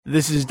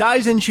This is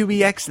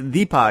Daizenshuu EX,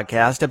 the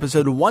podcast,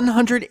 episode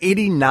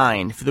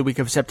 189 for the week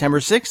of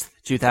September 6th,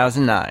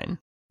 2009.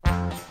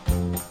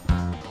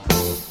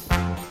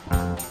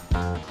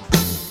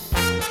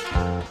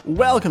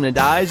 Welcome to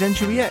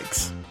Daizenshuu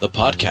EX, the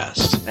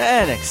podcast,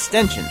 an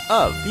extension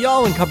of the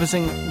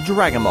all-encompassing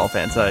Dragon Ball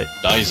fan site,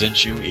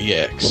 Daizenshuu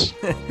EX.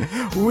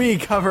 We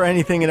cover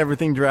anything and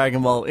everything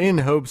Dragon Ball in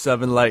hopes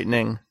of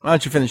enlightening. Why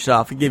don't you finish it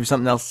off and give you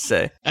something else to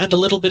say? And a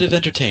little bit of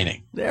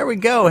entertaining. There we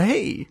go.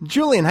 Hey,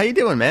 Julian, how you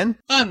doing, man?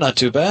 I'm not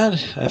too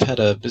bad. I've had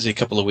a busy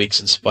couple of weeks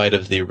in spite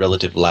of the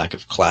relative lack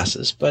of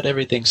classes, but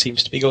everything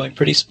seems to be going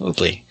pretty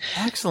smoothly.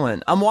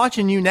 Excellent. I'm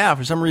watching you now.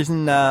 For some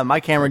reason, my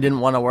camera didn't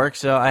want to work,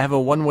 so I have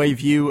a one-way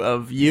view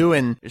of you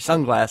and your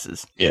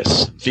sunglasses.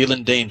 Yes,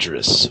 feeling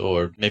dangerous,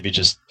 or maybe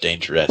just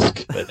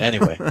dangeresque, but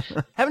anyway.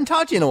 Haven't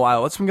talked to you in a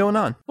while. What's been going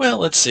on? Well,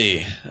 let's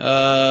see.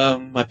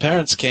 My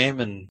parents came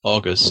in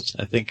August.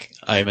 I think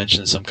I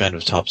mentioned some kind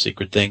of top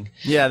secret thing.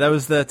 Yeah, that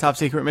was the top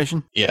secret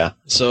mission? Yeah,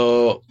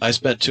 so I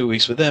spent 2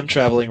 weeks with them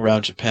traveling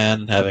around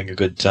Japan and having a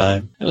good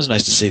time. It was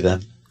nice to see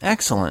them.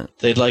 Excellent.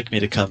 They'd like me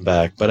to come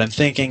back, but I'm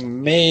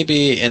thinking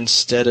maybe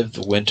instead of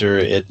the winter,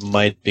 it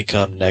might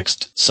become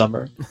next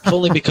summer.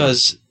 Only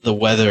because the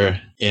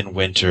weather in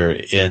winter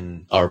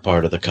in our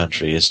part of the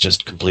country is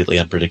just completely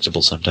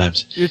unpredictable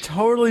sometimes. You're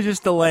totally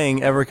just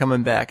delaying ever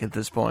coming back at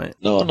this point.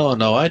 No,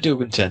 I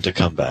do intend to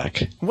come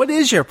back. What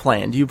is your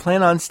plan? Do you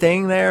plan on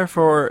staying there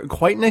for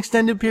quite an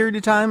extended period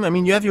of time? I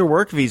mean, you have your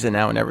work visa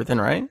now and everything,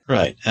 right?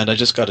 Right, and I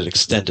just got it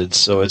extended,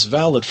 so it's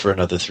valid for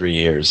another 3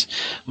 years.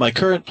 My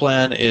current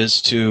plan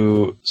is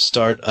to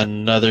start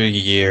another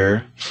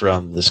year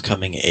from this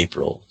coming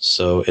April,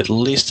 so at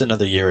least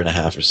another year and a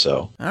half or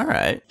so. All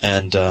right.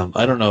 And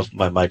I don't know if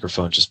my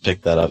microphone just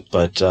picked that up,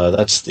 but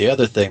that's the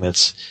other thing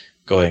that's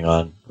going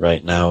on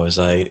right now is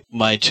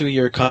my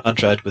 2-year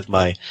contract with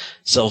my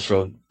cell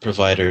phone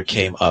provider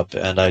came up,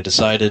 and I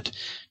decided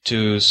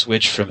to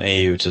switch from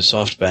AU to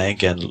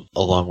SoftBank, and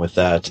along with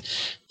that,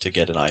 to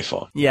get an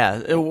iPhone.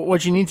 Yeah,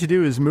 what you need to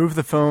do is move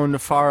the phone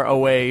far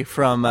away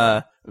from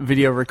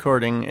video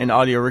recording and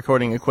audio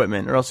recording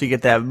equipment, or else you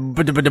get that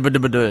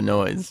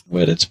noise.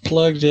 But it's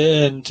plugged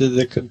into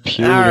the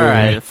computer. All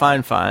right,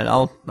 fine.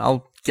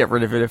 I'll get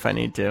rid of it if I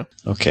need to.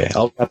 Okay,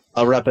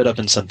 I'll wrap it up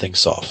in something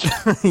soft.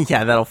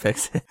 Yeah, that'll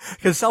fix it.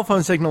 Because cell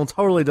phone signal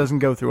totally doesn't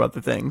go through other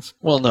things.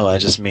 Well, no, I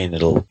just mean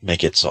it'll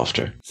make it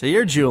softer. So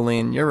you're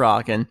Julian, you're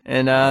rockin',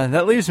 and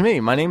that leaves me.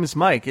 My name is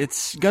Mike.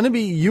 It's gonna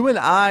be you and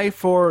I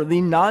for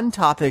the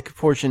non-topic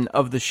portion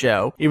of the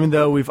show, even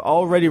though we've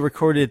already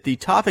recorded the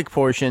topic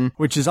portion,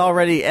 which is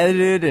already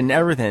edited and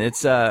everything.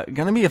 It's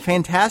gonna be a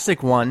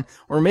fantastic one.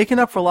 We're making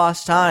up for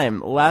lost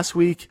time. Last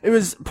week, it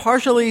was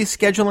partially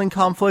scheduling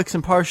conflicts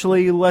and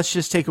partially let's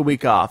just take a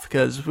week off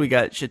because we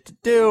got shit to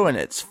do and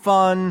it's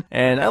fun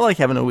and I like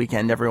having a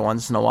weekend every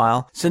once in a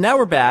while. So now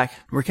we're back.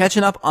 We're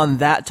catching up on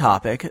that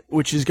topic,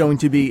 which is going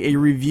to be a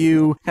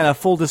review, kind of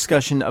full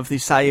discussion of the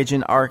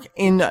Saiyajin arc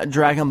in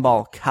Dragon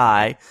Ball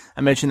Kai.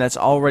 I mentioned that's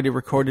already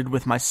recorded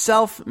with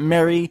myself,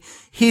 Mary,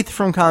 Heath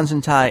from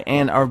Kanzentai,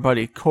 and our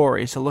buddy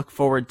Corey, so look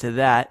forward to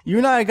that. You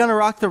and I are gonna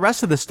rock the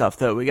rest of the stuff,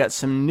 though. We got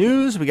some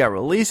news, we got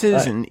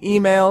releases, and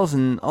emails,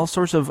 and all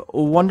sorts of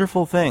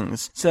wonderful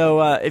things.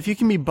 So, if you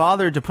can be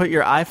bothered to put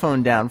your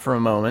iPhone down for a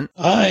moment.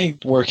 I'm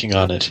working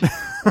on it.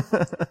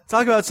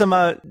 Talk about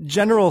some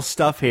general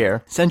stuff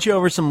here. Sent you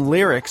over some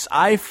lyrics.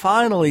 I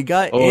finally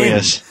got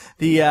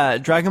the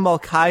Dragon Ball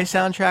Kai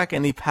soundtrack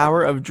and the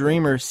Power of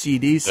Dreamer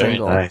CD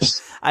single. Very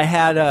nice. I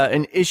had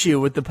an issue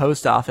with the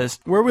post office.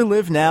 Where we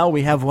live now,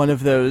 we have one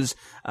of those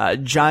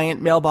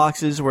giant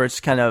mailboxes where it's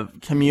kind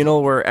of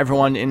communal, where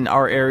everyone in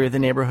our area of the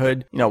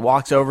neighborhood,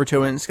 walks over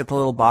to it and it's got the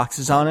little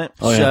boxes on it.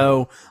 Oh, yeah.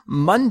 So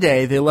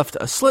Monday, they left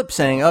a slip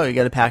saying, oh, you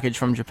got a package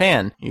from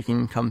Japan. You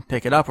can come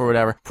pick it up or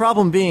whatever.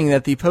 Problem being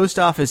that the post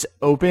office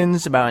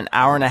opens about an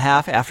hour and a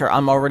half after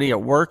I'm already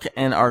at work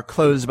and are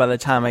closed by the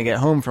time I get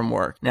home from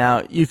work.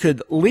 Now, you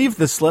could leave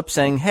the slip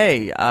saying,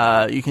 hey,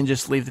 you can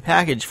just leave the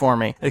package for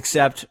me,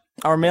 except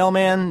our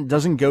mailman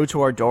doesn't go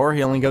to our door.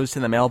 He only goes to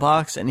the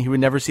mailbox, and he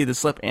would never see the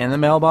slip and the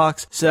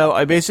mailbox. So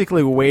I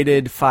basically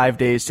waited 5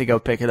 days to go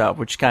pick it up,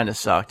 which kind of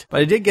sucked.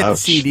 But I did get the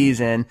CDs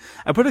in.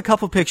 I put a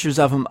couple pictures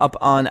of them up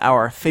on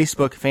our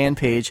Facebook fan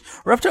page.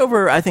 We're up to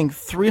over, I think,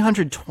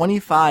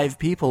 325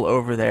 people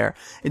over there.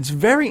 It's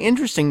very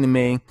interesting to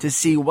me to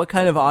see what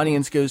kind of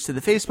audience goes to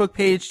the Facebook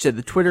page, to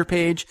the Twitter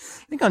page.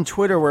 I think on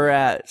Twitter we're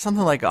at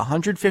something like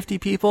 150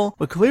 people,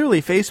 but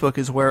clearly Facebook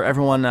is where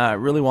everyone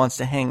really wants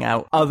to hang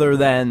out other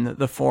than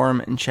the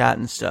forum and chat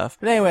and stuff.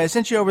 But anyway, I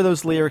sent you over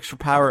those lyrics for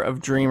Power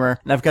of Dreamer,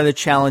 and I've got a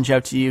challenge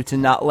out to you to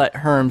not let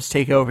Herms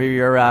take over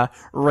your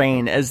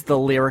reign as the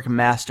lyric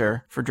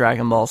master for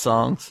Dragon Ball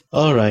songs.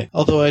 All right.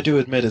 Although I do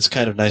admit it's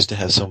kind of nice to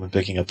have someone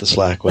picking up the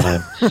slack when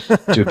I'm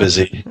too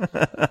busy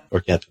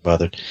or can't be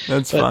bothered.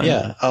 That's fine.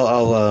 Yeah,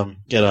 I'll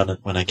get on it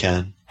when I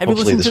can. Have you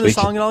hopefully listened to the this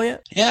song week. at all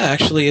yet? Yeah,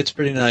 actually, it's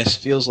pretty nice.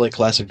 Feels like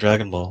classic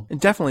Dragon Ball. It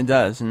definitely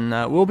does, and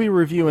we'll be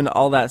reviewing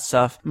all that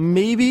stuff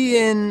maybe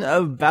in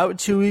about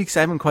 2 weeks. I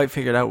haven't quite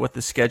figured out what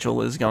the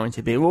schedule is going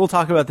to be. We'll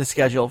talk about the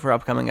schedule for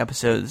upcoming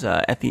episodes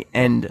at the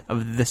end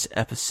of this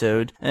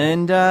episode.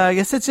 And I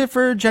guess that's it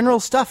for general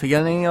stuff. You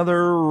got any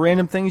other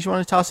random things you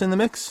want to toss in the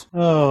mix?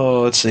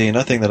 Oh, let's see.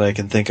 Nothing that I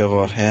can think of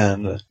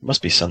offhand.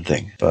 Must be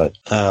something, but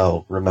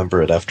I'll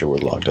remember it after we're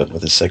long done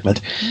with this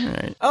segment. All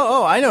right.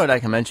 Oh, I know what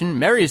I can mention.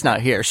 Mary's not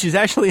here. She's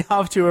actually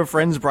off to a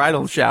friend's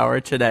bridal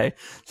shower today.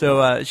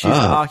 So she's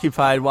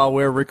occupied while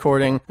we're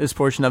recording this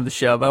portion of the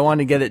show. But I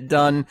wanted to get it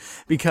done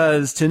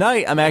because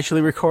tonight I'm actually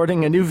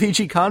recording a new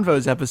VG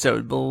Convos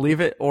episode, believe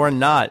it or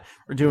not.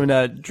 We're doing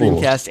a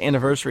Dreamcast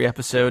anniversary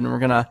episode, and we're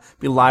going to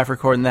be live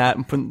recording that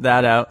and putting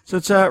that out. So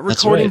it's a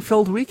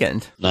recording-filled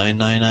weekend.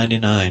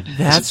 $99.99. That's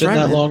Has it been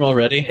right, that long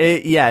already?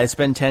 It's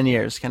been 10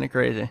 years. Kind of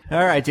crazy.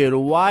 All right, dude.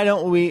 Why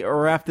don't we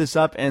wrap this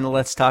up and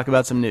let's talk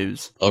about some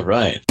news? All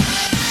right.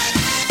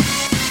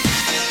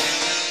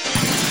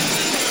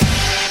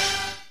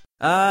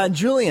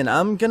 Julian,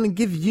 I'm gonna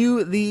give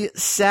you the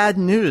sad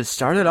news.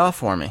 Start it off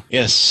for me.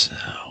 Yes.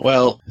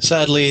 Well,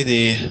 sadly,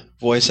 the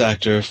voice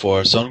actor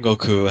for Son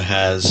Goku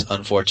has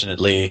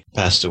unfortunately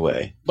passed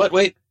away. But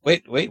wait.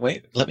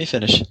 Let me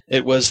finish.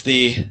 It was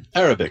the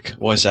Arabic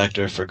voice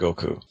actor for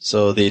Goku.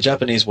 So the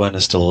Japanese one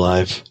is still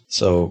alive.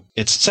 So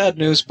it's sad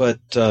news, but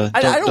I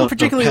don't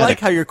particularly don't like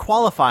how you're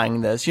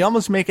qualifying this. You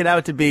almost make it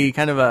out to be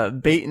kind of a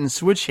bait and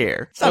switch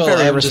here. It's not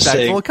very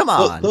respectful. Come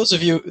on. Those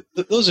of you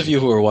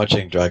who are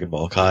watching Dragon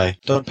Ball Kai,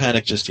 don't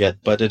panic just yet,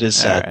 but it is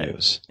sad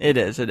news. It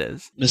is.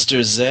 Mr.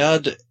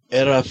 Zayad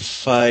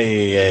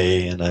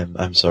Erafaye, and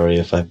I'm sorry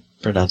if I'm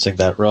pronouncing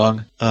that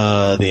wrong.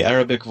 The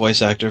Arabic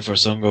voice actor for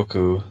Son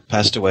Goku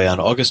passed away on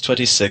August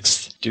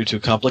 26th due to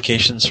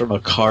complications from a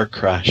car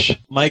crash.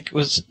 Mike,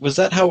 was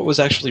that how it was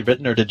actually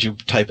written, or did you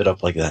type it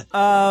up like that?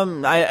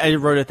 I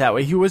wrote it that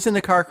way. He was in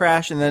a car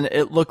crash, and then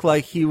it looked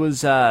like he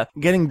was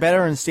getting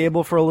better and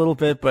stable for a little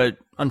bit, but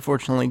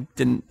unfortunately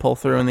didn't pull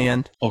through in the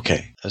end.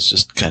 Okay, that's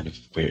just kind of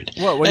weird.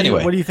 What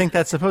do you think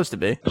that's supposed to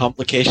be?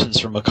 Complications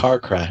from a car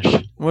crash.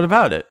 What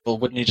about it? Well,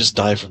 wouldn't he just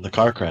die from the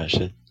car crash?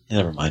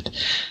 Never mind.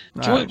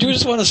 Do you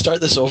just want to start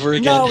this over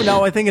again?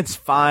 No, I think it's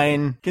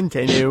fine.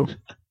 Continue.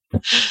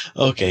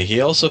 Okay, he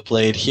also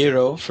played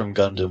Hiro from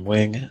Gundam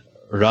Wing,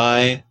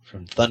 Rai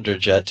from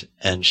Thunderjet,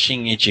 and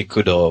Shinichi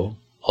Kudo,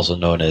 also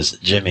known as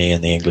Jimmy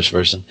in the English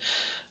version,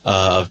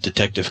 of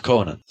Detective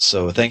Conan.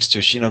 So thanks to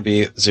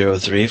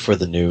Shinobi03 for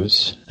the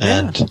news.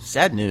 And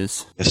sad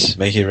news. Yes,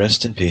 may he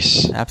rest in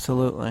peace.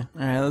 Absolutely.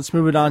 All right, let's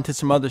move it on to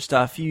some other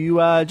stuff. You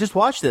just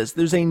watched this.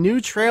 There's a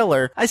new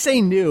trailer. I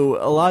say new.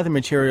 A lot of the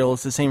material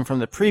is the same from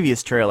the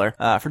previous trailer.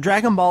 For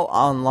Dragon Ball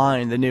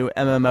Online, the new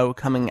MMO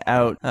coming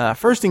out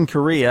first in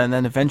Korea and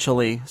then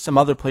eventually some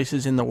other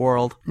places in the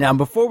world. Now,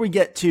 before we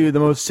get to the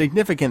most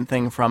significant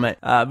thing from it,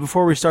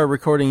 before we start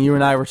recording, you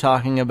and I were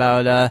talking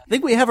about, I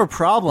think we have a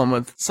problem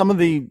with some of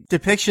the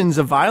depictions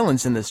of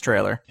violence in this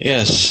trailer.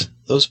 Yes.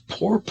 Those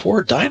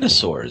poor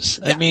dinosaurs.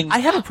 Yeah, I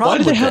have a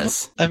problem with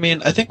this. I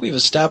mean, I think we've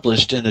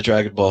established in the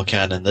Dragon Ball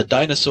canon that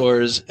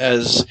dinosaurs,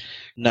 as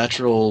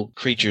natural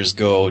creatures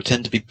go,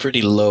 tend to be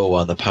pretty low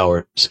on the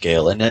power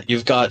scale. And yet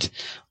you've got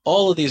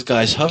all of these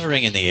guys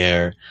hovering in the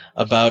air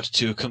about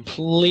to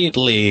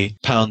completely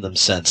pound them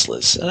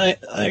senseless. And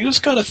I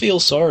just gotta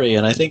feel sorry,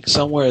 and I think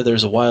somewhere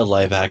there's a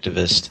wildlife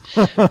activist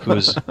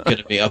who's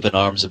gonna be up in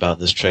arms about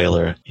this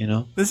trailer, you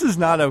know? This is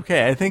not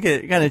okay. I think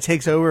it kind of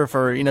takes over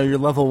for, your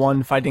level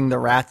 1 fighting the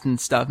rats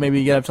and stuff. Maybe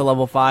you get up to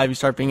level 5, you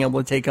start being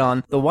able to take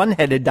on the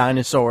one-headed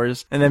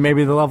dinosaurs, and then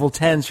maybe the level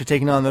 10s you're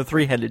taking on the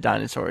three-headed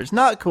dinosaurs.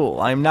 Not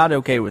cool. I'm not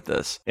okay with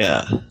this.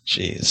 Yeah,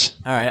 jeez.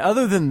 Alright,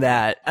 other than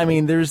that,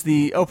 there's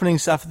the opening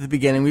stuff at the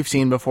beginning we've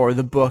seen before,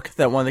 the book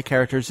that one of the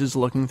characters is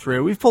looking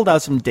through. We've pulled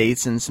out some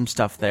dates and some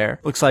stuff there.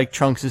 Looks like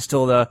Trunks is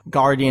still the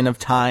guardian of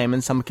time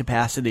in some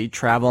capacity,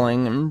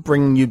 traveling and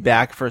bringing you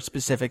back for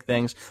specific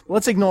things. But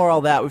let's ignore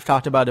all that. We've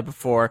talked about it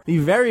before. The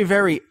very,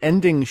 very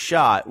ending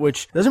shot,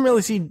 which doesn't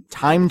really see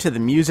time to the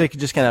music, it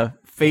just kind of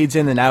fades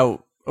in and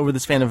out over the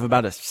span of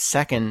about a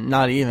second,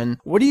 not even.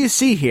 What do you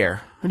see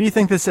here? What do you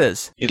think this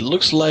is? It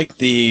looks like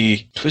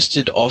the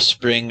twisted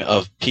offspring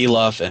of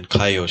Pilaf and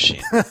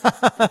Kaioshin.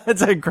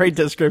 That's a great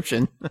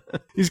description.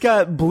 He's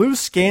got blue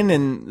skin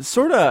and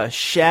sort of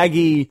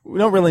shaggy, we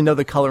don't really know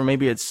the color,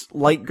 maybe it's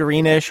light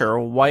greenish or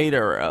white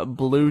or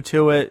blue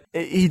to it.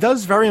 He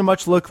does very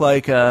much look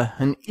like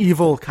an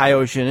evil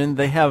Kaioshin, and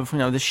they have,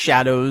 the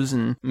shadows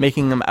and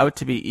making them out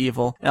to be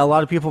evil. And a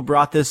lot of people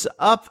brought this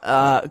up.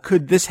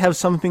 Could this have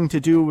something to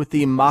do with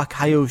the Ma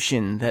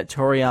Kaioshin that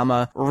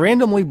Toriyama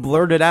randomly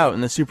blurted out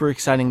in the super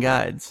exciting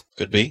guides?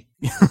 Could be.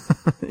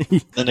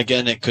 Then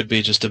again, it could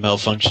be just a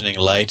malfunctioning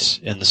light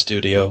in the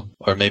studio,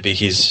 or maybe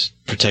he's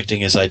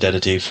protecting his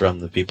identity from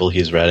the people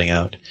he's ratting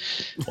out,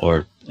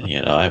 or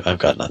I've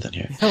got nothing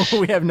here.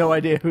 We have no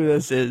idea who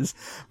this is,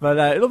 but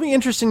it'll be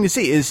interesting to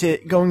see. Is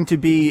it going to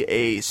be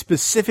a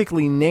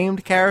specifically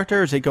named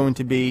character? Is it going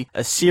to be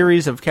a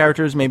series of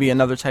characters, maybe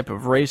another type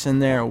of race in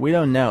there? We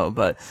don't know,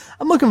 but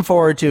I'm looking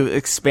forward to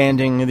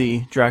expanding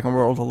the Dragon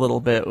World a little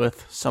bit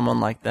with someone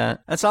like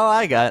that. That's all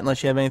I got,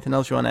 unless you have anything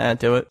else you want to add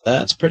to it.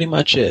 That's pretty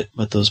much it.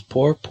 But those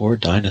poor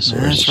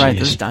dinosaurs. That's right,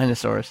 those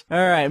dinosaurs.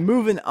 All right,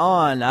 moving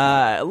on.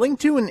 Link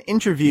to an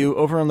interview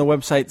over on the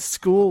website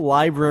School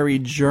Library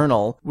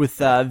Journal with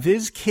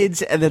Viz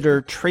Kids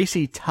editor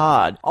Tracy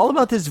Todd, all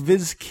about this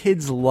Viz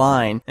Kids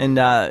line, and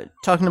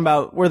talking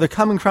about where they're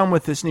coming from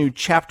with this new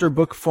chapter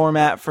book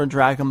format for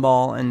Dragon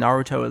Ball and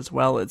Naruto as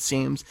well, it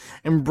seems,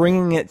 and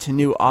bringing it to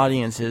new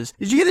audiences.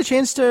 Did you get a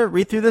chance to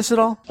read through this at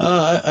all?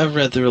 I've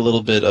read through a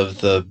little bit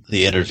of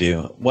the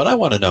interview. What I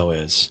want to know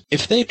is,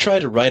 if they try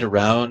to write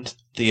around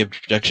the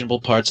objectionable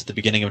parts at the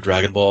beginning of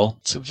Dragon Ball,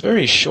 it's a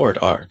very short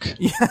arc.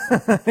 Yeah,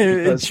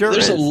 it sure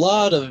there's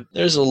is.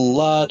 There's a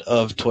lot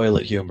of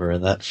toilet humor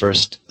in that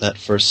first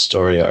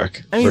story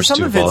arc. I mean, first some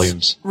two of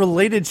volumes. It's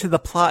related to the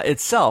plot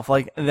itself,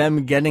 like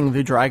them getting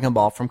the Dragon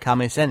Ball from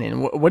Kame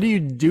Sennin. What do you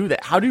do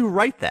that? How do you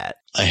write that?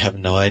 I have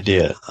no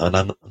idea, and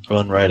I'm the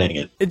one writing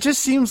it. It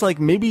just seems like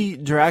maybe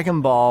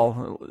Dragon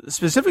Ball,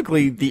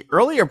 specifically the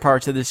earlier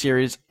parts of the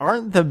series,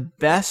 aren't the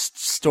best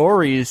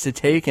stories to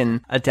take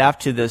and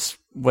adapt to this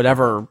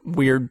whatever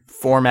weird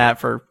format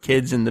for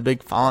kids in the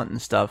big font and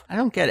stuff. I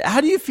don't get it.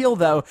 How do you feel,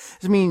 though?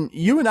 I mean,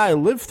 you and I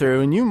lived through,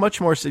 and you much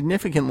more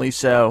significantly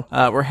so,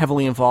 were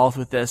heavily involved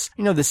with this.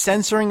 The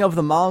censoring of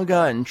the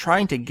manga and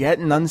trying to get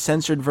an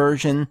uncensored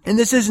version. And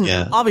this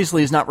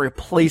obviously is not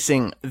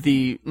replacing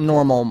the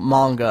normal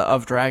manga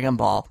of Dragon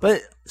Ball,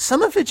 but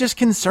some of it just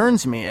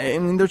concerns me. I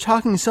mean, they're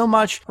talking so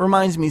much,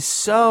 reminds me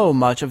so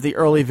much of the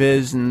early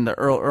Viz and the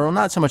early, or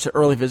not so much the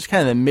early Viz,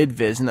 kind of the mid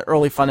Viz and the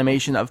early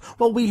Funimation of,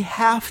 well, we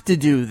have to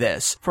do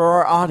this for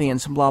our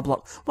audience and blah,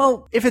 blah.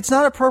 Well, if it's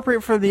not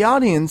appropriate for the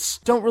audience,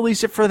 don't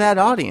release it for that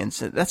audience.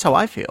 That's how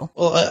I feel.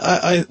 Well,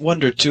 I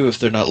wonder, too, if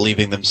they're not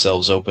leaving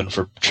themselves open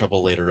for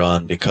trouble later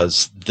on,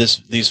 because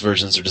these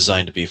versions are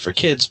designed to be for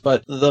kids,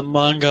 but the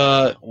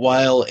manga,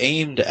 while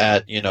aimed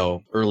at,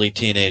 early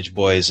teenage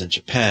boys in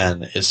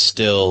Japan, is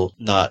still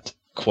not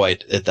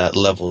quite at that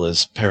level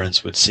as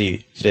parents would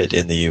see fit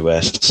in the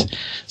U.S.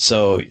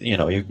 So,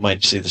 you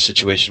might see the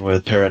situation where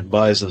the parent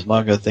buys this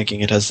manga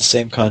thinking it has the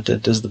same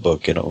content as the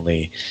book, and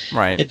only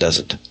it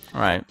doesn't.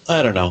 Right.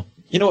 I don't know.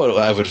 You know what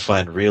I would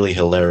find really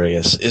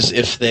hilarious is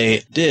if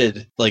they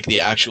did, like,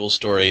 the actual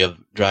story of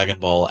Dragon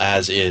Ball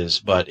as is,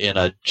 but in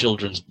a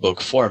children's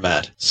book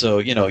format. So,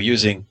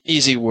 using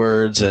easy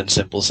words and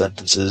simple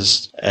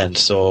sentences. And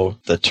so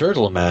the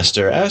Turtle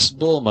Master asked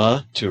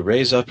Bulma to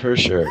raise up her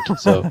shirt.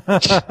 So...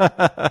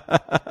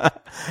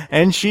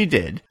 And she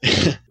did.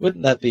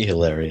 Wouldn't that be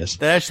hilarious?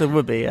 That actually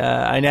would be.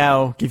 I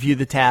now give you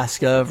the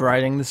task of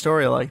writing the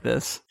story like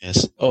this.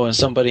 Yes. Oh, and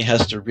somebody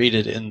has to read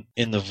it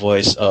in the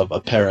voice of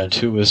a parent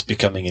who is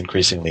becoming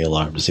increasingly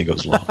alarmed as he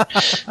goes along.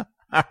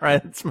 All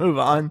right, let's move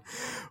on.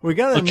 We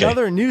got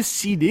another new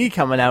CD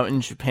coming out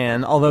in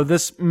Japan, although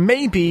this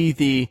may be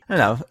the,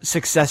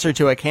 successor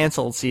to a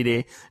canceled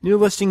CD. New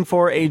listing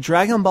for a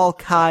Dragon Ball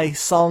Kai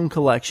song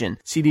collection.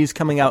 CD's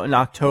coming out in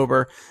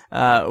October.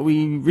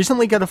 We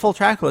recently got a full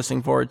track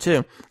listing for it,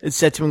 too. It's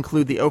set to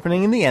include the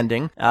opening and the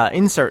ending,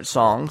 insert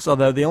songs,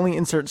 although the only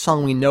insert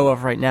song we know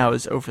of right now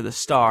is Over the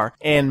Star,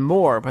 and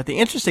more. But the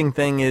interesting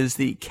thing is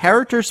the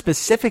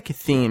character-specific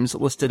themes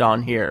listed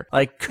on here,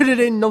 like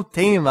Kuririn no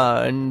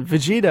Tema, and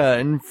Vegeta,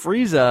 and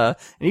Frieza,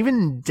 and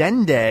even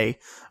Dende.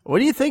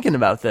 What are you thinking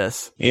about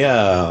this?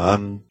 Yeah,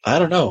 I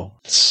don't know.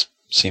 It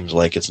seems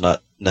like it's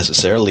not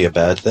necessarily a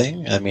bad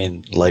thing. I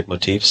mean,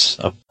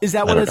 leitmotifs. Is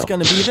that what it's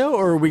going to be, though?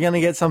 Or are we going to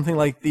get something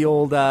like the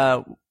old,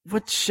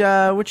 which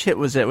hit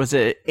was it? Was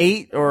it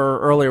 8 or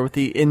earlier with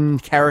the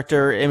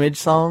in-character image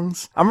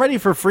songs? I'm ready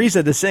for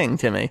Frieza to sing,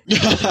 Timmy.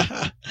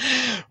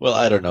 Well,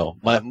 I don't know.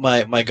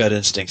 My gut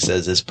instinct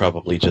says it's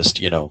probably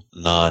just,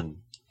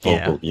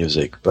 non-vocal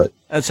music, but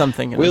that's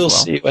something. We'll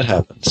see what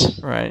happens.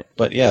 Right.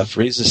 But yeah,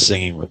 Frieza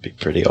singing would be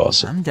pretty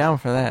awesome. I'm down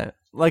for that.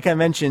 Like I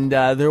mentioned,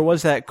 there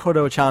was that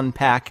Kodo-chan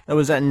pack that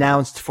was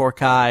announced for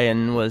Kai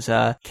and was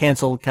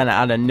canceled kind of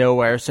out of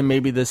nowhere, so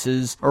maybe this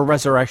is a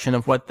resurrection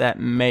of what that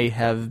may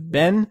have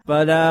been.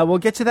 But we'll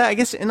get to that, I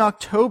guess, in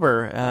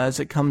October as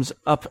it comes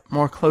up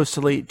more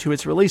closely to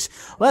its release.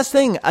 Last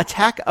thing,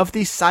 Attack of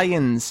the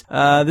Saiyans.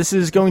 This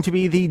is going to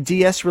be the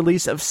DS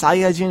release of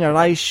Saiyajin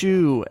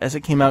Raishu as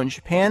it came out in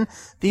Japan.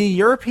 The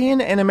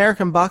European and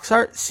American box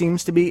art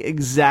seems to be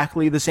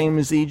exactly the same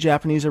as the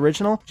Japanese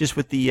original, just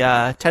with the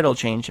title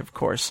change, of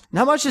course.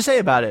 Not much to say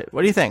about it.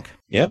 What do you think?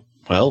 Yep.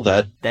 Well,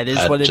 that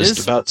is what it is.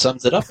 Just about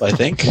sums it up, I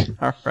think.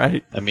 All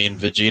right. I mean,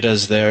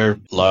 Vegeta's there,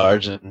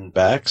 large and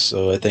back,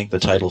 so I think the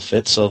title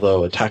fits,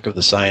 although Attack of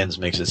the Saiyans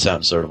makes it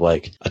sound sort of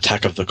like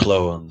Attack of the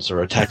Clones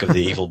or Attack of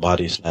the Evil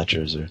Body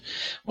Snatchers.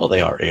 Well, they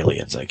are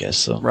aliens, I guess.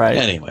 So right.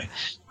 Anyway,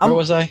 where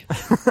was I?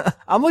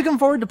 I'm looking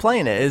forward to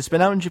playing it. It's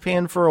been out in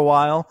Japan for a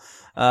while.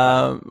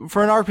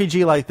 For an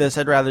RPG like this,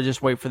 I'd rather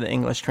just wait for the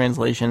English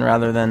translation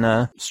rather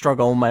than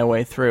struggle my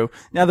way through.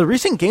 Now, the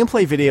recent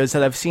gameplay videos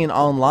that I've seen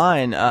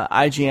online,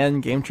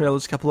 IGN, Game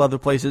Trailers, a couple other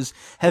places,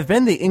 have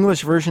been the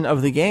English version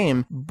of the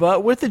game,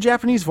 but with the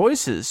Japanese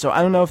voices. So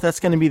I don't know if that's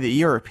going to be the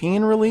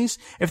European release.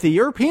 If the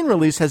European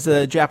release has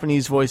the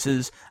Japanese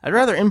voices, I'd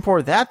rather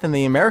import that than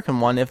the American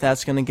one if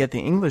that's going to get the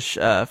English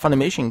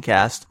Funimation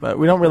cast. But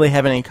we don't really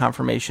have any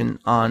confirmation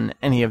on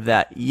any of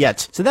that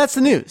yet. So that's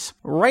the news.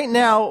 Right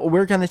now,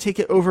 we're going to take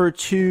it over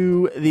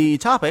to the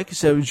topic.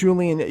 So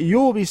Julian,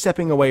 you'll be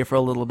stepping away for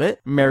a little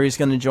bit. Mary's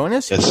going to join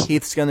us. Yes.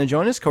 Keith's going to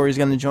join us. Corey's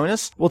going to join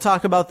us. We'll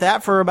talk about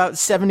that for about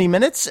 70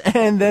 minutes,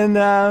 and then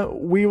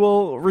we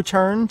will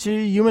return to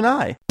you and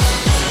I.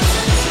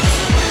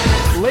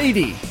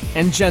 Lady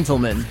and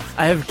gentlemen,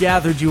 I have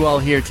gathered you all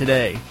here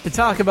today to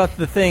talk about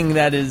the thing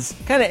that is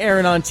kind of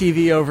airing on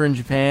TV over in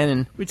Japan,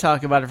 and we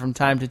talk about it from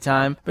time to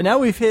time. But now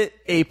we've hit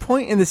a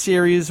point in the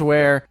series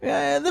where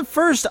the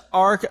first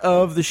arc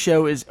of the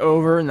show is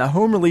over and the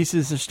home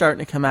releases are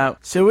starting to come out,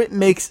 so it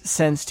makes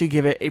sense to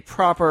give it a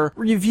proper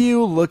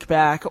review, look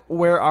back,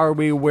 where are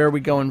we we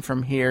going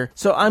from here.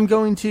 So I'm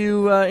going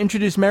to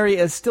introduce Mary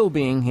as still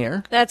being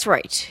here. That's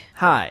right.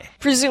 Hi.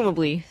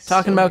 Presumably.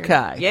 Talking about here.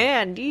 Kai.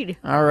 Yeah, indeed.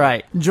 All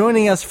right.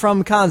 Joining us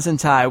from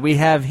Constantine, we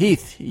have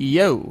Heath.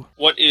 Yo.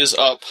 What is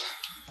up?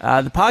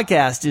 The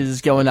podcast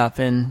is going up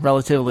in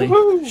relatively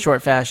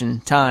short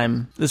fashion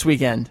time this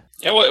weekend.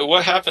 Yeah,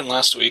 what happened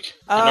last week?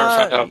 I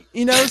never found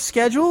out.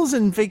 Schedules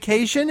and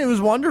vacation, it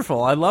was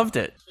wonderful. I loved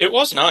it. It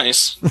was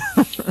nice.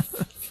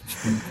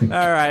 All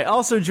right.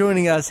 Also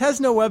joining us,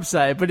 has no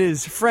website, but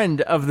is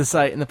friend of the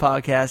site and the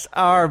podcast,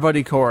 our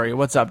buddy Corey.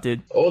 What's up,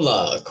 dude?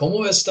 Hola,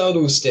 ¿cómo está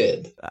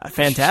usted?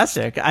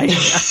 Fantastic. I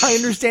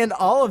understand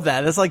all of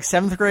that. That's like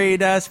 7th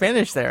grade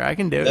Spanish there. I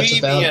can do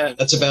it.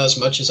 That's about as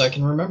much as I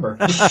can remember.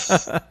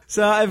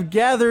 So I've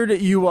gathered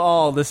you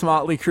all, this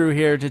motley crew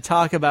here, to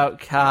talk about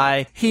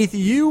Kai. Heath,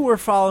 you were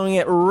following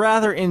it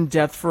rather in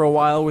depth for a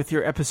while with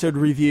your episode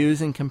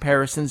reviews and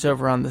comparisons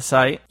over on the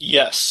site.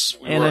 Yes,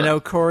 we and were. I know,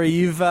 Corey,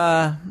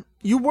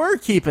 you were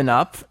keeping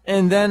up,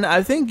 and then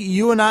I think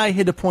you and I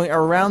hit a point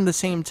around the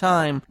same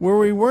time where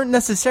we weren't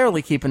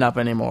necessarily keeping up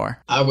anymore.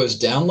 I was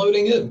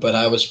downloading it, but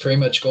I was pretty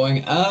much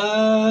going,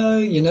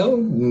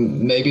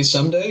 maybe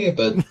someday,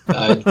 but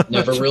I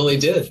never really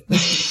did.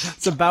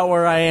 It's about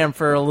where I am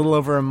for a little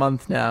over a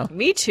month now.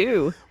 Me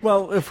too.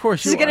 Well, of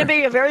course This is going to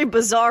be a very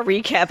bizarre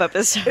recap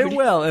episode. It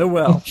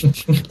will.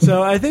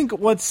 So I think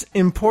what's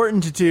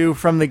important to do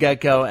from the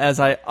get-go, as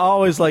I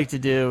always like to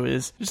do,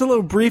 is just a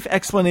little brief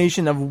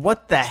explanation of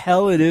what the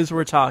hell it is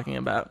we're talking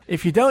about.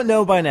 If you don't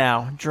know by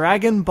now,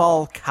 Dragon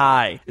Ball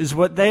Kai is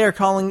what they are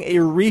calling a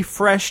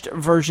refreshed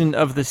version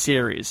of the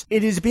series.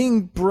 It is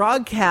being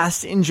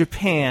broadcast in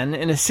Japan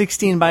in a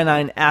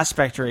 16:9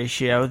 aspect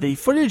ratio. The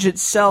footage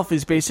itself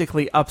is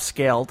basically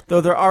upscaled,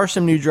 though there are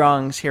some new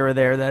drawings here or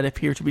there that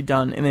appear to be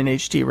done in an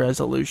HD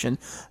resolution.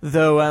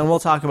 Though, and we'll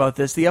talk about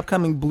this, the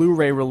upcoming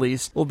Blu-ray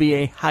release will be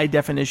a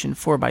high-definition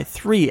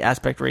 4:3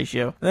 aspect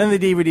ratio. And then the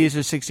DVDs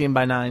are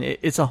 16:9.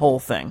 It's a whole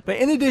thing. But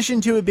in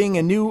addition to it being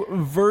a new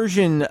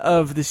version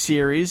of the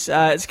series,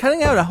 it's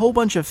cutting out a whole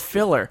bunch of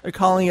filler. They're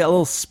calling it a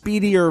little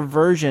speedier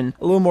version,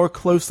 a little more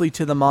closely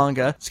to the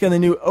manga. It's got a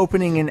new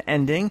opening and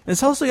ending.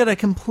 It's also got a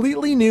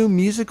completely new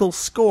musical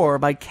score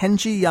by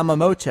Kenji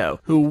Yamamoto,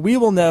 who we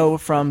will know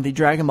from the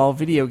Dragon Ball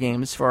video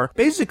games for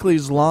basically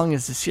as long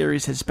as the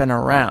series has been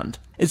around.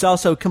 It's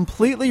also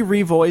completely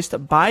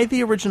revoiced by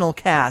the original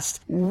cast,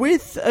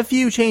 with a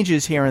few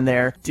changes here and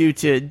there due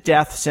to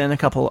deaths and a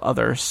couple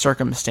other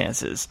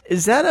circumstances.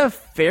 Is that a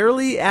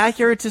fairly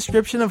accurate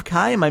description of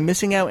Kai? Am I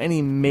missing out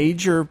any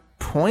major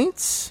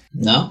points?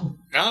 No.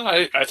 No,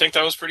 I think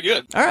that was pretty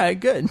good. All right,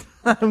 good.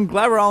 I'm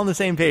glad we're all on the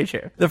same page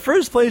here. The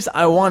first place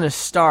I want to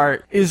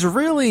start is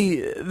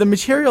really the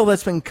material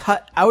that's been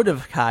cut out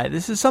of Kai.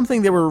 This is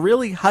something they were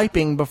really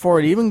hyping before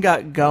it even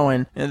got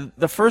going.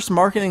 The first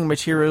marketing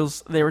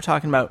materials, they were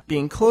talking about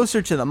being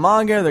closer to the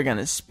manga, they're going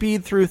to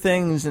speed through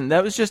things, and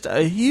that was just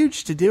a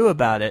huge to-do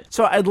about it.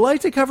 So I'd like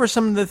to cover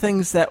some of the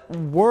things that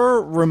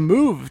were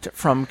removed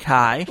from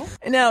Kai.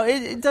 Now,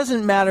 it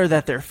doesn't matter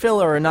that they're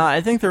filler or not.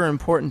 I think they're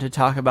important to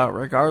talk about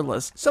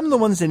regardless. Some of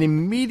the ones that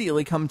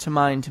immediately come to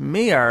mind to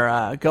me are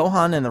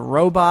Gohan and the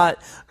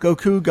robot,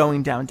 Goku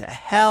going down to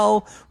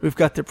hell, we've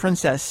got the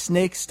Princess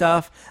Snake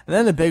stuff, and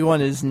then the big one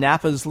is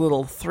Nappa's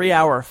little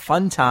 3-hour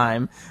fun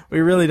time. We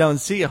really don't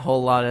see a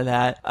whole lot of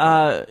that.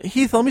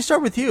 Heath, let me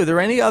start with you. Are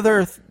there any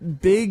other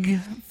big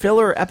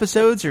filler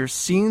episodes or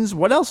scenes?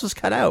 What else was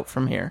cut out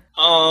from here?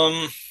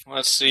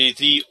 Let's see.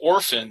 The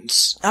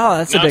orphans. Oh,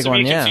 that's a big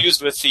one, yeah. Not to be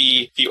confused with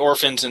the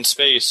orphans in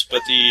space,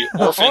 but the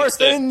orphans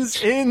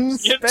in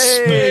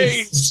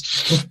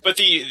space. But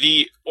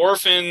the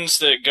orphans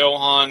that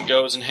Gohan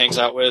goes and hangs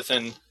out with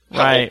and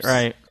helps.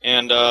 Right.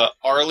 And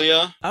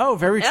Arlia. Oh,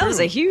 very true. That was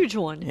a huge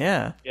one.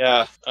 Yeah.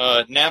 Yeah.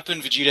 Nappa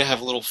and Vegeta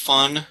have a little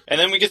fun. And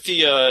then we get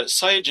the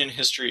Saiyajin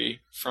history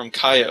from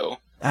Kaio.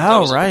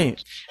 Oh,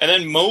 right. And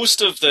then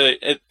most of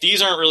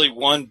these aren't really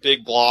one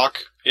big block.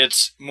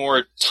 It's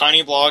more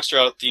tiny blocks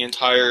throughout the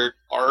entire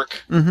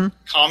arc. Mm-hmm.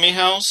 Kami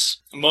House,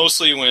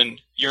 mostly when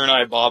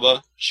Yurinai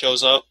Baba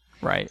shows up.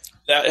 Right.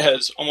 That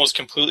has almost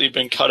completely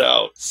been cut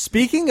out.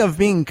 Speaking of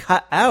being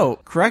cut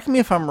out, correct me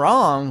if I'm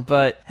wrong,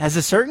 but has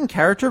a certain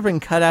character been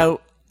cut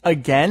out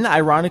again,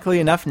 ironically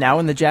enough, now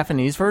in the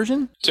Japanese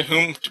version? To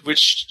whom,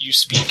 which you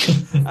speak?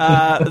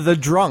 The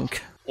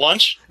drunk.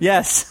 Lunch?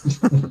 Yes.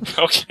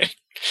 Okay.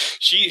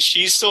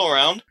 She's still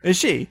around? Is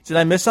she? Did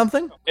I miss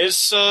something?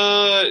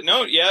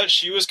 No, yeah,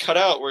 she was cut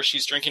out where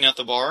she's drinking at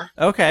the bar.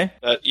 Okay.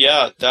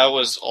 That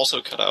was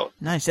also cut out.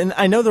 Nice. And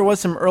I know there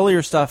was some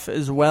earlier stuff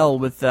as well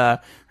with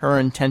her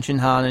and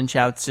Tenshinhan and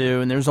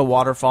Chaozu, and there's a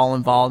waterfall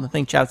involved. I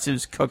think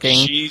Chaozu's cooking.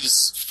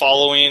 She's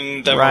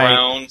following them Right.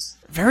 around.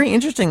 Very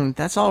interesting.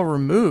 That's all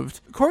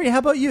removed. Corey, how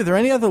about you? Are there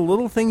any other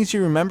little things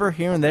you remember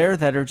here and there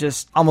that are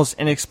just almost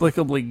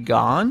inexplicably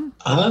gone?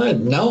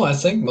 No, I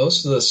think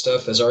most of the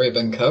stuff has already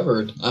been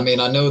covered. I mean,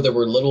 I know there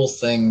were little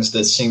things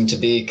that seemed to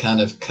be kind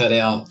of cut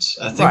out.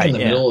 I think in the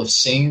middle of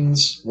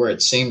scenes where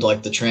it seemed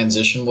like the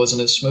transition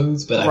wasn't as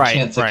smooth, but I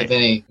can't think of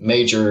any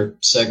major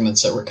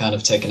segments that were kind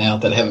of taken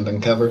out that haven't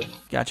been covered.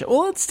 Gotcha.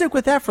 Well, let's stick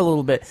with that for a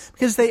little bit,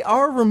 because they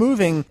are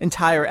removing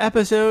entire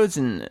episodes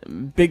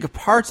and big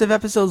parts of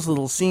episodes,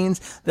 little scenes.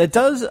 That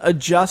does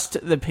adjust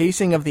the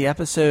pacing of the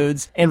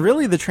episodes and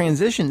really the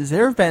transitions.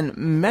 There have been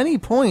many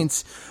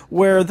points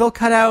where they'll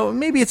cut out,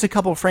 maybe it's a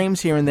couple frames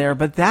here and there,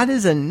 but that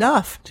is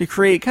enough to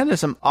create kind of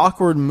some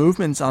awkward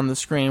movements on the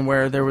screen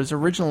where there was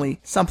originally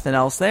something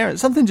else there.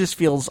 Something just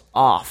feels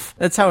off.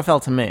 That's how it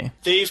felt to me.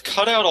 They've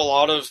cut out a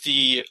lot of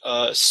the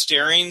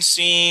staring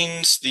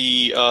scenes,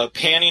 the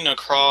panning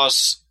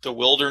across the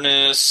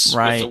wilderness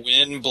with the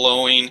wind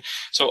blowing.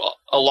 So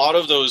a lot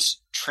of those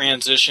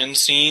transition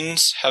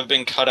scenes have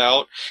been cut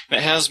out, and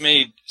it has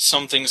made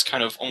some things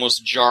kind of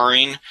almost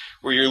jarring,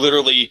 where you're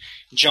literally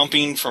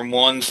jumping from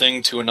one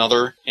thing to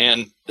another,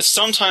 and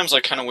sometimes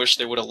I kind of wish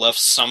they would have left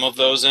some of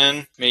those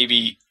in,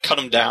 maybe cut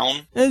them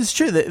down. It's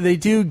true that they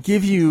do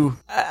give you,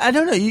 I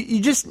don't know,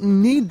 you just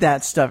need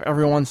that stuff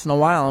every once in a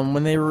while, and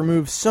when they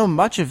remove so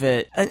much of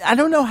it, I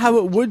don't know how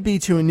it would be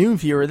to a new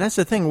viewer. That's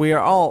the thing, we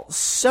are all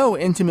so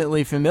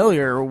intimately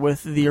familiar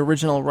with the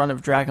original run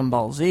of Dragon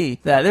Ball Z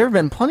that there have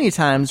been plenty of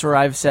times where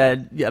I've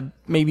said,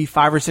 maybe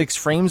 5 or 6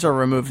 frames are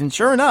removed, and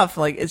sure enough,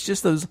 it's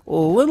just those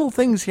little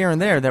things here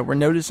and there that we're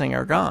noticing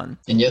are gone.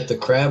 And yet the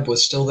crab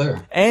was still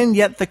there. And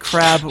yet the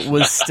crab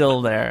was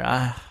still there.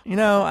 I don't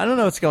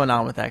know what's going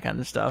on with that kind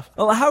of stuff.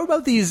 Well, how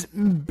about these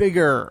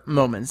bigger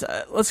moments?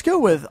 Let's go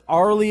with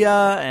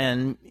Arlia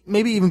and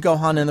maybe even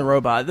Gohan and the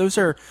Robot. Those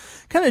are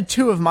kind of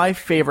 2 of my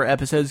favorite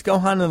episodes.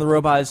 Gohan and the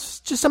Robot is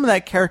just some of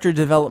that character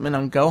development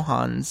on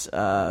Gohan's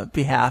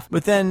behalf.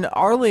 But then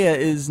Arlia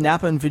is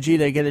Nappa and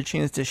Vegeta get a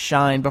chance to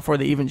shine before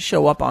they even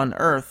show up on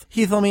Earth.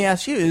 Heath, let me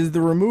ask you, is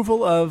the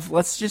removal of,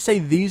 let's just say,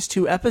 these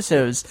 2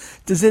 episodes,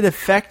 does it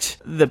affect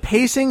the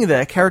pacing,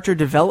 the character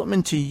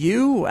development to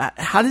you?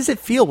 How does it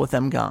feel with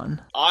them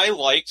gone? I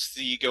liked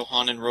the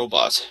Gohan and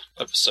Robot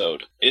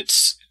episode.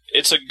 It's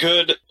a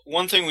good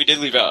one thing we did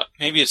leave out.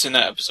 Maybe it's in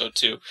that episode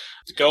too.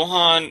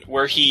 Gohan,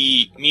 where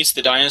he meets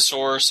the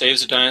dinosaur,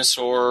 saves the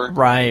dinosaur,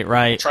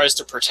 right, tries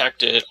to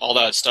protect it, all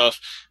that stuff.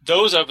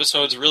 Those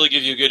episodes really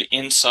give you a good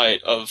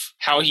insight of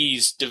how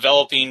he's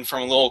developing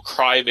from a little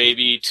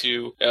crybaby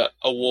to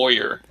a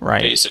warrior,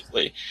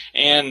 basically.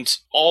 And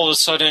all of a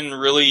sudden,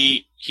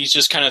 really, he's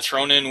just kind of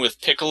thrown in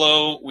with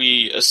Piccolo.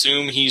 We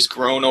assume he's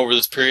grown over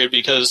this period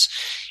because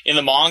in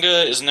the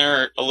manga, isn't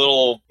there a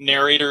little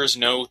narrator's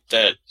note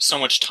that so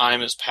much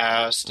time has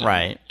passed?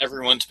 And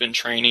everyone's been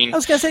training. I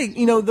was going to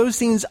say, those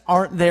scenes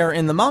aren't there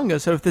in the manga,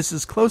 so if this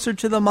is closer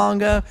to the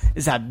manga,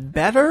 is that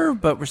better,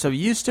 but we're so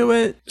used to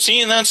it?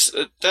 See, and that's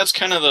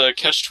kind of the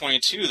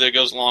catch-22 that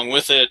goes along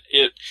with it.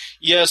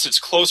 Yes, it's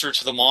closer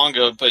to the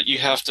manga, but you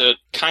have to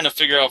kind of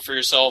figure out for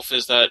yourself,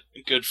 is that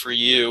good for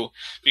you?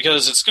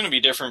 Because it's going to be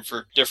different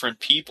for different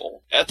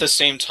people. At the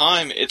same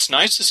time, it's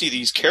nice to see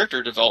these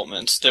character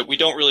developments that we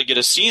don't really get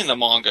to see in the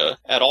manga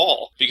at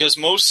all, because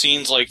most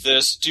scenes like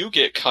this do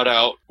get cut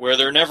out where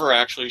they're never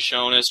actually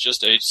shown. It's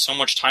just so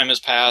much time has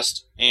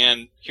passed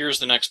and here's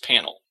the next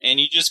panel. And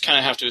you just kind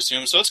of have to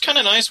assume. So it's kind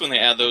of nice when they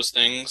add those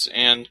things,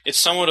 and it's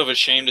somewhat of a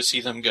shame to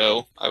see them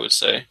go, I would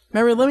say.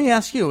 Mary, let me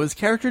ask you, was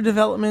character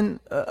development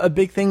a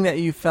big thing that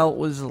you felt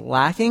was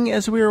lacking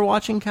as we were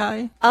watching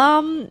Kai?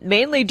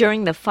 Mainly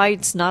during the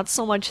fights, not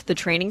so much the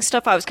training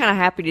stuff. I was kind of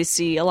happy to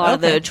see a lot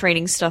of the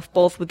training stuff,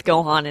 both with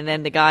Gohan and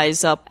then the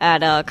guys up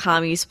at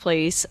Kami's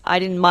place. I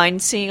didn't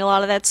mind seeing a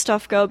lot of that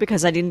stuff go,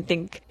 because I didn't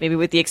think, maybe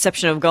with the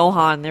exception of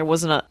Gohan, there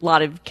wasn't a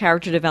lot of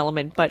character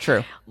development. But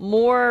more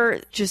more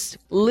just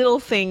little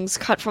things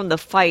cut from the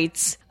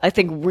fights, I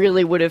think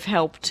really would have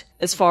helped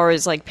as far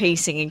as like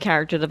pacing and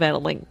character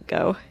development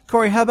go.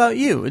 Corey, how about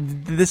you?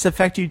 Did this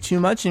affect you too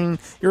much? And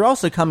you're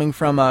also coming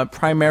from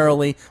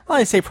primarily, well,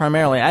 I say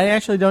primarily, I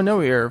actually don't know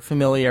what your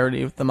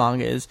familiarity with the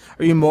manga is.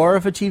 Are you more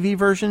of a TV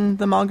version,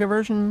 the manga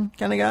version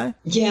kind of guy?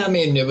 Yeah, I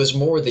mean, it was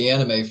more the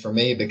anime for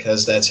me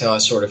because that's how I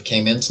sort of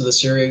came into the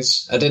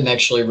series. I didn't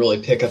actually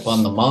really pick up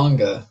on the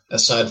manga,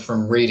 aside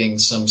from reading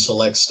some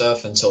select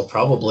stuff until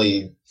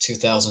probably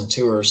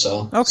 2002 or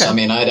so. Okay. So, I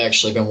mean, I'd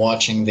actually been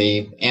watching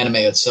the anime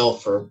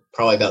itself for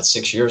probably about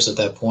 6 years at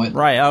that point.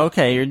 Right.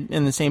 Okay. You're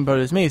in the same boat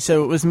as me.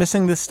 So was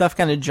missing this stuff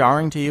kind of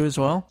jarring to you as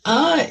well?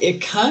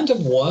 It kind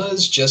of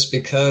was, just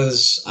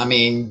because, I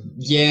mean,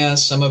 yeah,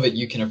 some of it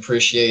you can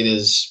appreciate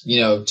is,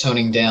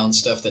 toning down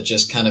stuff that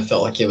just kind of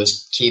felt like it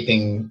was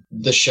keeping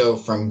the show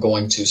from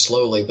going too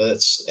slowly. But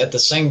it's, at the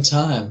same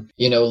time,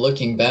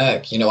 looking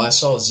back, I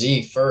saw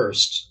Z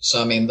first.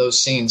 So, I mean,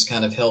 those scenes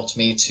kind of helped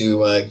me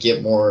to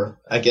get more,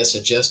 I guess,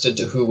 adjusted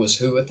to who was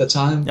who at the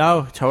time.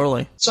 Oh,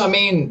 totally. So, I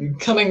mean,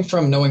 coming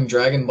from knowing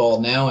Dragon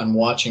Ball now and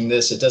watching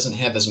this, it doesn't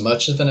have as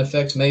much of an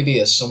effect maybe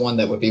as someone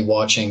that would be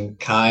watching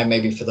Kai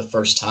maybe for the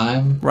first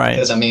time. Right.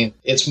 Because, I mean,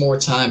 it's more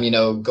time,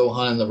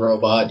 Gohan and the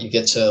robot, you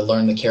get to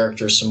learn the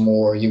character some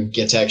more. You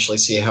get to actually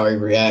see how he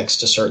reacts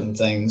to certain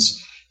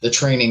things. The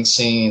training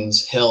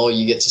scenes, hell,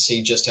 you get to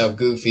see just how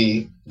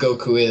goofy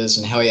Goku is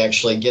and how he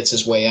actually gets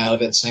his way out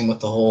of it. Same with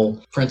the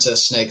whole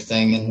Princess Snake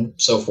thing and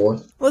so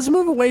forth. Let's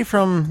move away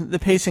from the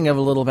pacing of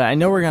a little bit. I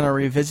know we're going to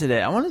revisit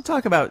it. I want to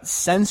talk about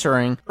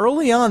censoring.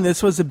 Early on,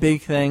 this was a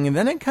big thing, and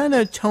then it kind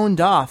of toned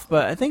off,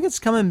 but I think it's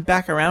coming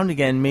back around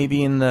again,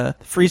 maybe in the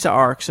Frieza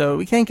arc, so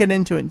we can't get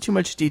into it in too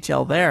much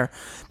detail there.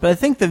 But I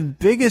think the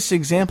biggest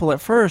example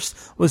at first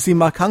was the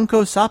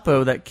Makanko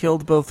Sappo that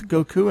killed both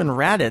Goku and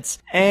Raditz.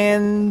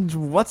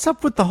 And what's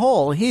up with the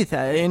whole? Heath,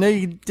 I know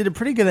you did a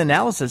pretty good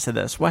analysis of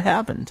this. What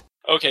happened?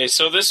 Okay,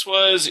 so this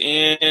was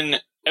in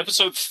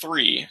episode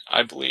 3,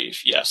 I believe.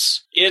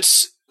 Yes.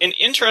 It's an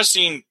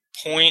interesting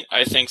point,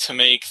 I think, to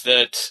make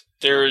that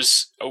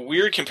there's a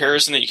weird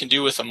comparison that you can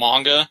do with the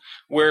manga,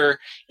 where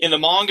in the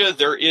manga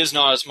there is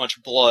not as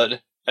much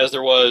blood as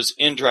there was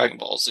in Dragon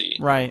Ball Z.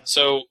 Right.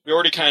 So we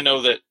already kind of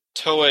know that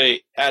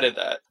Toei added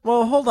that.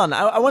 Well, hold on.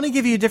 I want to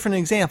give you a different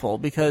example,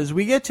 because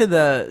we get to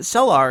the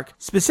Cell arc,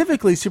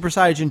 specifically Super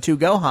Saiyan 2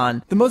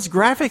 Gohan. The most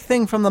graphic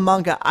thing from the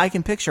manga I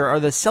can picture are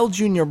the Cell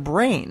Jr.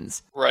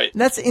 brains. Right.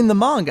 That's in the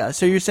manga,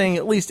 so you're saying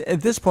at least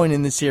at this point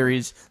in the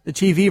series, the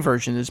TV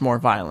version is more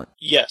violent.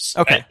 Yes.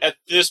 Okay. At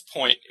this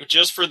point,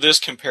 just for this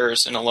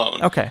comparison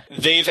alone. Okay.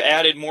 They've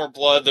added more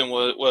blood than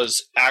what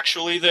was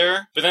actually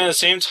there, but then at the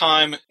same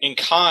time, in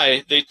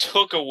Kai, they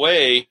took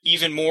away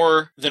even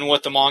more than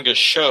what the manga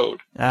showed.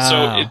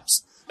 So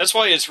that's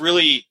why it's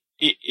really,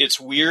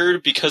 it's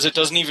weird, because it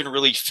doesn't even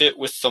really fit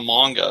with the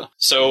manga.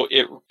 So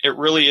it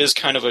really is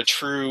kind of a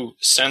true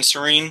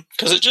censoring,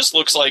 because it just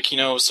looks like,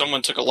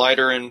 someone took a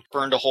lighter and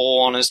burned a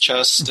hole on his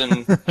chest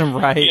and,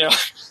 right.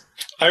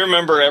 I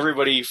remember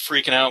everybody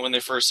freaking out when they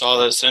first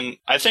saw this, and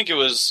I think it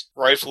was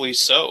rightfully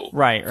so.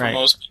 Right, for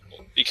most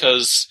people,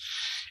 because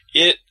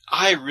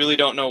I really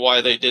don't know why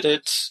they did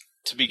it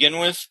to begin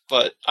with,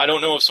 but I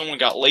don't know if someone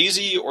got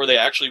lazy or they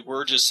actually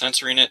were just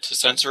censoring it to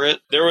censor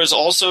it. There was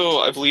also,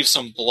 I believe,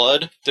 some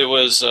blood that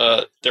was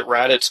that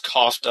Raditz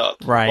coughed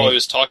up while he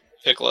was talking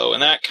to Piccolo,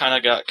 and that kind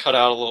of got cut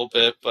out a little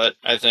bit, but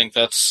I think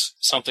that's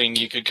something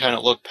you could kind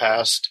of look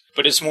past.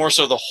 But it's more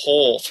so the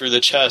hole through the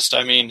chest.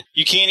 I mean,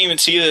 you can't even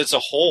see that it's a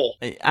hole.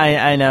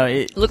 I know.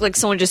 It looked like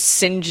someone just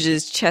singed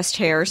his chest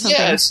hair or something.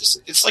 Yeah,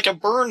 it's like a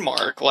burn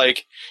mark.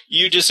 Like,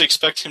 you just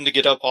expect him to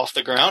get up off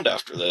the ground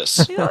after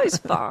this. He's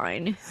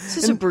fine. It's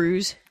just a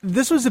bruise.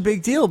 This was a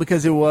big deal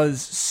because it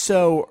was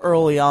so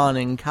early on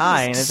in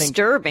Kai. It's and I think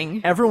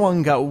disturbing.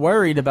 Everyone got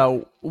worried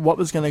about what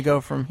was going to go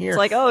from here. It's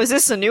like, is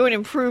this a new and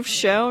improved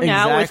show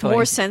now with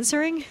more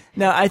censoring?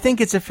 Now, I think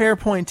it's a fair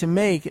point to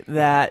make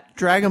that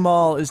Dragon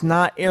Ball is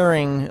not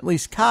airing, at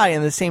least Kai,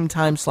 in the same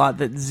time slot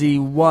that Z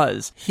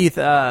was. Heath,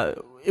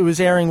 it was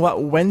airing,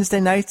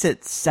 Wednesday nights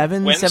at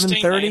 7:30?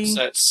 Wednesday nights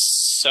at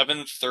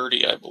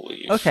 7:30, I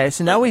believe. Okay,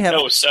 so now we have...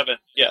 No, 7.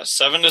 Yeah,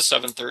 7 to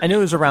 7:30. I knew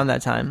it was around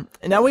that time.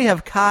 And now we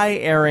have Kai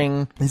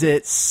airing, is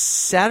it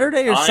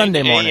Saturday or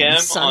Sunday morning? 9 a.m.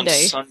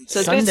 Sunday. On Sunday. So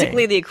it's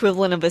basically the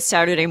equivalent of a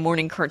Saturday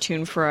morning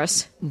cartoon for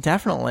us.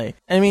 Definitely.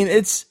 I mean,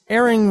 it's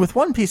airing with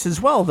One Piece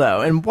as well,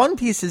 though. And One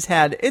Piece has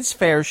had its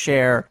fair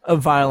share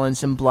of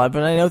violence and blood,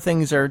 but I know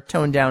things are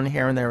toned down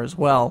here and there as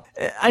well.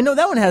 I know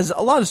that one has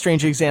a lot of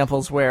strange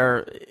examples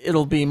where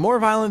it'll be more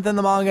violent than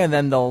the manga, and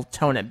then they'll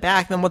tone it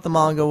back than what the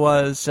manga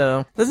was.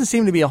 So doesn't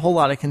seem to be a whole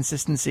lot of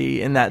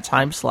consistency in that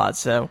time slot.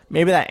 So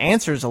maybe that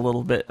answers a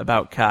little bit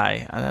about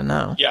Kai. I don't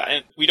know. Yeah,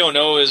 and we don't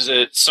know, is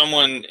it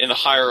someone in the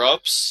higher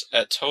ups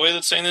at Toei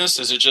that's saying this?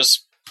 Is it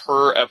just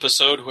per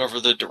episode, whoever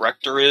the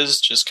director is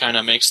just kind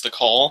of makes the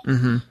call?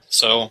 Mm-hmm.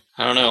 So,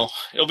 I don't know.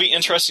 It'll be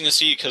interesting to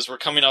see because we're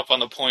coming up on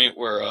the point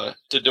where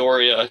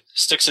Dodoria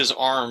sticks his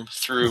arm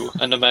through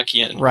a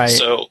Namekian. Right.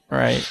 So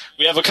right.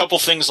 We have a couple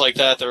things like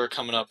that are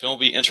coming up. It'll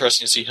be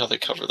interesting to see how they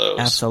cover those.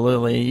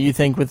 Absolutely. You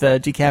think with the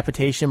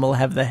decapitation we'll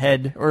have the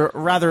head, or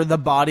rather the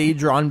body,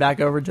 drawn back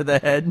over to the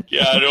head?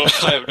 Yeah,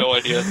 I have no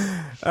idea.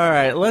 All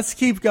right, let's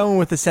keep going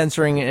with the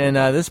censoring in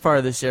this part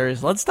of the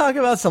series. Let's talk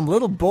about some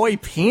little boy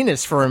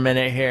penis for a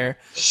minute here.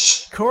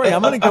 Corey,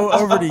 I'm going to go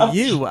over to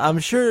you. I'm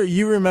sure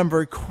you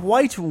remember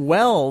quite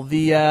well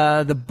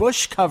the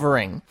bush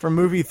covering from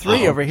movie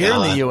 3 over here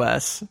in the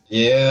U.S.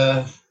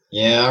 Yeah,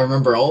 I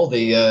remember all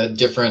the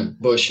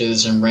different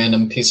bushes and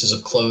random pieces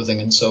of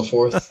clothing and so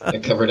forth.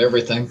 It covered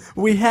everything.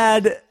 We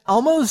had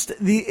almost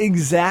the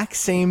exact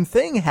same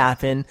thing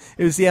happen.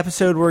 It was the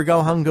episode where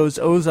Gohan goes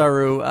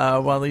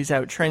Ozaru while he's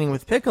out training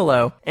with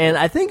Piccolo. And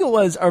I think it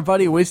was our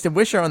buddy Wasted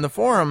Wisher on the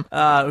forum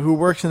who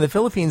works in the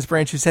Philippines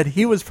branch who said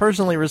he was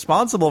personally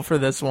responsible for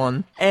this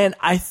one. And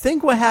I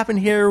think what happened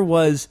here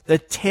was the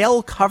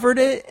tail covered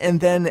it, and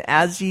then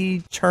as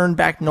he turned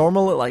back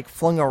normal, it like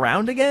flung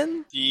around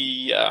again?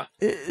 Yeah.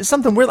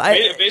 Something weird.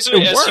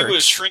 Basically, as he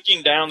was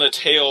shrinking down, the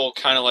tail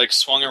kind of like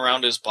swung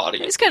around his body.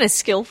 It's kind of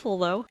skillful,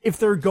 though. If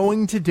they're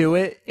going to do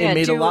it, it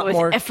made a lot with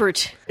more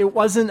effort. It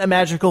wasn't a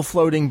magical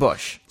floating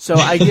bush. So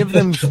I give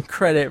them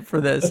credit for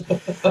this.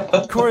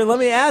 Corey, let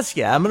me ask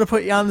you. I'm going to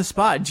put you on the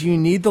spot. Do you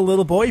need the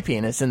little boy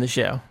penis in the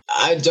show?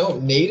 I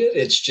don't need it.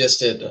 It's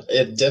just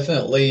it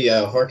definitely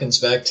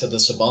harkens back to the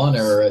Saban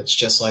era. It's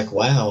just like,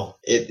 wow.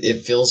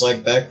 It feels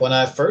like back when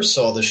I first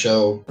saw the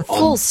show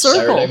on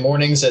Saturday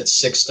mornings at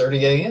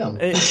 6:30 a.m.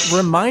 It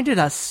reminded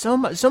us so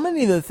much, so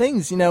many of the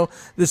things,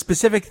 the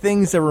specific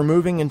things that we're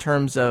moving in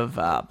terms of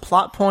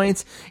plot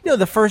points.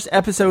 The first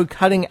episode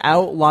cutting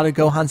out a lot of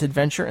Gohan's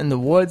adventure in the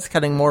woods,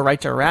 cutting more right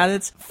to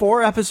Raditz.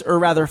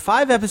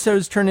 5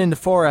 episodes turned into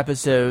 4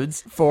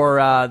 episodes for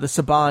the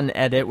Saban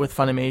edit with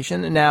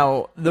Funimation. And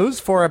now those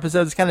 4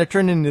 episodes kind of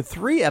turned into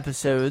 3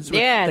 episodes.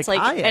 Yeah, it's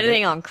like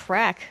editing on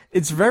crack.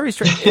 It's very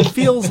strange. It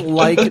feels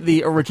like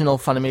the original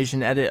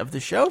Funimation edit of the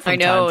show from I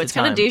know, time to it's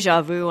kind of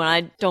deja vu, and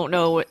I don't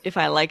know if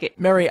I like it.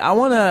 Mary, I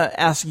want to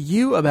ask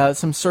you about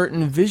some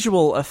certain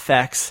visual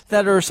effects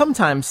that are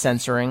sometimes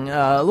censoring.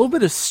 A little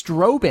bit of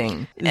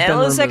strobing. And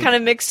was that kind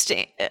of mixed,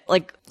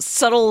 like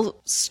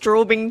subtle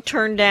strobing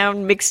turned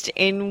down mixed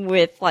in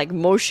with like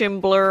motion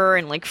blur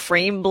and like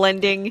frame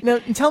blending. Now,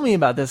 tell me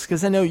about this,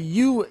 because I know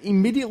you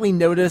immediately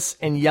notice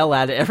and yell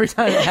at it every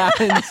time it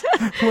happens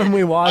when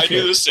we watch it.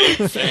 I do the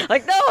same thing.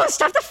 Like, no,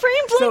 stop the frame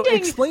blending! So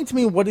explain to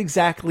me what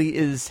exactly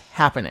is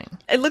happening.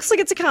 It looks like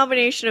it's a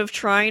combination of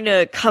trying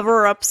to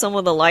cover up some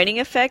of the lighting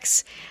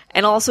effects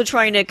and also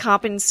trying to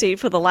compensate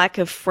for the lack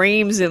of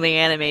frames in the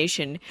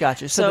animation.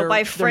 Gotcha. So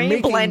by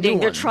frame blending,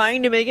 they're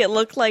trying to make it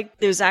look like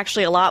there's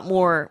actually a lot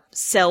more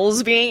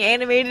cells being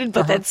animated,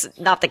 but that's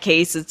not the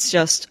case. It's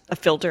just a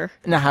filter.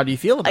 Now, how do you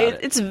feel about it?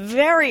 It's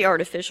very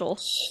artificial.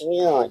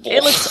 Horrible.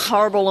 It looks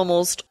horrible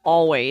almost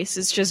always.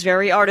 It's just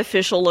very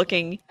artificial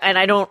looking, and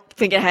I don't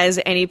think it has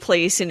any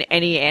place in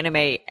any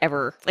anime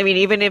ever. I mean,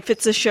 even if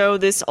it's a show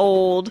this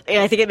old,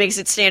 I think it makes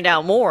it stand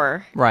out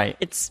more. Right.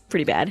 It's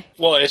pretty bad.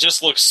 Well, it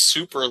just looks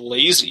super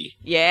lazy.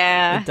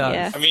 Yeah. It does.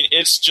 Yeah. I mean,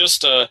 it's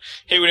just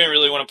hey, we didn't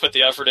really want to put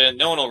the effort in.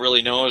 No one will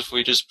really know if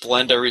we just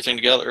blend everything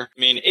together. I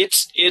mean,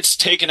 it's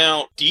taken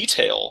out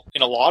detail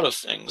in a lot of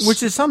things.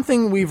 Which is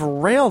something we've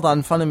railed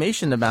on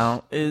Funimation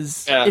about,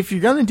 is if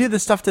you're going to do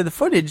this stuff to the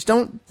footage,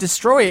 don't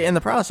destroy it in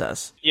the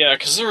process. Yeah,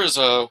 because there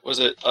was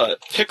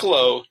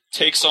Piccolo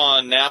takes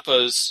on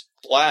Nappa's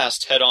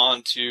blast head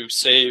on to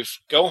save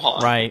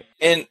Gohan. Right.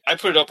 And I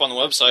put it up on the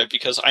website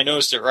because I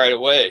noticed it right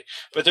away.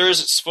 But there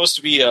is supposed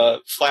to be a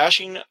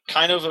flashing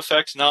kind of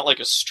effect, not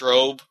like a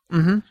strobe.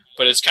 Mm-hmm.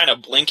 But it's kind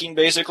of blinking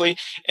basically.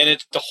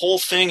 And the whole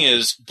thing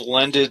is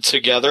blended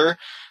together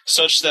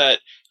such that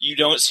you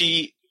don't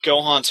see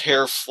Gohan's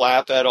hair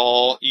flap at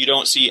all. You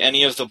don't see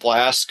any of the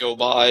blasts go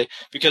by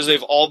because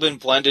they've all been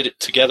blended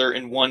together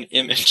in one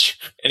image.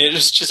 And it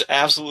is just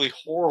absolutely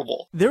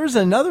horrible. There was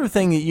another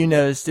thing that you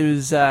noticed. It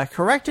was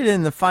corrected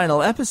in the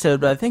final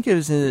episode, but I think it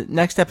was in the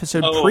next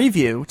episode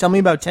preview. Tell me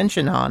about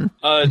Tenshinhan.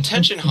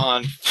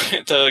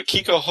 Tenshinhan, the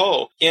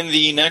Kiko-Ho. In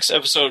the next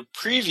episode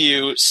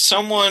preview,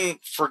 someone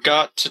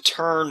forgot to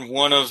turn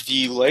one of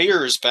the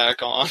layers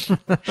back on.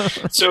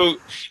 So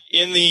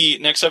in the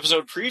next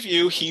episode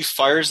preview, he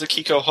fires the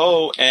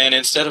Kiko-Ho, and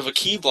instead of a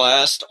key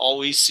blast, all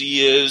we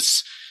see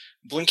is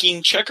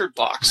blinking checkered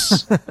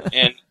box.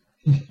 And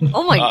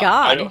oh my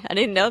god, I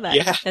didn't know that.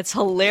 Yeah. That's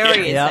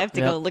hilarious. Yeah. I have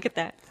to go look at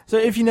that. So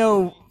if you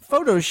know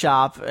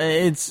Photoshop,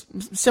 it's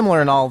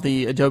similar in all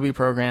the Adobe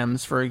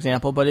programs, for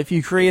example, but if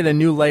you create a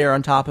new layer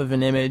on top of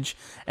an image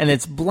and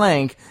it's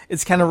blank,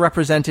 it's kind of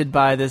represented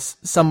by this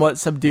somewhat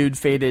subdued,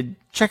 faded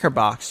checker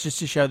box, just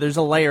to show there's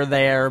a layer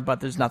there, but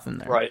there's nothing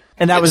there. Right.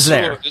 And that was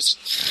there.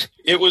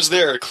 It was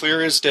there,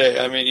 clear as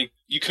day. I mean,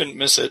 you couldn't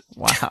miss it.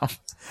 Wow.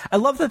 I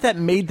love that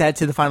made that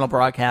to the final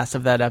broadcast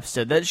of that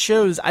episode. That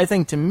shows, I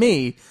think, to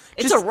me,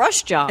 it's a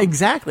rush job.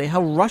 Exactly,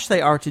 how rushed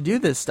they are to do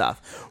this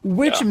stuff.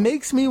 Which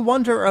makes me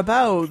wonder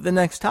about the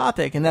next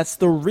topic, and that's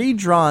the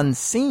redrawn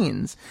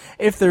scenes.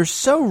 If they're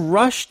so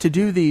rushed to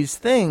do these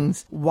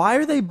things, why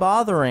are they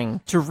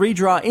bothering to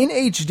redraw in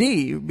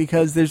HD?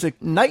 Because there's a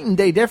night and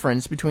day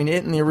difference between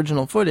it and the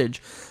original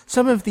footage.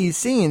 Some of these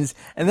scenes,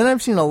 and then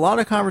I've seen a lot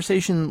of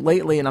conversation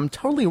lately, and I'm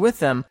totally with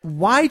them.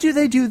 Why do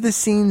they do the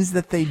scenes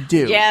that they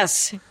do?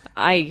 Yes,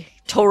 I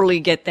totally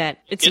get that.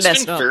 It's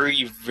messed been up.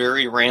 very,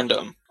 very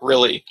random,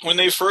 really. When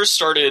they first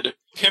started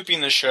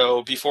pimping the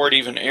show before it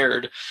even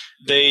aired,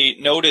 they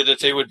noted that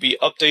they would be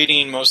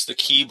updating most of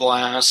the key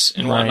blasts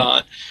and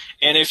whatnot.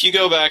 And if you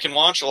go back and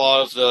watch a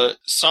lot of the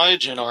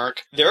Saiyajin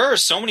arc, there are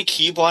so many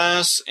key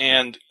blasts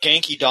and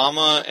Genki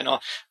Dama and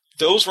all.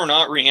 Those were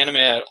not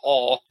reanimated at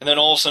all. And then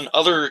all of a sudden,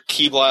 other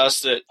key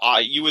blasts that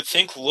you would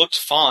think looked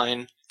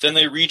fine, then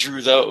they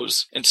redrew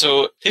those. And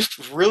so they've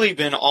really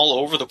been all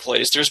over the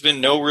place. There's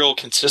been no real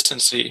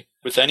consistency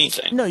with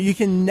anything. No, you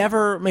can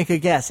never make a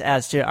guess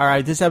as to, all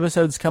right, this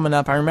episode's coming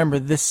up. I remember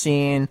this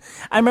scene.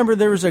 I remember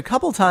there was a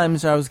couple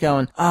times I was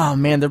going, oh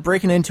man, they're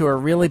breaking into a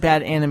really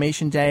bad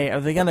animation day. Are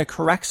they going to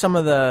correct some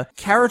of the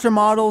character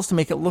models to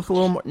make it look a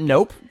little more?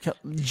 Nope.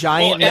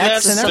 Giant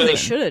necks and everything. They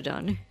should have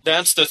done.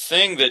 That's the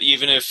thing, that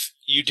even if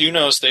you do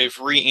notice they've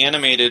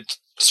reanimated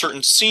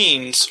certain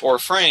scenes or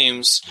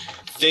frames,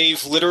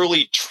 they've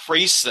literally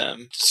traced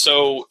them.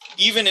 So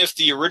even if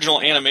the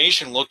original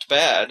animation looked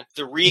bad,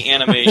 the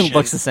reanimation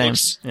looks the same.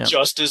 Looks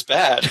just as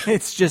bad.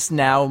 It's just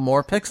now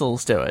more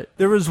pixels to it.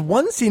 There was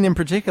one scene in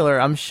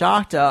particular, I'm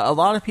shocked, a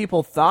lot of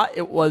people thought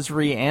it was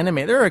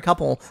reanimated. There are a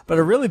couple, but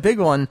a really big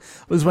one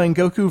was when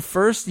Goku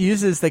first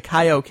uses the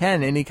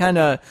Kaioken, and he kind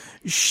of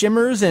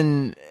shimmers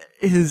and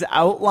his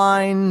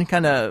outline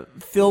kind of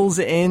fills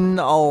in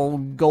all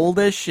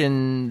goldish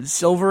and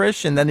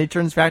silverish, and then he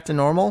turns back to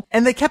normal.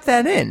 And they kept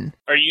that in.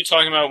 Are you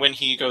talking about when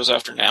he goes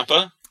after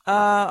Nappa?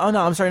 Oh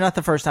no, I'm sorry, not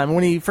the first time.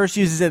 When he first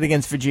uses it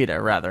against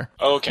Vegeta, rather.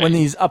 Okay. When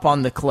he's up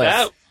on the cliff.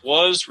 That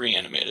was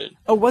reanimated.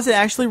 Oh, was it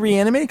actually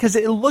reanimated? Because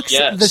it looks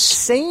the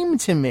same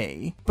to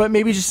me, but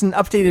maybe just an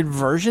updated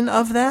version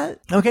of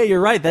that? Okay,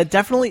 you're right. That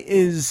definitely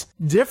is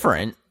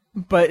different.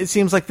 But it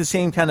seems like the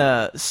same kind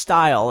of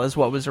style as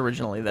what was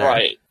originally there.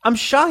 Right. I'm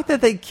shocked that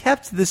they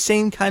kept the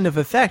same kind of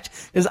effect,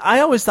 because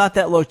I always thought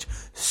that looked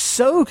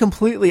so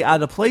completely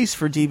out of place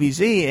for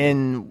DBZ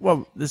in,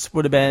 well, this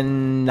would have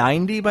been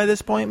 90 by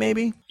this point,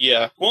 maybe?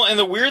 Yeah. Well, and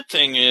the weird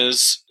thing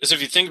is if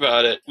you think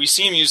about it, we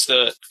see him use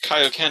the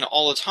Kaioken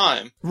all the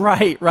time.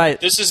 Right.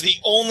 This is the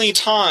only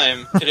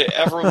time that it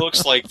ever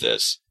looks like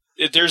this.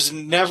 There's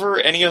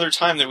never any other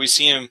time that we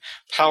see him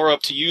power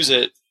up to use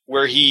it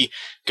where he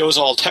goes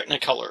all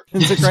Technicolor.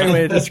 It's a great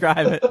way to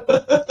describe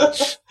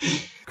it.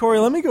 Corey,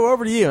 let me go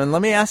over to you and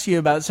let me ask you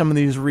about some of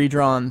these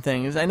redrawn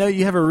things. I know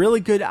you have a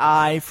really good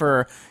eye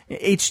for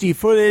HD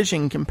footage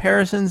and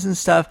comparisons and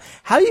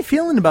stuff. How are you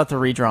feeling about the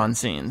redrawn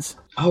scenes?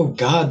 Oh,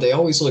 God, they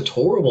always looked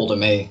horrible to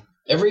me.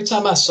 Every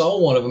time I saw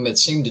one of them, it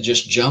seemed to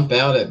just jump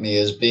out at me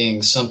as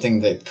being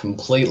something that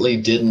completely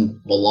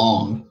didn't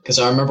belong. Because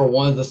I remember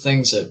one of the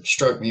things that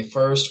struck me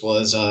first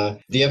was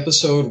the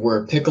episode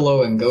where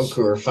Piccolo and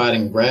Goku are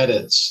fighting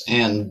Raditz.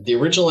 And the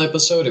original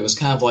episode, it was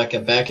kind of like a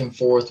back and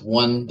forth.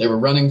 One, they were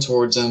running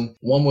towards him.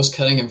 One was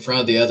cutting in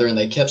front of the other, and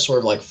they kept sort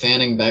of like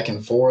fanning back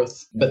and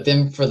forth. But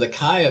then for the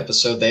Kai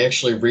episode, they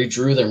actually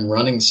redrew them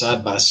running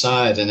side by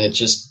side, and it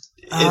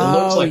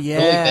looks like really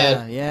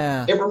bad.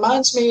 Yeah. It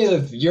reminds me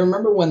of, you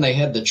remember when they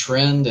had the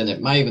trend, and it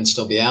might even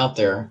still be out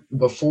there,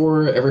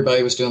 before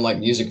everybody was doing like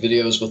music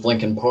videos with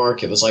Linkin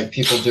Park, it was like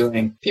people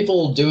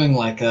doing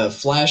like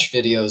flash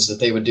videos that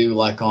they would do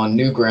like on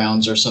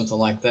Newgrounds or something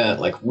like that,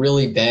 like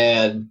really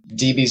bad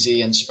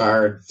DBZ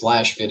inspired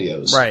flash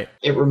videos. Right.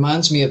 It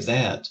reminds me of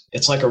that.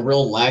 It's like a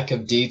real lack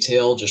of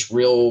detail, just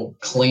real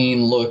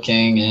clean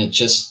looking, and it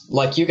just,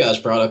 like you guys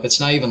brought up, it's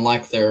not even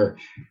like they're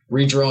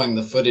redrawing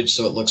the footage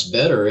so it looks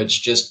better. It's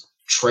just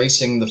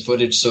tracing the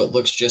footage so it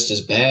looks just as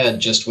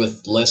bad, just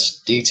with less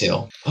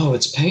detail. Oh,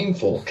 it's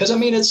painful. Because, I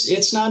mean,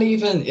 it's not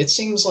even, it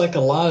seems like a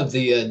lot of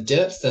the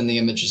depth in the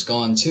image is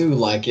gone, too.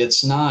 Like,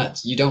 it's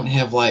not, you don't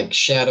have, like,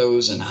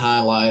 shadows and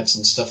highlights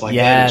and stuff like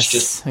that. It's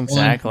just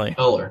exactly. one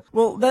color.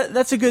 Well,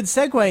 that's a good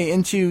segue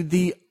into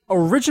the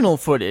original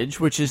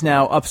footage, which is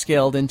now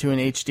upscaled into an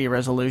HD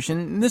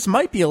resolution. This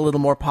might be a little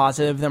more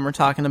positive than we're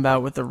talking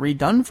about with the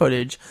redone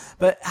footage,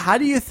 but how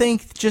do you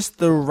think just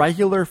the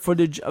regular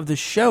footage of the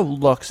show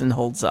looks and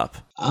holds up?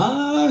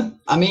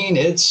 I mean,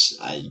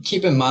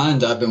 keep in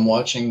mind, I've been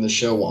watching the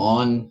show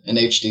on an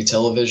HD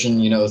television,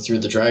 through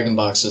the Dragon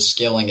Boxes,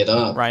 scaling it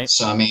up. Right.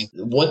 So, I mean,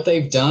 what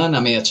they've done, I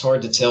mean, it's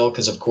hard to tell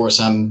because, of course,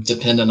 I'm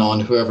dependent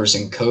on whoever's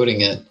encoding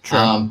it.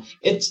 Sure.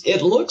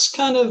 It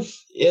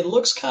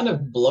looks kind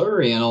of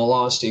blurry, in all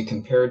honesty,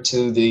 compared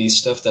to the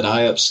stuff that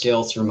I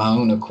upscale through my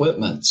own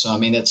equipment. So, I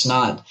mean, it's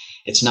not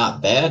it's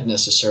not bad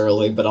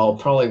necessarily, but I'll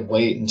probably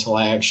wait until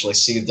I actually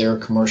see their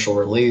commercial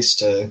release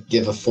to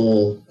give a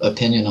full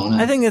opinion on it.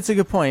 I think that's a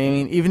good point. I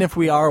mean, even if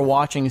we are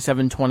watching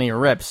 720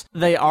 rips,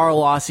 they are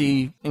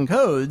lossy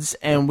encodes,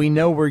 and we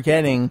know we're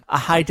getting a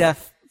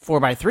high-def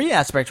 4:3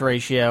 aspect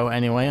ratio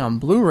anyway on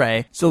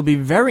Blu-ray, so it'll be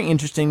very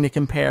interesting to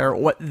compare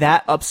what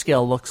that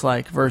upscale looks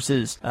like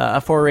versus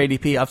a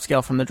 480p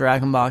upscale from the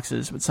Dragon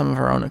boxes with some of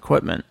our own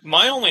equipment.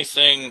 My only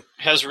thing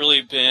has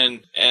really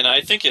been, and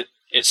I think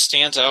it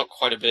stands out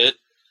quite a bit,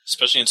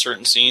 especially in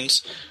certain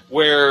scenes,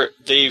 where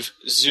they've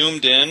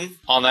zoomed in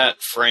on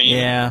that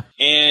frame,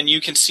 and you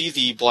can see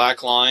the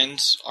black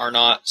lines are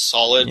not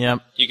solid.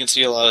 Yep. You can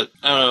see a lot of,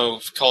 I don't know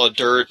if you call it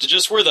dirt,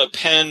 just where the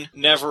pen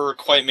never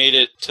quite made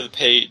it to the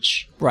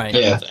page. Right.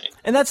 Yeah.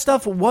 And that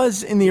stuff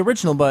was in the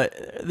original, but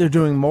they're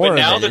doing more of it,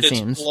 now that it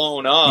seems. It's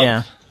blown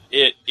up,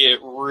 it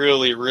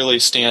really, really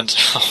stands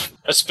out.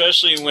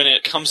 Especially when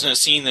it comes in a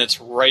scene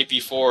that's right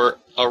before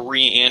a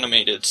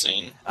reanimated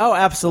scene. Oh,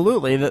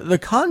 absolutely. The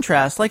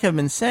contrast, like I've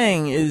been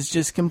saying, is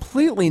just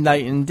completely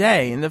night and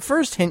day. And the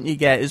first hint you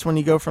get is when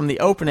you go from the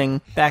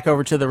opening back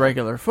over to the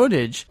regular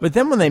footage. But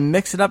then when they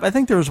mix it up, I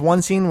think there was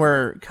one scene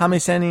where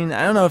Kame-Sennin,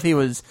 I don't know if he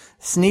was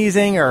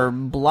sneezing or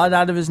blood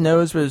out of his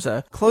nose, but it was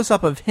a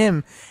close-up of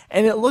him.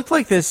 And it looked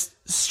like this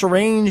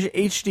strange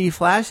HD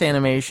flash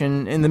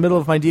animation in the middle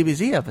of my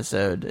DBZ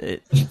episode.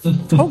 It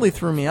totally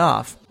threw me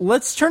off.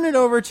 Let's turn it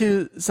over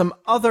to some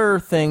other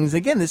things.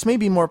 Again, this may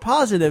be more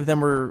positive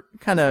than we're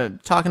kind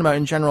of talking about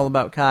in general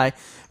about Kai.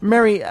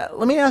 Mary,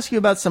 let me ask you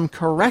about some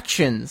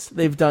corrections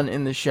they've done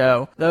in the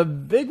show. The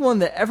big one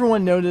that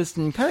everyone noticed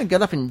and kind of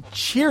got up and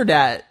cheered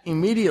at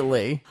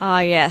immediately.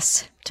 Ah,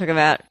 yes. Talk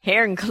about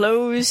hair and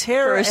clothes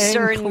for a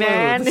certain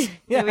man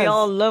that we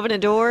all love and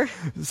adore.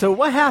 So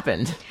what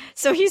happened?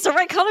 So he's the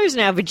right colors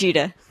now,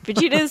 Vegeta.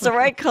 Vegeta is the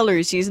right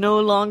colors. He's no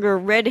longer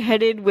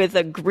red-headed with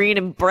a green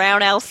and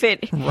brown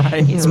outfit.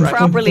 Right. He's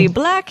properly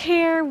black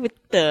hair with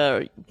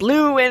the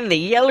blue and the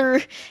yellow,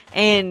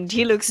 and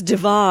he looks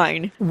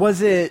divine.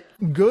 Was it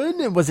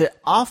good? Was it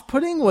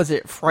off-putting? Was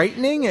it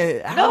frightening?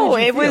 No,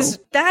 it was.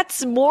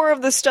 That's more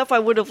of the stuff I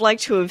would have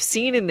liked to have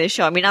seen in this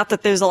show. I mean, not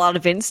that there's a lot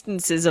of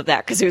instances of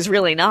that, because it was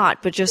really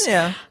not, but just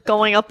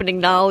going up and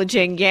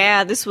acknowledging,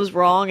 this was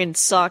wrong and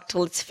sucked,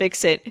 let's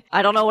fix it.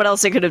 I don't know what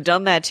else they could have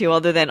done that to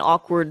other than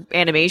awkward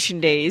animation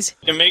days.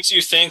 It makes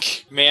you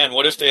think, man,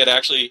 what if they had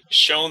actually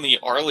shown the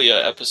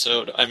Arlia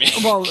episode? I mean...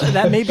 Well,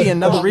 that may be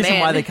another reason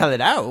why they cut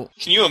it out.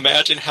 Can you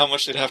imagine how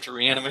much they'd have to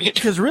reanimate?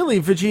 Because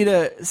really,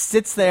 Vegeta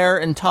sits there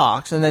and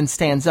talks and then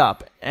stands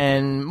up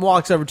and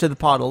walks over to the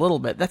pod a little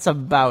bit. That's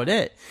about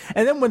it.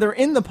 And then when they're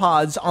in the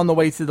pods on the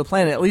way to the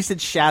planet, at least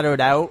it's shadowed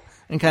out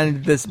and kind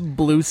of this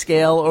blue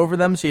scale over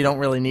them, so you don't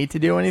really need to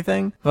do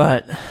anything.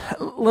 But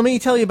let me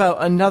tell you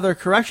about another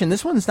correction.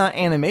 This one's not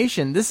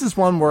animation. This is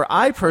one where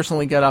I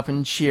personally got up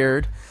and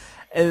cheered.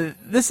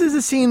 This is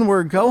a scene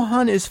where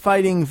Gohan is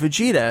fighting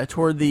Vegeta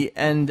toward the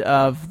end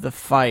of the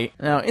fight.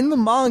 Now, in the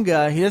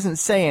manga, he doesn't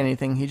say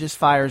anything, he just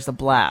fires the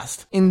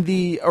blast. In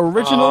the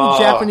original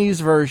Japanese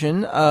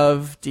version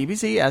of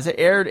DBZ, as it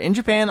aired in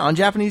Japan on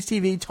Japanese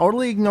TV,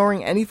 totally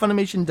ignoring any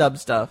Funimation dub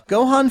stuff,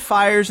 Gohan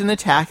fires an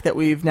attack that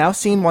we've now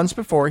seen once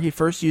before. He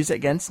first used it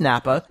against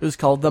Nappa. It was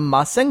called the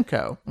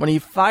Masenko. When he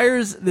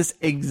fires this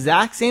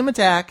exact same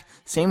attack,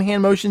 same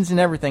hand motions and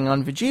everything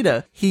on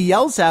Vegeta, he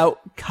yells out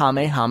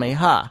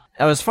Kamehameha.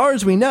 Now, as far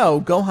as we know,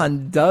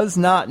 Gohan does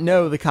not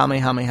know the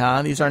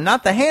Kamehameha. These are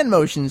not the hand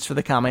motions for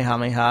the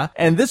Kamehameha.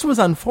 And this was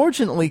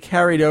unfortunately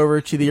carried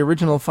over to the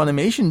original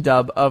Funimation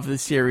dub of the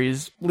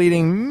series,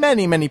 leading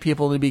many, many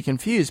people to be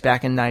confused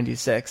back in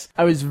 '96.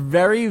 I was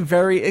very,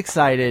 very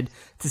excited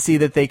to see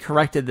that they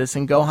corrected this,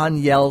 and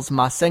Gohan yells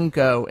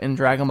Masenko in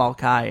Dragon Ball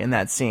Kai in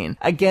that scene.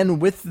 Again,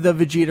 with the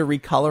Vegeta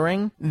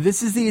recoloring,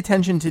 this is the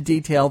attention to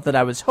detail that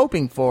I was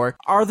hoping for.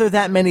 Are there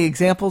that many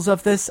examples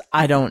of this?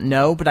 I don't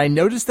know, but I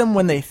noticed them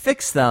when they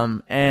fixed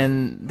them,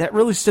 and that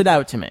really stood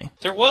out to me.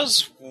 There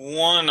was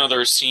one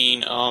other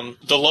scene,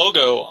 the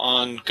logo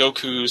on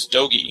Goku's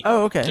Dogi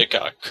that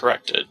got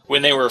corrected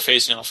when they were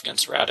facing off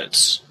against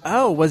Raditz.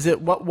 Oh,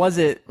 what was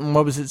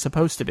it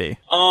supposed to be?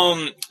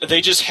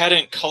 They just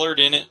hadn't colored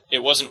in it.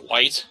 It wasn't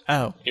white.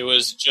 Oh. It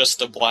was just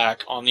the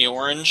black on the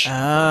orange.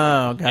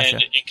 Oh, gotcha.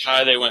 And in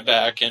Kai, they went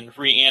back and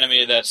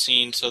reanimated that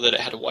scene so that it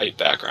had a white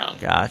background.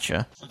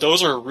 Gotcha.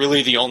 Those are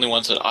really the only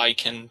ones that I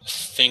can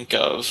think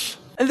of.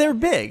 And they're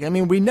big. I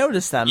mean, we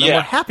noticed them, and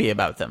we're happy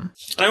about them.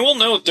 And I will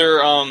note,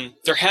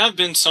 there have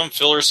been some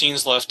filler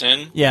scenes left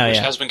in, which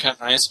has been kind of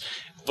nice.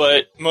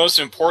 But most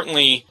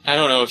importantly, I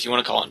don't know if you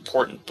want to call it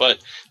important, but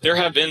there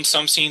have been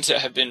some scenes that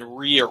have been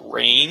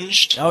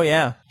rearranged. Oh,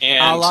 yeah.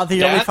 And a lot of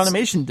the early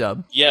Funimation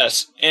dub.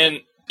 Yes.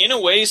 And in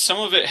a way, some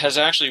of it has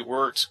actually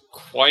worked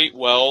quite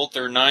well.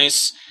 They're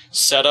nice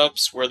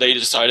setups where they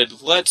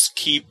decided, let's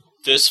keep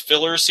this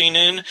filler scene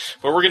in,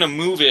 but we're going to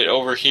move it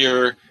over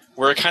here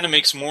where it kind of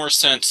makes more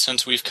sense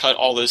since we've cut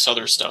all this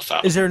other stuff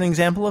out. Is there an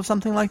example of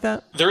something like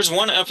that? There's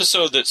one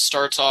episode that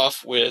starts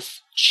off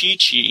with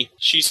Chi-Chi.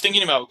 She's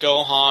thinking about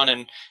Gohan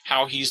and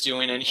how he's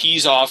doing, and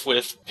he's off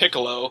with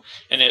Piccolo,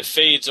 and it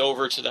fades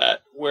over to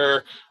that,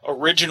 where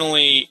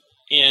originally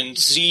in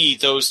Z,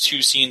 those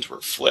two scenes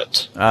were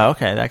flipped. Oh,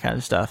 okay, that kind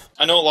of stuff.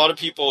 I know a lot of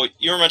people,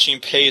 you were mentioning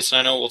pace, and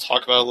I know we'll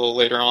talk about it a little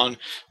later on,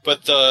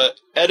 but the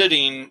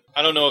editing,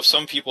 I don't know if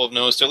some people have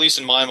noticed, at least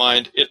in my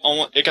mind,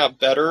 it got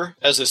better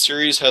as the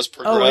series has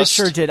progressed. Oh, it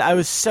sure did. I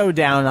was so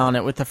down on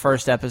it with the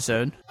first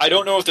episode. I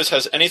don't know if this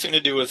has anything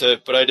to do with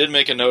it, but I did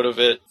make a note of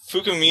it.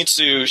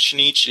 Fukumitsu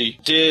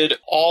Shinichi did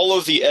all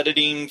of the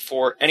editing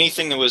for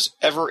anything that was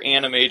ever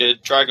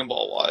animated Dragon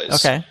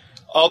Ball-wise. Okay.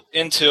 Up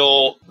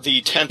until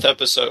the 10th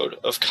episode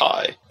of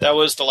Kai. That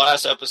was the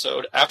last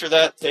episode. After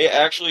that, they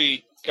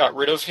actually got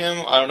rid of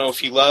him. I don't know if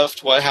he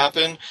left, what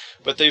happened,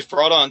 but they've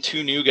brought on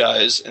 2 new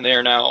guys, and they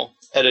are now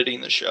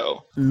editing the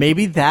show.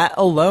 Maybe that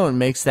alone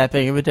makes that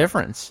big of a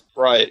difference.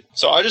 Right.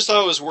 So I just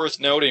thought it was worth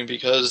noting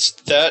because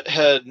that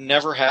had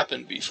never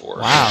happened before.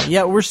 Wow.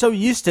 Yeah, we're so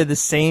used to the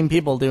same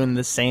people doing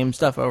the same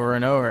stuff over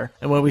and over.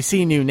 And when we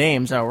see new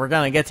names, we're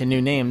going to get to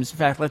new names. In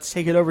fact, let's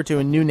take it over to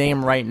a new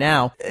name right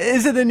now.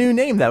 Is it a new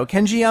name, though?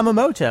 Kenji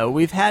Yamamoto.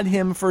 We've had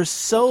him for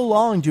so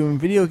long doing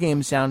video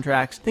game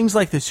soundtracks. Things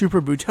like the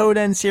Super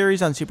Butoden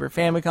series on Super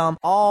Famicom,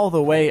 all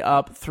the way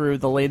up through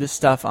the latest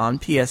stuff on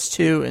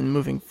PS2 and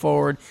moving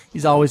forward.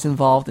 He's always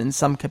involved in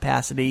some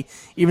capacity.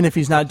 Even if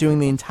he's not doing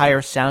the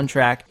entire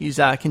soundtrack, he's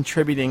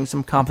contributing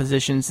some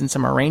compositions and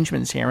some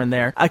arrangements here and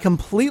there. A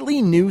completely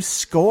new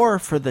score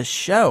for the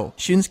show.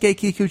 Shunsuke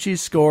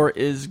Kikuchi's score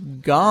is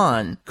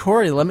gone.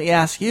 Corey, let me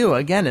ask you,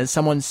 again, as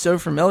someone so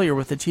familiar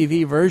with the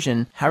TV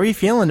version, how are you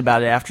feeling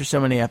about it after so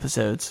many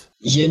episodes?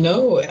 You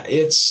know,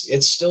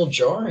 it's still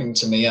jarring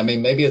to me. I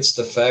mean, maybe it's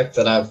the fact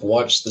that I've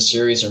watched the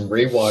series and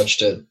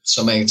rewatched it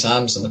so many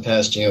times in the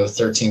past,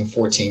 13,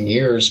 14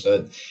 years,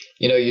 but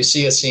you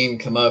see a scene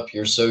come up,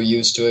 you're so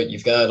used to it,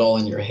 you've got it all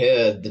in your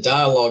head. The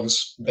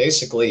dialogue's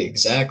basically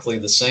exactly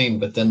the same,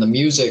 but then the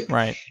music,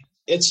 right.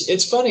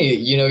 It's funny,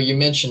 you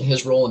mentioned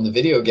his role in the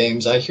video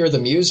games. I hear the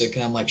music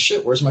and I'm like,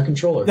 shit, where's my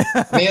controller?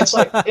 I mean, it's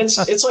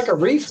like a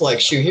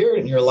reflex. You hear it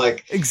and you're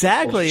like,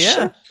 exactly, well, yeah.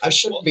 shit, I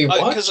shouldn't be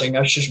watching.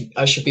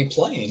 I should be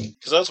playing.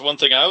 Because that's one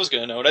thing I was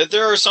going to note.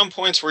 There are some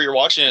points where you're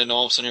watching it and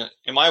all of a sudden,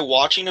 am I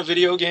watching a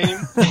video game?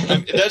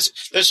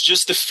 That's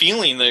just the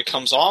feeling that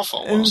comes off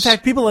almost. In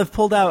fact, people have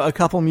pulled out a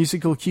couple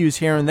musical cues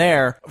here and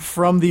there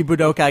from the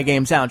Budokai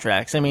game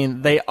soundtracks. I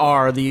mean, they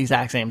are the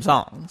exact same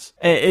songs.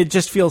 It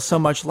just feels so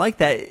much like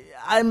that.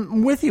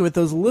 I'm with you with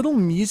those little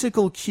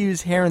musical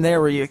cues here and there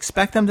where you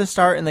expect them to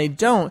start and they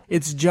don't.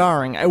 It's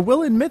jarring. I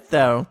will admit,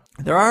 though,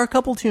 there are a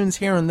couple tunes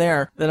here and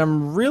there that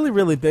I'm really,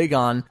 really big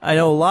on. I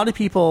know a lot of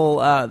people,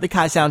 the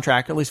Kai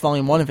soundtrack, at least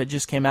volume 1 of it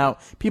just came out.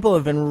 People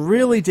have been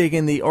really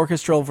digging the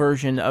orchestral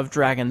version of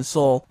Dragon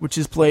Soul, which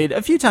is played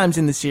a few times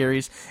in the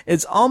series.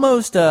 It's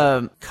almost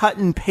a cut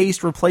and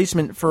paste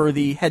replacement for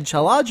the Head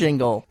Chala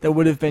jingle that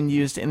would have been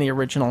used in the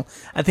original.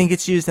 I think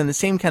it's used in the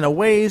same kind of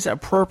ways,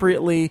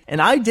 appropriately,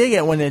 and I dig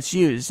it when it's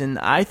used, and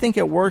I think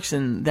it works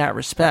in that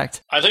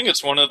respect. I think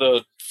it's one of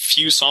the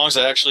few songs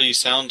that actually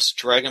sounds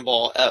Dragon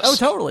Ball-esque. Oh,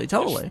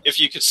 totally. If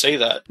you could say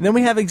that. Then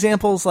we have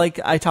examples like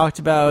I talked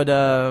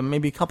about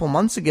maybe a couple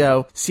months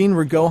ago, scene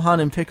where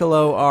Gohan and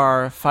Piccolo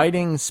are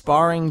fighting,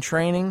 sparring,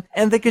 training,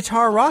 and the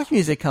guitar rock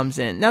music comes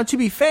in. Now, to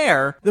be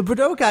fair, the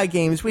Budokai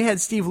games, we had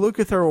Steve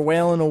Lukather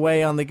wailing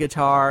away on the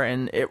guitar,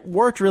 and it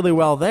worked really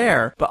well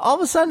there. But all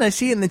of a sudden, I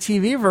see it in the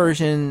TV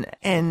version,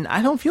 and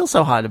I don't feel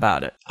so hot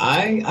about it.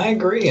 I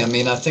agree. I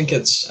mean, I think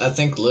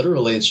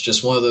literally it's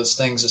just one of those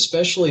things,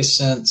 especially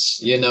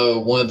since,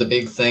 one of the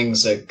big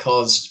things that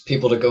caused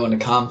people to go into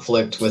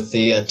conflict with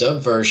the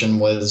dub version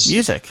was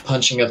music.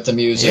 Punching up the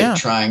music,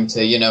 trying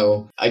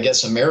to, I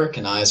guess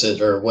Americanize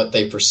it, or what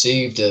they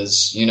perceived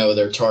as,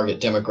 their target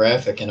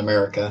demographic in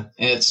America.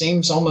 And it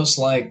seems almost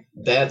like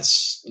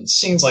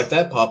scenes like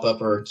that pop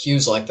up or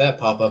cues like that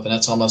pop up, and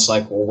it's almost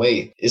like, well,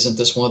 wait, isn't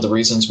this one of the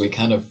reasons we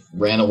kind of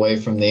ran away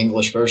from the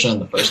English version in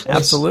the first place?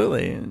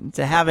 Absolutely.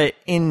 To have it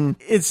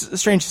it's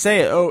strange to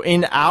say it,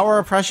 in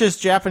our precious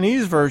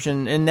Japanese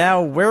version, and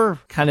now we're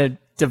kind of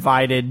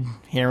divided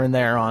here and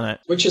there on it.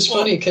 Which is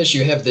funny because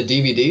you have the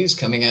DVDs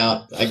coming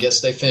out. I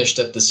guess they finished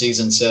up the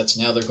season sets.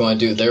 Now they're going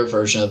to do their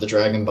version of the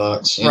Dragon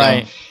Box.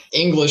 Right.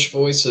 English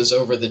voices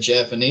over the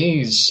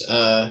Japanese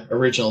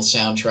original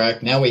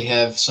soundtrack. Now we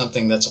have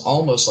something that's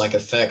almost like a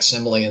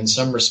facsimile in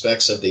some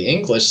respects of the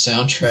English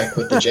soundtrack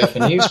with the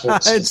Japanese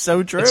voices. It's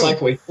so true. It's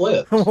like we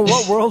flipped.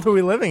 What world are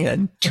we living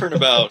in?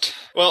 Turnabout.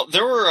 Well,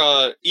 there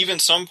were even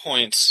some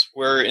points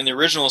where in the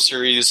original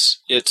series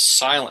it's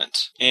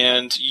silent,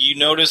 and you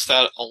notice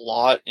that a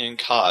lot in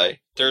Kai.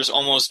 There's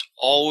almost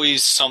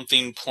always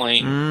something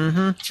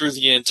playing through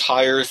the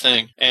entire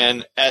thing.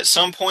 And at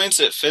some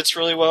points it fits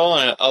really well,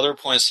 and at other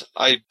points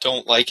I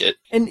don't like it.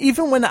 And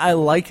even when I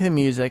like the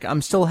music,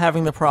 I'm still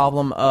having the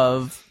problem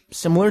of,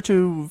 similar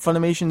to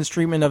Funimation's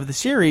treatment of the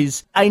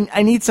series,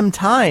 I need some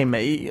time.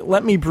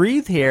 Let me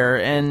breathe here,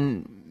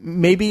 and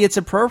maybe it's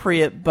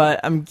appropriate, but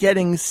I'm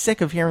getting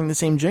sick of hearing the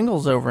same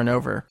jingles over and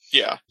over.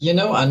 Yeah.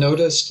 I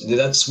noticed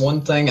that's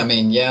one thing. I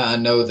mean, I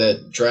know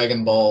that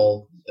Dragon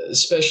Ball,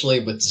 especially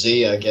with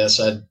Z, I guess,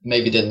 I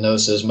maybe didn't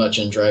notice as much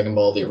in Dragon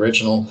Ball, the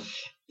original.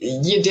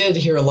 You did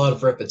hear a lot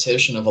of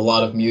repetition of a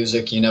lot of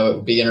music. It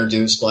would be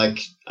introduced, like,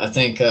 I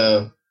think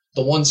the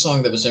one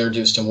song that was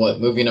introduced in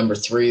movie number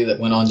 3 that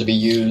went on to be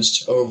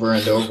used over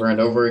and over and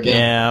over again.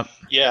 Yeah.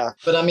 Yeah.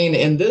 But I mean,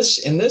 in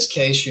this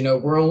case,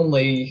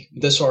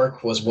 this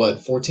arc was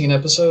 14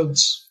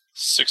 episodes?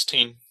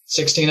 16.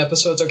 16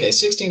 episodes? Okay,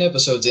 16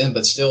 episodes in,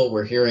 but still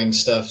we're hearing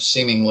stuff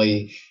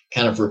seemingly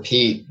kind of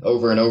repeat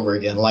over and over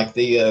again, like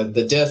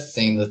the death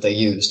theme that they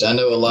used. I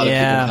know a lot of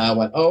people kind of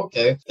went, oh,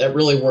 okay, that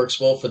really works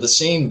well for the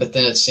scene, but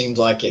then it seemed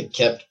like it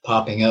kept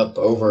popping up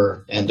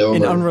over and over.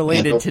 And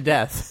unrelated to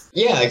death.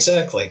 Yeah,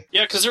 exactly.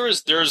 Yeah, because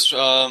there's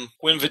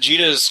when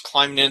Vegeta's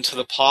climbing into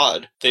the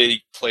pod,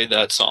 they played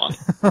that song.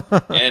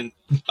 And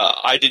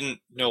I didn't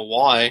know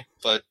why,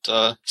 but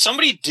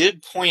somebody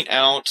did point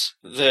out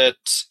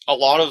that a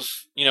lot of,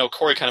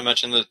 Corey kind of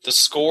mentioned that the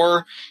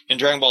score in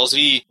Dragon Ball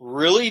Z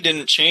really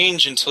didn't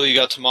change until you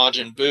got to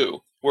Majin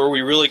Buu, where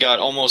we really got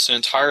almost an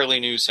entirely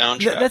new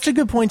soundtrack. That's a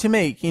good point to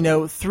make.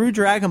 Through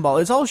Dragon Ball,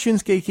 it's all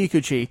Shinsuke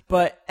Kikuchi,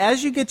 but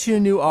as you get to a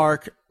new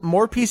arc,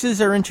 more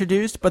pieces are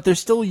introduced, but they're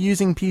still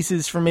using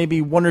pieces from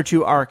maybe 1 or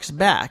 2 arcs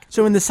back.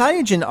 So in the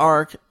Saiyajin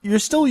arc, you're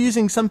still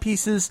using some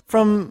pieces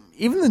from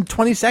even the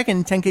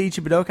 22nd Tenkeichi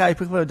Budokai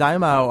Piccolo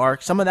Daimao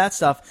arc. Some of that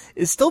stuff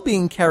is still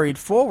being carried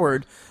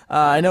forward.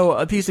 I know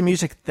a piece of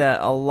music that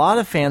a lot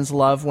of fans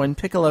love when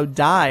Piccolo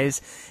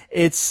dies.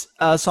 It's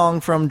a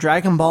song from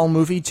Dragon Ball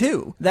Movie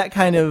 2. That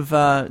kind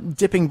of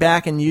dipping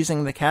back and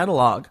using the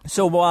catalog.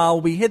 So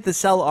while we hit the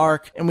Cell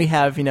arc and we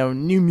have,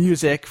 new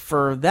music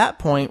for that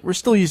point, we're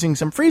still using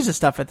some Frieza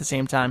stuff at the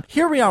same time.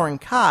 Here we are in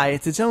Kai.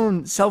 It's its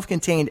own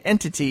self-contained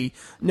entity.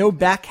 No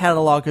back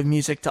catalog of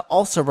music to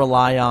also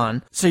rely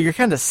on. So you're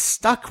kind of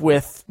stuck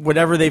with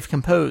whatever they've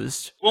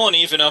composed. Well, and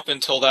even up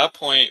until that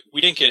point,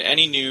 we didn't get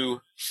any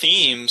new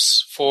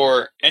themes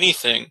for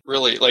anything,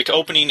 really. Like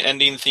opening,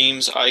 ending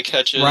themes, eye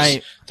catches.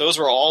 Right. Those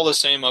were all the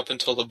same up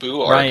until the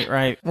Buu arc.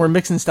 Right. We're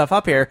mixing stuff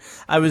up here.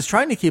 I was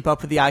trying to keep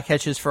up with the eye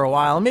catches for a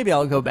while. Maybe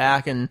I'll go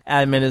back and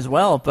add them in as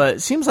well. But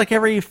it seems like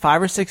every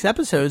 5 or 6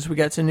 episodes we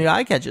get some new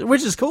eye catches,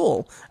 which is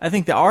cool. I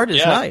think the art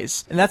is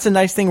nice. And that's a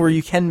nice thing where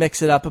you can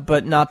mix it up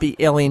but not be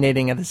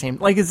alienating at the same...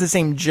 Like it's the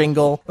same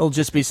jingle. It'll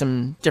just be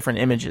some different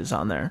images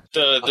on there.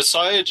 The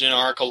Saiyajin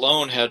arc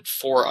alone had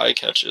 4 eye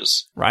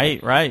catches.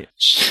 Right.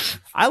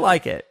 I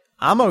like it.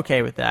 I'm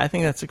okay with that. I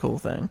think that's a cool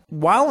thing.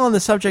 While on the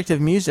subject of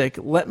music,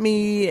 let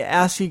me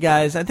ask you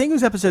guys, I think it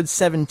was episode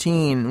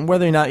 17,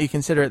 whether or not you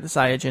consider it the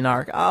Saiyajin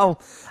arc. I'll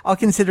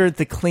consider it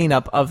the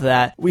cleanup of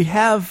that. We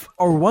have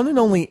our one and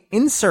only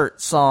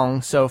insert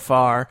song so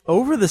far,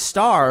 Over the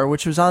Star,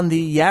 which was on the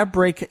Yeah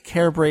Break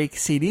Care Break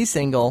CD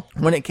single.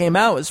 When it came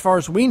out, as far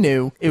as we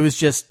knew, it was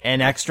just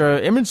an extra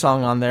image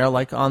song on there,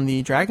 like on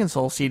the Dragon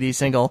Soul CD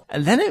single.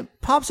 And then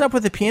it pops up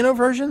with the piano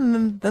version,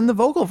 and then the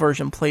vocal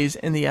version plays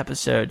in the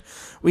episode.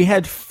 We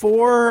had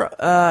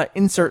 4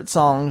 insert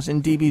songs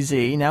in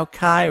DBZ. Now,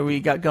 Kai, we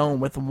got going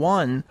with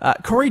 1.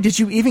 Corey, did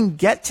you even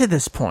get to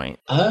this point?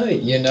 I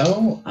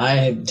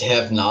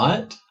have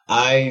not.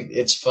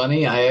 It's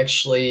funny, I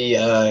actually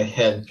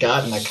had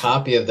gotten a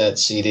copy of that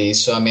CD,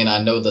 so I mean,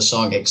 I know the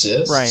song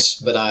exists, right.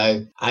 But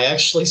I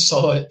actually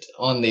saw it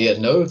on the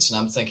notes, and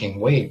I'm thinking,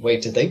 wait,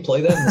 did they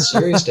play that in the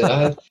series?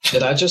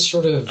 Did I just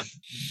sort of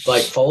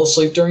like fall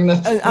asleep during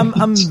that?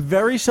 I'm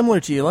very similar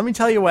to you. Let me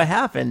tell you what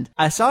happened.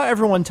 I saw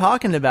everyone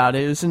talking about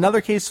it. It was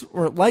another case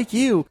where, like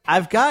you,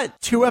 I've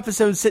got 2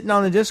 episodes sitting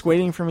on the disc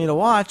waiting for me to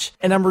watch,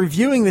 and I'm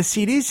reviewing the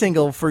CD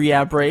single for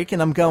Yeah Break,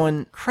 and I'm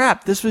going,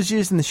 crap, this was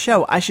used in the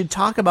show. I should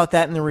talk about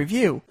that in the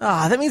review.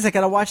 That means I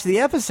gotta watch the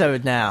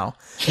episode now.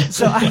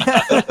 So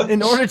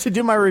in order to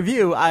do my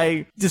review,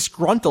 I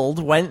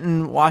disgruntled went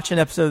and watched an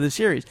episode of the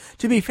series.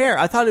 To be fair,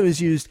 I thought it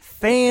was used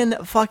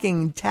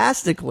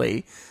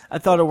fan-fucking-tastically. I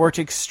thought it worked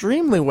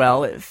extremely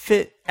well. It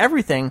fit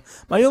everything.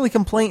 My only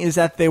complaint is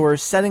that they were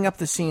setting up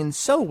the scene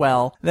so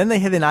well, then they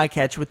hit an eye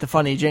catch with the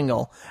funny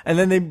jingle, and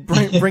then they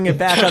bring it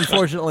back,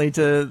 unfortunately,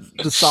 to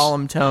the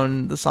solemn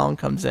tone the song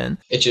comes in.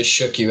 It just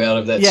shook you out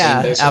of that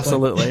scene, basically.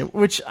 Absolutely.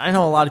 Which I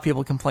know a lot of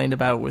people complained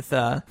about with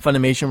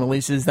Funimation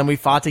releases. Then we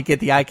fought to get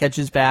the eye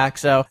catches back,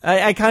 so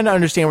I kind of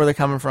understand where they're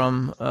coming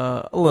from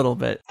a little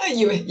bit.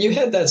 You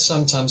had that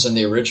sometimes in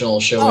the original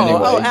show anyway.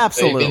 Oh,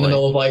 absolutely. In the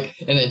middle of like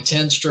an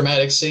intense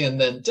dramatic scene,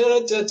 and then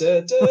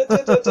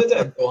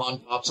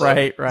Gohan pops up.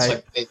 Right. It's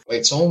like,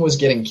 wait, someone was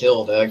getting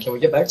killed. Can we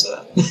get back to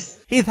that?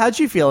 Heath, how'd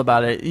you feel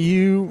about it?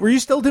 Were you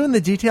still doing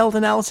the detailed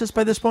analysis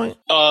by this point?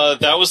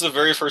 That was the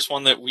very first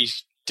one that we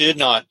did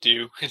not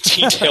do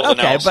detailed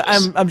analysis.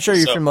 Okay, but I'm sure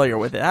you're familiar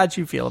with it. How'd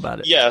you feel about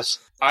it? Yes,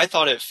 I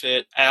thought it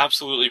fit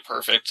absolutely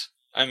perfect.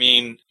 I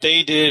mean,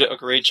 they did a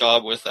great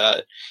job with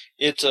that.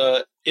 It's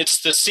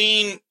the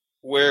scene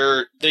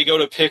where they go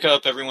to pick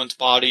up everyone's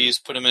bodies,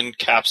 put them in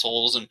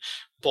capsules, and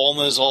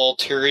Bulma's all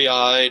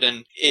teary-eyed,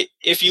 and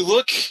if you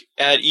look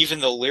at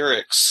even the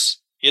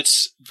lyrics,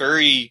 it's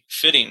very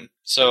fitting.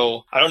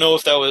 So I don't know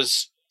if that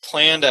was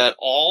planned at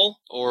all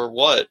or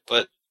what,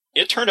 but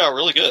it turned out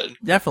really good.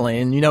 Definitely.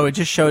 And, it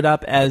just showed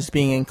up as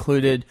being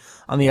included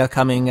on the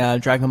upcoming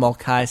Dragon Ball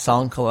Kai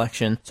song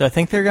collection. So I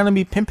think they're going to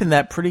be pimping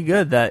that pretty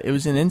good, that it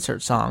was an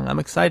insert song. I'm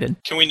excited.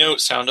 Can we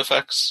note sound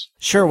effects?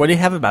 Sure. What do you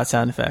have about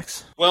sound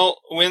effects? Well,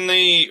 when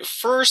they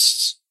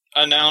first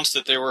announced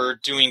that they were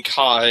doing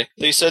Kai,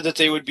 they said that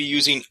they would be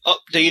using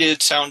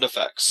updated sound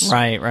effects.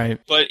 Right.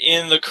 But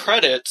in the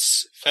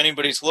credits, if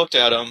anybody's looked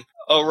at them,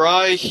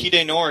 Arai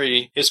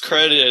Hidenori is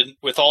credited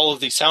with all of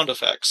the sound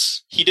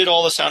effects. He did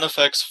all the sound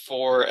effects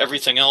for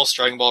everything else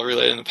Dragon Ball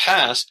related in the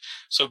past.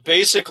 So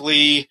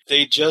basically,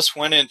 they just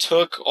went and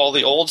took all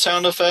the old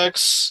sound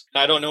effects.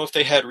 I don't know if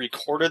they had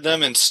recorded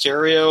them in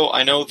stereo.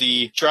 I know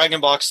the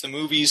Dragon Box, the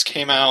movies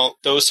came out.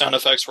 Those sound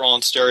effects were all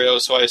in stereo,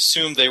 so I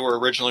assume they were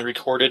originally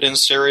recorded in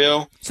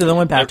stereo. So they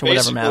went back to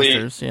whatever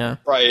masters, yeah.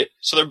 Right.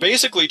 So they're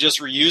basically just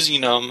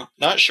reusing them.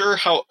 Not sure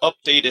how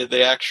updated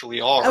they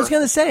actually are. I was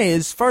going to say,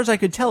 as far as I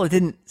could tell, it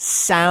didn't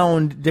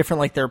sound different,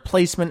 like their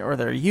placement or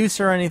their use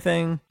or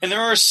anything. And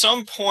there are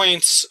some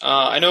points,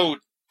 I know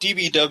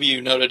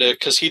DBW noted it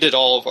because he did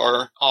all of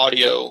our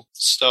audio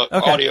stuff,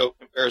 audio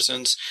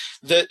comparisons,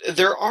 that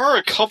there are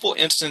a couple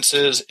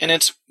instances, and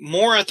it's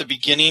more at the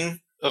beginning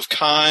of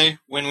Kai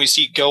when we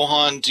see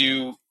Gohan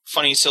do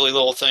funny, silly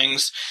little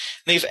things.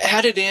 They've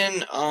added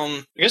in,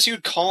 I guess you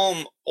would call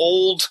them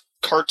old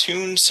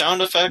cartoon sound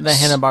effects. The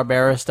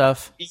Hanna-Barbera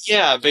stuff.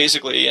 Yeah,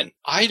 basically. And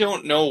I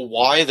don't know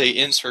why they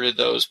inserted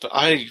those, but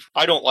I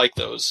don't like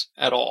those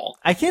at all.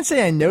 I can't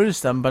say I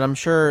noticed them, but I'm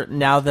sure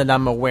now that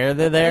I'm aware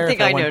they're there. I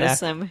think I noticed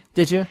them.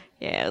 Did you?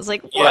 Yeah, I was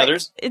like, what? Yeah,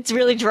 it's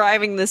really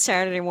driving the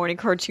Saturday morning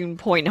cartoon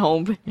point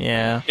home.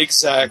 Yeah.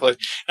 Exactly.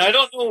 And I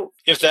don't know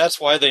if that's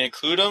why they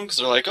include them, because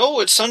they're like, oh,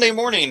 it's Sunday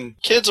morning,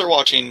 kids are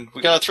watching,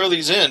 we gotta throw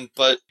these in.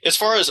 But as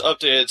far as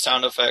updated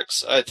sound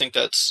effects, I think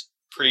that's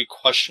pretty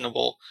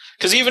questionable.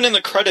 Because even in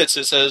the credits,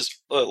 it says,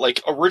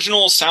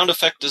 original sound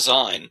effect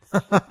design.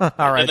 All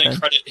right, and they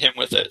credit him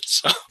with it.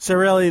 So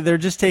really, they're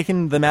just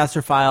taking the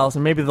master files,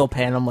 and maybe they'll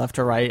pan them left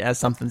to right as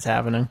something's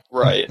happening.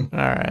 Right. All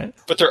right.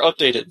 But they're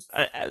updated.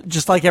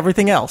 Just like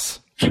everything else.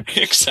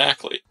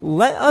 Exactly.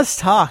 Let us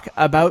talk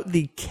about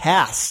the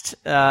cast.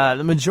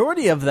 The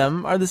majority of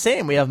them are the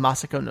same. We have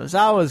Masako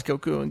Nozawa as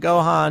Goku and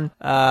Gohan.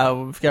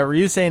 We've got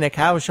Ryusei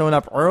Nakao showing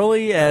up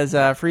early as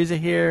Frieza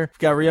here. We've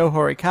got Ryo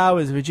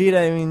Horikawa as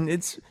Vegeta. I mean,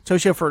 it's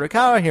Toshio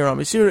Furukawa,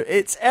 Hiromi Suda.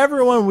 It's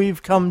everyone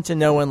we've come to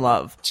know and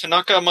love.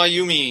 Tanaka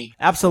Mayumi.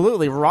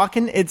 Absolutely.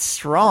 Rocking it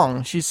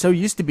strong. She's so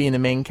used to being the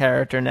main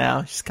character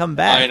now. She's come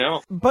back. I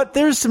know. But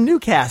there's some new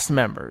cast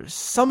members.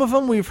 Some of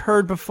them we've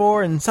heard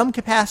before in some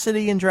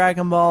capacity in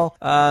Dragon Ball.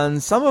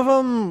 And some of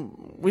them,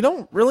 we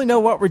don't really know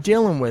what we're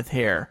dealing with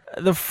here.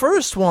 The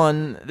first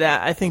one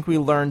that I think we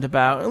learned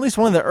about, at least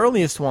one of the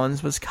earliest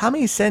ones, was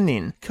Kami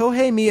Sennin.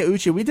 Kohei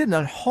Miyauchi, we did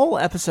a whole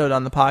episode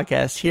on the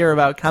podcast here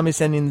about Kami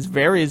Sennin's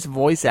various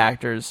voice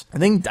actors. I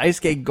think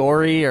Daisuke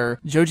Gori or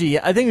Joji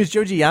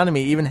Yanami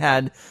even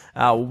had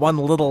one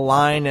little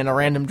line in a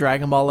random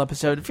Dragon Ball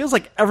episode. It feels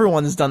like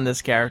everyone's done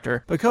this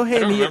character. But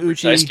Kohei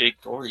Miyauchi... Daisuke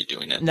Gori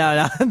doing it.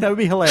 No, that would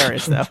be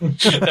hilarious, though.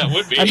 That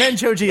would be. I meant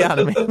Joji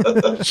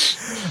Yanami.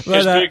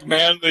 His big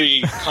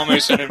manly Kami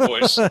Sennin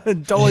voice.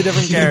 Totally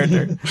different character.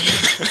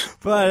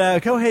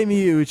 But Kohei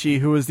Miyauchi,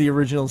 who was the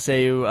original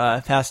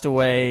Seiyu, passed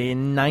away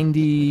in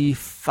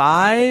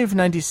 95,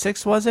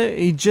 96, was it?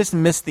 He just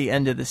missed the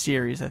end of the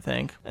series, I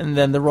think. And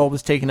then the role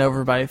was taken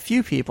over by a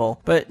few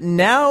people. But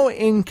now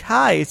in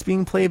Kai, it's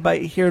being played by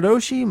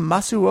Hiroshi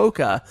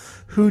Masuoka,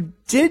 who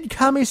did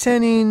Kami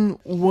Sennin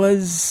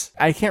was...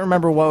 I can't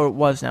remember what it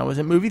was now. Was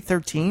it movie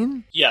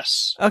 13?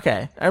 Yes.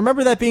 Okay. I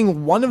remember that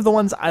being one of the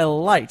ones I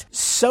liked.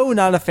 So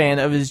not a fan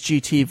of his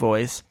GT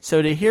voice.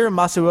 So to hear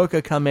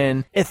Masuoka come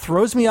in, it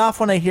throws me off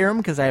when I hear him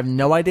because I have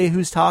no idea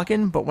who's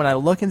talking, but when I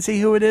look and see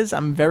who it is,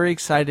 I'm very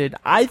excited.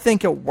 I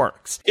think it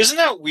works. Isn't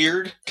that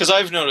weird? Because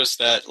I've noticed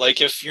that. Like,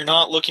 if you're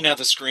not looking at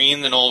the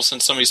screen, then all of a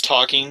sudden somebody's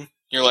talking.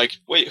 You're like,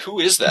 wait, who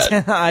is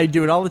that? I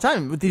do it all the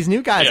time with these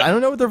new guys. Yeah. I don't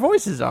know what their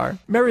voices are.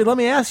 Mary, let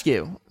me ask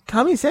you.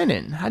 Kami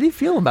Sennin, how do you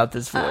feel about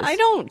this voice? I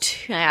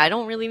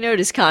don't really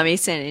notice Kami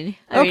Sennin.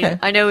 I mean,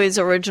 I know his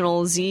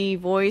original Z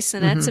voice,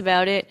 and that's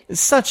about it.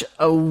 It's such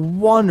a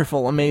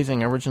wonderful,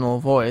 amazing original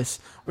voice,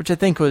 which I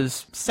think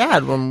was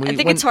sad when we. I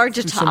think it's hard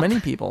to top. So many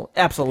people,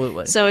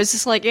 absolutely. So it's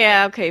just like,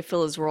 yeah, okay,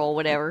 fill his role,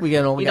 whatever. We get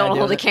an old you don't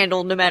hold a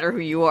candle, no matter who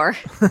you are.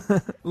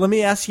 Let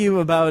me ask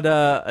you about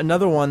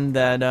another one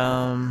that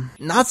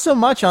not so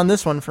much on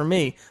this one for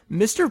me.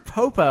 Mr.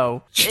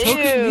 Popo,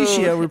 Toku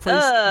Nishio,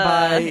 replaced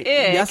by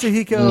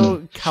Yasuhiko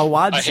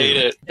Kawadzu. I hate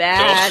it.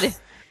 Bad.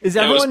 Is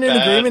everyone in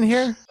agreement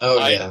here?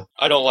 Oh, yeah.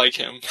 I don't like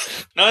him.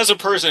 Not as a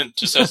person,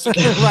 just as a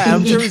right,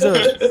 I'm sure he's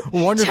a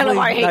wonderfully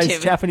nice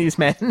him. Japanese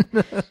man.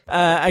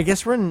 I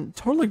guess we're in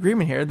total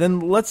agreement here. Then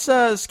let's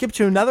skip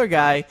to another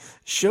guy.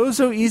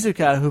 Shozo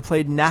Izuka, who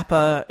played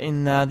Nappa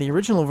in the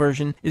original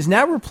version, is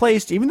now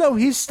replaced, even though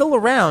he's still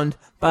around,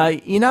 by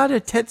Inada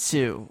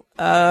Tetsu.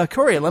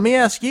 Corey, let me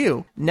ask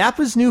you,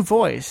 Nappa's new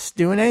voice,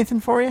 doing anything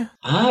for you?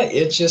 I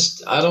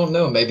don't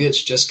know. Maybe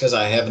it's just because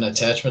I have an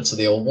attachment to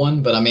the old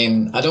one, but I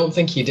mean, I don't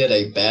think he did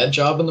a bad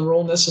job in the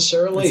role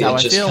necessarily. That's how it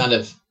just feel. kind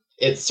of,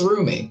 it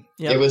threw me.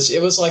 Yep.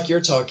 It was like you're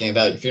talking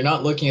about. If you're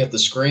not looking at the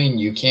screen,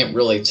 you can't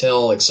really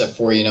tell, except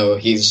for,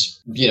 he's,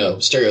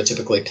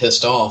 stereotypically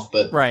pissed off,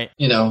 but, right.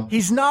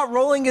 He's not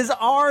rolling his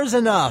R's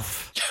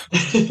enough.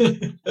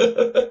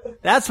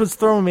 That's what's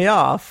throwing me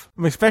off.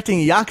 I'm expecting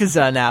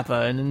Yakuza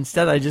Nappa, and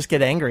instead I just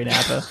get angry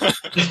Nappa.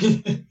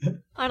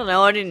 I don't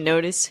know. I didn't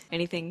notice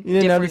anything. You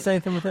didn't notice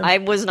anything with him? I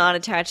was not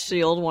attached to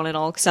the old one at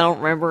all because I don't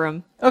remember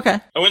him. Okay.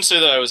 I wouldn't say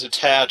that I was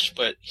attached,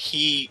 but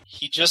he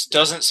just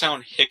doesn't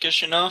sound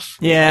hickish enough.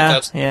 Yeah,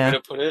 that's the way to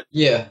put it.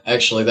 Yeah,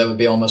 actually, that would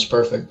be almost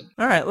perfect.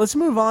 All right, let's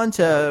move on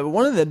to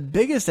one of the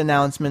biggest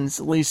announcements,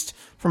 at least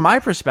from my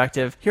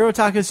perspective.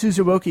 Hirotaka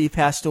Suzuoki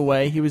passed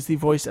away. He was the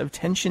voice of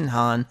Tenshin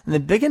Han. And the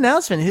big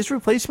announcement, his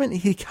replacement,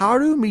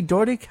 Hikaru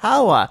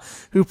Midorikawa,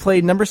 who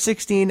played number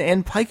 16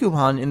 and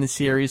Paikuhan in the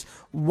series,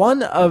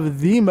 one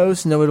of the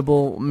most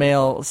notable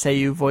male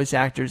seiyuu voice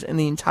actors in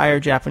the entire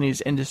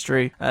Japanese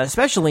industry,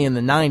 especially in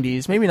the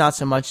 90s. Maybe not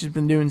so much. He's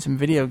been doing some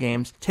video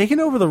games. Taking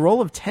over the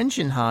role of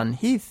Tenshin Han.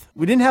 Heath,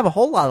 we didn't have a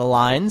whole lot of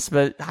lines,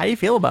 but how do you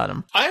feel about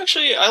him? I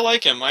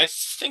like him. I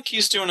think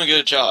he's doing a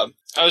good job.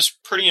 I was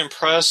pretty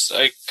impressed.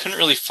 I couldn't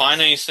really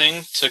find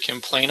anything to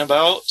complain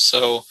about,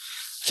 so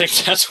I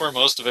think that's where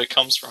most of it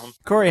comes from.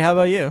 Corey, how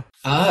about you?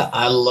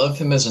 I love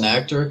him as an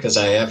actor because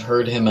I have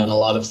heard him in a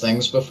lot of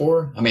things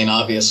before. I mean,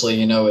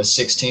 obviously, as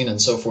 16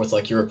 and so forth,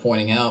 like you were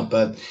pointing out,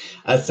 but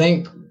I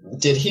think,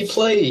 did he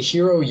play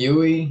Hiro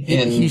Yui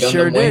in He Gundam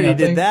sure Wing, did. He I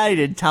did think? that. He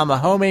did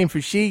Tamahome and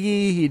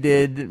Fushigi. He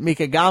did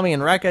Mikagami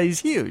and Rekka.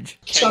 He's huge.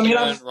 So, I mean,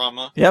 and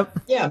Rama. Yep.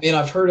 Yeah, I mean,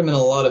 I've heard him in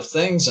a lot of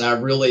things, and I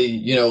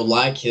really,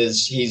 like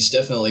he's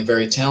definitely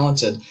very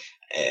talented.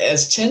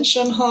 As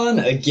Tenshin Han,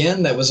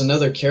 again, that was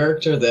another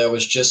character that I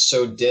was just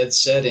so dead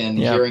set in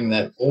hearing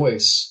that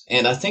voice.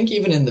 And I think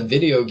even in the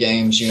video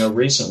games,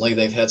 recently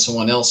they've had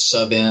someone else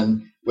sub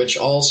in, which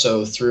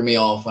also threw me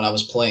off when I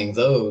was playing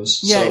those.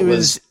 Yeah, so it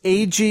was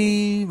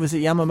Eiji, was it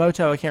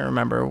Yamamoto? I can't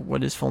remember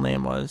what his full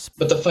name was.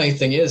 But the funny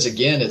thing is,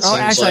 again, it seems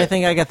actually, like... I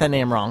think I got that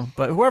name wrong,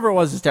 but whoever it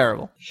was is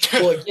terrible.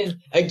 Well,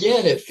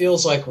 again, it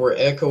feels like we're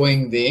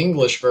echoing the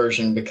English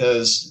version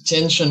because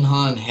Tenshin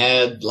Han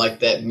had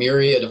like that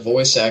myriad of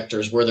voice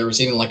actors where there was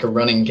even like a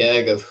running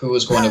gag of who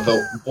was going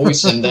to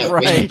voice him that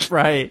week.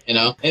 Right.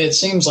 And it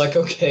seems like,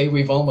 okay,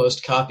 we've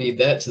almost copied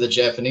that to the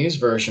Japanese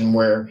version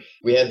where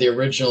we had the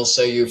original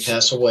seiyuu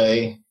pass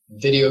away.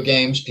 Video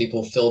games,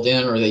 people filled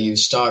in or they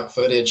used stock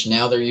footage.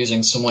 Now they're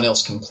using someone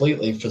else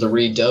completely for the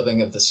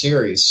redubbing of the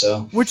series.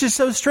 So, which is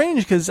so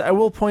strange because I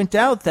will point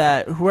out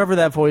that whoever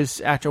that voice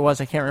actor was,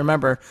 I can't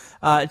remember,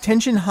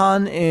 Tenshin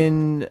Han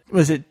in,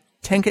 was it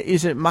Tenka,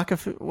 is it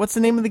Makafu? What's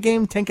the name of the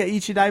game?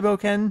 Tenkaichi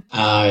Daiboken?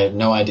 I have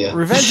no idea.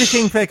 Revenge of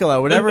King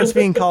Piccolo, whatever it's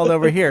being called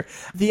over here.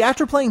 The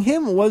actor playing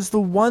him was the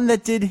one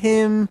that did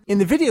him in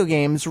the video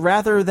games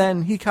rather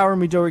than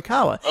Hikaru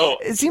Midorikawa. Oh,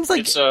 it seems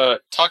like it's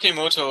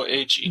Takemoto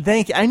Eiji.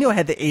 Thank you. I knew I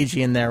had the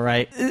Eiji in there,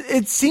 right?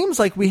 It seems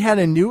like we had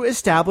a new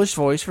established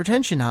voice for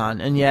Tenshin Han,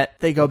 and yet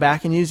they go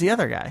back and use the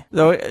other guy.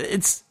 So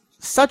it's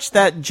such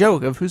that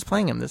joke of who's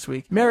playing him this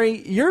week.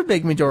 Mary, you're a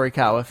big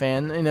Midorikawa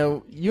fan.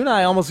 You and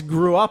I almost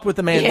grew up with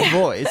the man's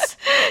voice.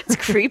 It's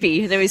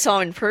creepy. Then we saw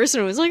him in person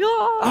and it was like,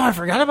 oh, I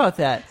forgot about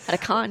that. At a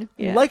con.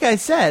 Yeah. Like I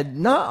said,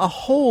 not a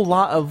whole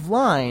lot of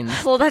lines.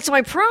 Well, that's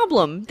my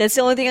problem. That's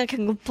the only thing I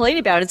can complain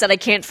about is that I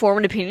can't form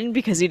an opinion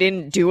because he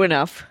didn't do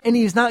enough. And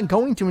he's not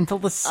going to until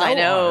the Cell I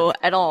know, arc.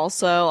 at all.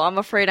 So I'm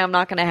afraid I'm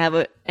not going to have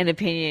an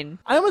opinion.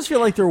 I almost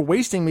feel like they're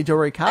wasting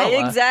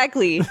Midorikawa.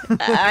 Exactly.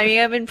 I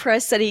am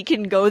impressed that he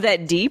can go that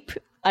deep.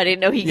 I didn't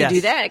know he could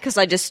do that because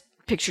I just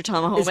picture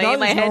Tamahome it's not in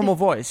my his head. normal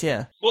voice,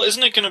 yeah. Well,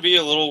 isn't it going to be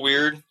a little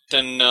weird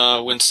then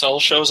when Cell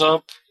shows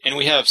up and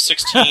we have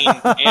 16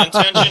 and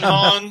Tenshin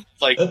Han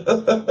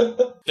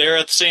there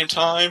at the same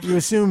time? You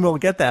assume we'll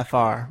get that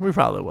far. We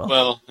probably will.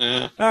 Well,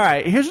 yeah. All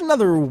right, here's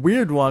another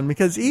weird one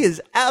because he is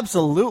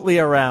absolutely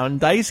around.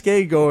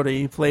 Daisuke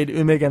Gori played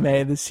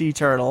Umegame, the sea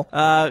turtle.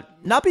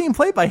 Not being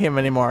played by him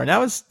anymore.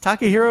 Now it's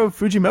Takahiro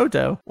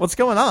Fujimoto. What's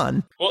going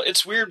on? Well,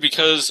 it's weird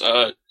because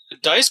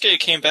Daisuke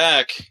came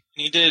back.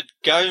 He did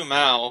Gayu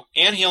Mao,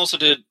 and he also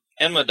did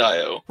Enma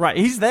Daio. Right,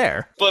 he's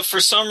there. But for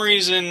some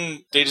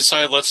reason, they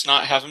decided let's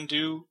not have him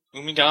do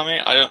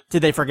Umigame.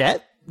 Did they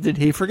forget? Did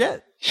he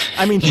forget?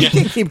 I mean, he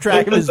can keep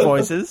track of his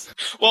voices.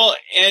 Well,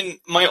 and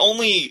my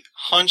only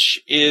hunch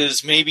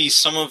is maybe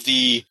some of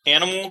the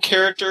animal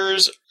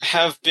characters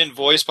have been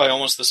voiced by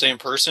almost the same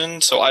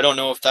person, so I don't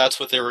know if that's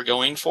what they were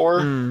going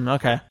for.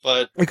 Okay.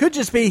 But it could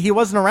just be he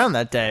wasn't around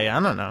that day. I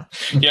don't know.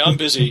 Yeah, I'm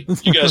busy.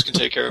 You guys can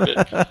take care of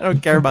it. I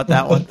don't care about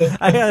that one.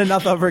 I got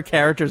enough other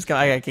characters.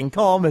 I can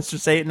call Mr.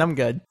 Satan. I'm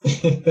good.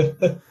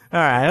 All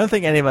right, I don't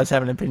think any of us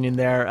have an opinion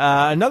there.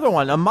 Another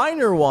one, a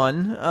minor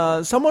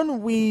one,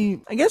 someone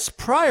we, I guess,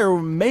 prior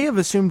may have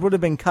assumed would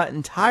have been cut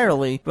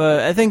entirely,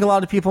 but I think a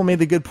lot of people made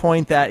the good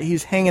point that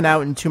he's hanging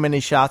out in too many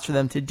shots for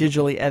them to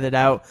digitally edit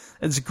out.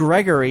 It's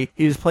Gregory.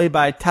 He was played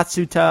by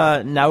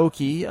Tatsuta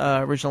Naoki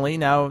originally,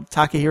 now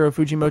Takahiro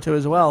Fujimoto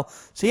as well.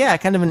 So yeah,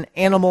 kind of an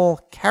animal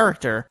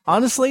character.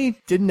 Honestly,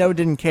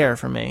 didn't care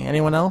for me.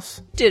 Anyone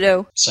else?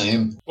 Ditto.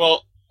 Same.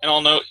 Well, and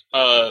I'll note,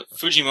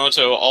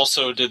 Fujimoto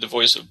also did the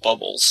voice of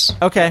Bubbles.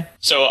 Okay.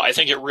 So I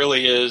think it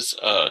really is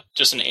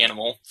just an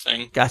animal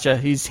thing. Gotcha.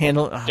 He's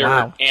handling... They're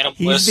wow. animalists.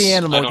 He's the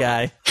animal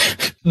guy.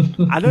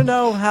 I don't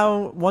know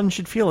how one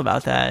should feel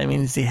about that. I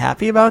mean, is he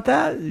happy about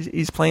that?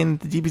 He's playing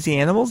the DBZ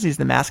animals? He's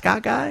the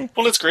mascot guy?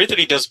 Well, it's great that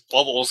he does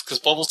Bubbles, because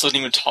Bubbles doesn't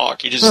even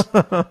talk. He just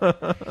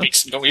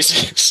makes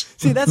noises.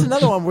 See, that's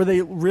another one where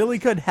they really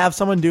could have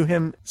someone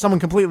someone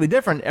completely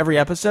different every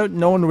episode.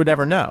 No one would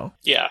ever know.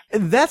 Yeah.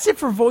 That's it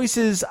for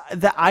voices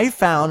that I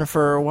found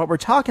for what we're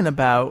talking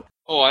about.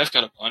 Oh, I've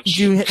got a bunch.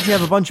 Do you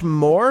have a bunch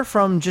more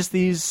from just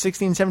these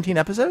 16, 17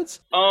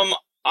 episodes?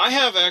 I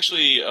have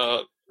actually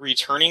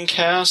returning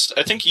cast.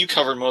 I think you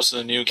covered most of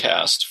the new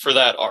cast for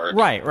that arc.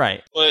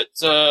 Right. But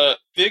the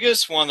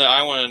biggest one that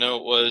I want to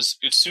note was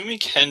Utsumi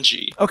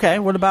Kenji. Okay,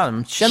 what about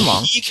him?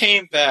 Shenlong. He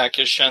came back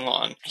as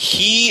Shenlong.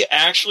 He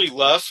actually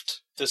left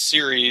the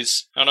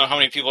series. I don't know how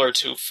many people are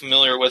too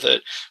familiar with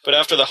it, but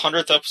after the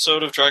 100th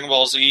episode of Dragon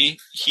Ball Z,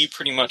 he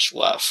pretty much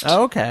left.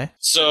 Oh, okay.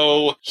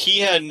 So he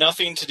had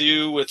nothing to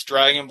do with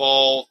Dragon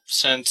Ball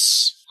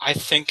since, I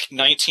think,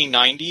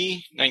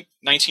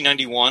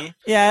 1991.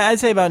 Yeah, I'd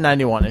say about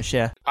 91-ish,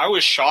 yeah. I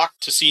was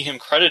shocked to see him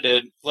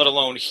credited, let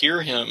alone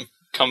hear him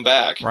come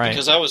back. Right.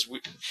 Because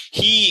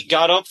he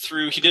got up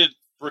through, he did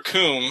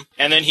Raccoon,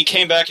 and then he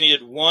came back and he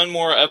did one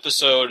more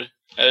episode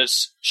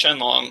as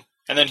Shenlong,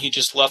 and then he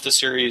just left the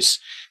series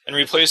and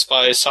replaced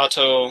by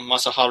Sato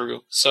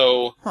Masaharu.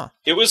 So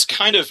It was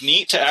kind of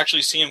neat to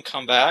actually see him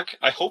come back.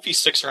 I hope he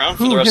sticks around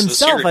for the rest of the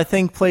series. Who himself, I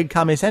think, played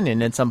Kame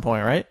Sennin at some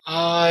point, right?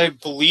 I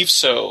believe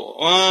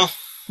so.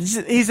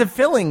 He's a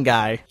filling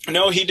guy.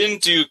 No, he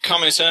didn't do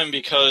Kame Sennin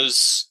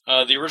because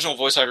the original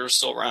voice actor was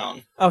still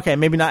around. Okay,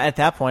 maybe not at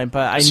that point,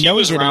 but I know he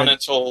was around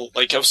until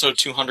like episode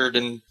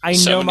 270. I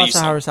know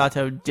Masaharu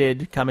Sato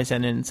did Kame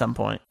Sennin at some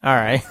point. All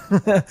right.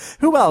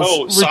 Who else?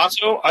 Oh,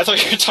 Sato? I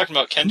thought you were talking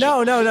about Kenji.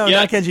 No,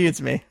 not Kenji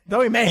Utsumi.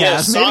 Though he may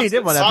have. Maybe he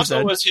did one episode.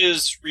 Sato was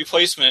his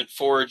replacement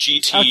for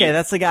GT. Okay,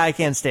 that's the guy I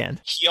can't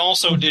stand. He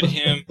also did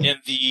him in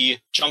the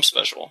Jump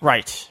Special.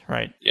 Right.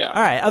 Yeah.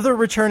 All right, other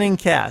returning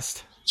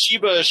cast.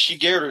 Chiba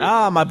Shigeru.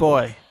 Ah, my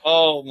boy.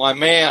 Oh, my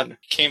man.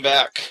 Came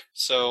back.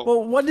 So.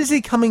 Well, what is he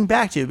coming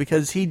back to?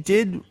 Because he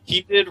did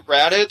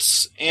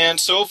Raditz, and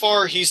so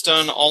far he's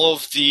done all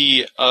of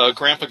the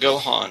Grandpa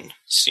Gohan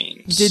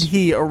scenes. Did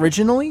he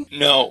originally?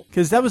 No.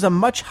 Because that was a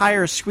much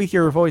higher,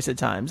 squeakier voice at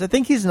times. I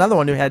think he's another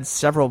one who had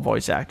several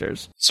voice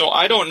actors. So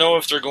I don't know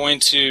if they're going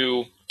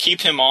to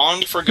keep him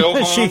on for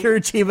Gohan. Shigeru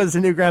Chiba's the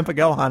new Grandpa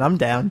Gohan. I'm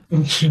down.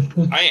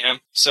 I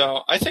am.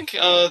 So I think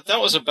that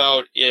was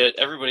about it.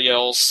 Everybody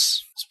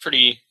else is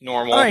pretty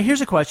normal. All right, here's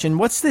a question.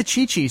 What's the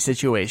Chi-Chi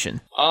situation?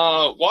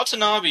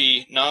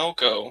 Watanabe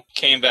Naoko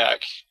came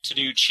back to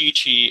do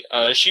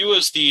Chi-Chi. She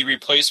was the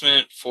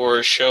replacement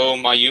for Sho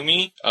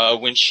Mayumi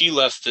when she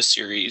left the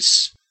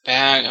series.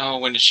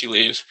 When did she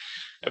leave?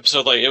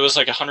 Episode it was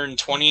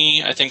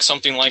 120, I think,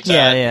 something like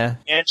that. Yeah.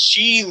 And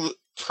she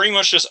pretty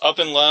much just up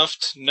and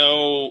left.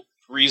 No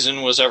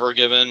reason was ever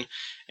given.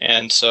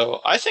 And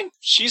so I think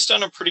she's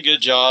done a pretty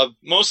good job,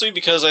 mostly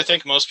because I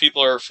think most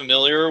people are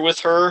familiar with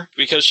her,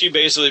 because she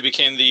basically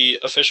became the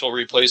official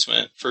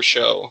replacement for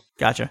Sho.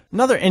 Gotcha.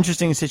 Another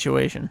interesting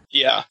situation.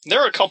 Yeah,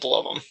 there are a couple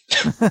of them.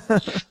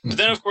 But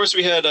then, of course,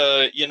 we had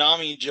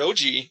Yanami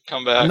Joji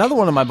come back. Another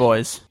one of my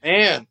boys.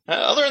 Man,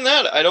 other than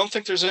that, I don't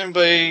think there's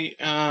anybody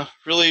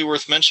really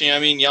worth mentioning. I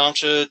mean,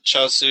 Yamcha,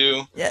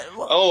 Chasu. Yeah.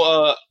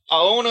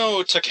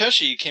 Aono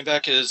Takeshi came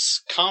back as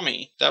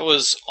Kami. That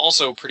was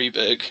also pretty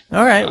big.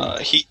 All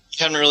right. He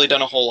hadn't really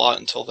done a whole lot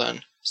until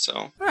then. So.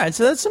 All right,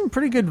 so that's some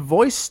pretty good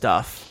voice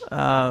stuff.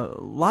 A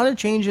lot of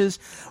changes.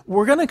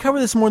 We're going to cover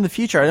this more in the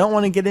future. I don't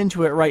want to get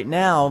into it right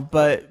now,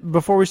 but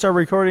before we start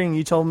recording,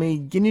 you told me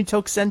Ginyu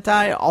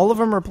Tokusentai, all of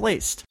them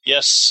replaced.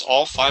 Yes,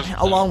 all 5 of them.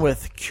 Along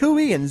with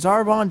Kui and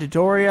Zarbon,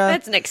 Dodoria.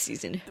 That's next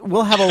season.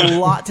 We'll have a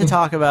lot to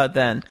talk about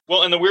then.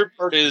 Well, and the weird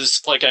part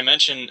is, like I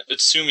mentioned,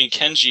 Utsumi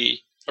Kenji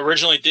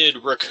originally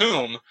did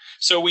Raccoon,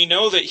 so we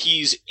know that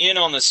he's in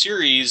on the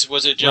series.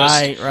 Was it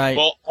just, right.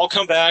 Well, I'll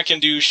come back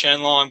and do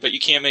Shenlong, but you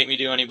can't make me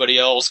do anybody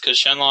else,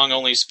 because Shenlong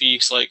only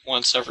speaks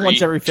once every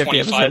 50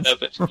 25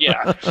 episodes.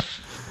 Yeah.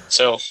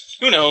 So,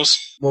 who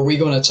knows? Were we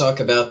going to talk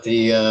about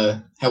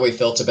the how we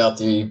felt about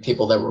the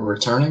people that were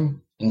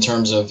returning in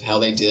terms of how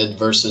they did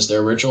versus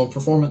their original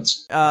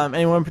performance?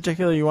 Anyone in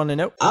particular you want to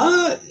know?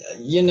 I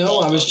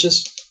was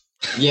just...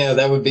 Yeah,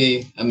 that would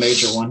be a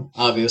major one,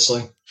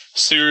 obviously.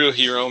 Tsuru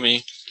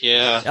Hiromi.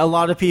 Yeah. A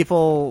lot of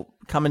people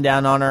coming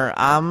down on her.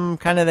 I'm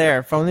kind of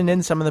there, phoning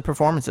in some of the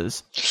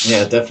performances.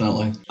 Yeah,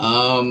 definitely.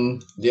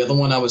 The other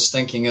one I was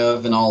thinking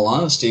of, in all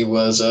honesty,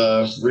 was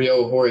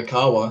Ryo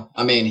Horikawa.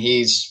 I mean,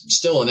 he's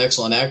still an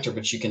excellent actor,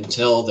 but you can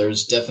tell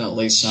there's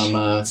definitely some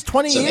it's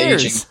 20 some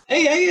years. Aging.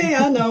 Hey,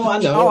 I know.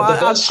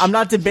 I'm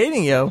not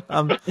debating you.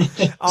 I'm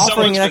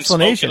offering an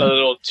explanation. A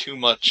little too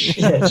much.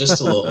 Yeah,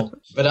 just a little.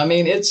 But I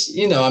mean, it's,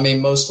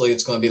 mostly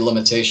it's going to be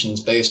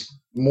limitations based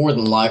more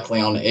than likely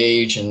on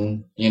age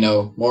and,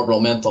 Marlboro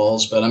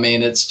menthols. But I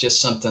mean, it's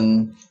just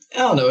something, I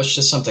don't know, it's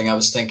just something I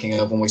was thinking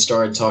of when we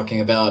started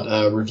talking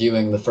about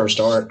reviewing the first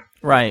arc.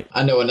 Right.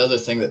 I know another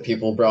thing that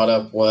people brought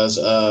up was,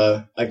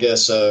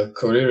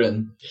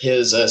 Kuririn.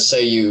 His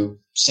Seiyu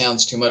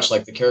sounds too much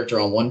like the character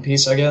on One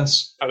Piece, I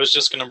guess. I was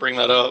just going to bring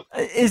that up.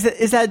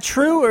 Is that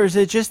true, or is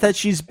it just that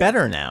she's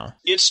better now?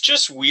 It's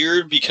just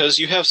weird because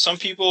you have some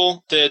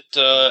people that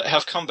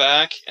have come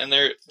back and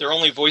they're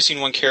only voicing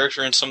one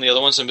character and some of the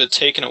other ones have been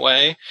taken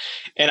away.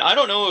 And I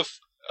don't know if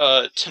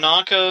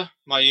Tanaka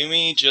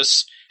Mayumi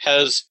just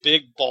has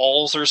big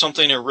balls or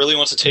something and really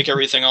wants to take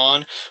everything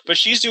on, but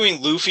she's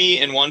doing Luffy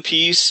in One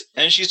Piece,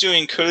 and she's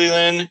doing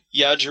Kuririn,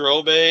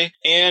 Yajirobe,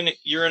 and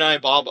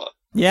Uranai Baba.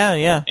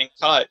 Yeah. And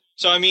Kai.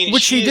 So, I mean,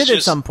 which she did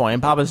at some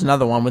point. Baba's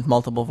another one with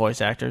multiple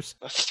voice actors.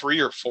 3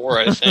 or 4,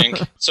 I think.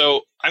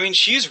 So, I mean,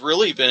 she's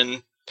really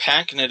been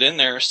packing it in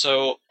there.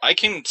 So, I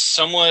can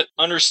somewhat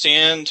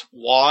understand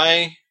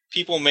why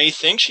people may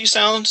think she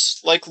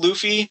sounds like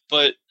Luffy,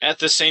 but at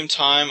the same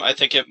time, I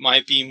think it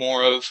might be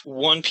more of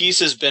One Piece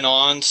has been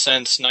on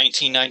since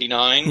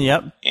 1999.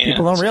 Yep.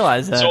 People don't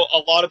realize that. So a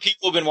lot of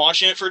people have been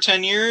watching it for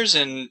 10 years,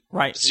 and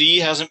right. Z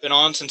hasn't been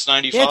on since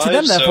 95. Yeah, to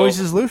them, that voice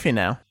is Luffy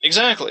now.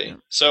 Exactly.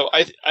 So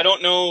I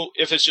don't know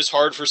if it's just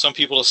hard for some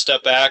people to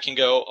step back and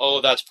go, oh,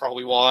 that's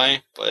probably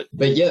why.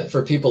 But yet,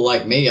 for people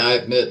like me, I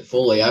admit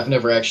fully, I've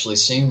never actually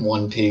seen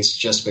One Piece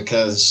just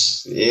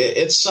because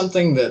it's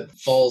something that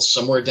falls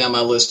somewhere down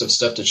my list of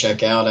stuff to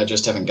check out. I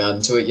just haven't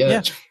gotten to it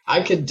yet. Yeah.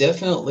 I could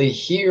definitely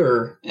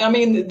hear, I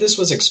mean, this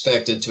was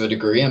expected to a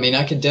degree. I mean,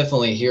 I could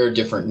definitely hear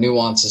different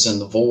nuances in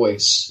the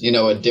voice, a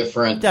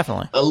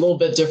little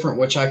bit different,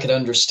 which I could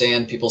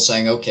understand people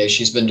saying, okay,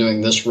 she's been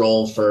doing this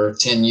role for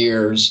 10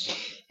 years.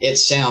 It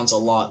sounds a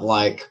lot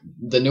like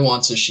the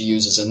nuances she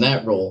uses in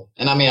that role.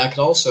 And I mean, I could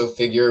also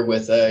figure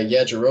with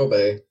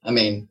Yajirobe, I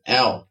mean,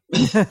 ow.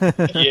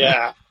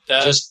 Yeah.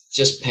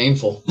 Just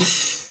painful.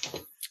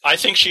 I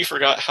think she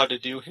forgot how to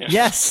do him.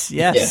 Yes,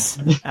 yeah.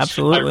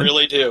 Absolutely. I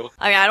really do.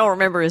 I don't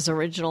remember his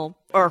original,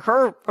 or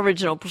her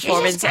original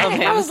performance of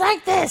him. I was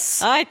like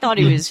this. I thought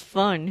he was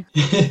fun.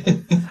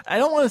 I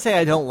don't want to say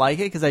I don't like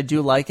it, because I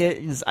do like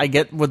it, because I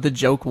get what the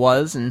joke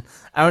was, and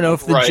I don't know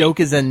if the joke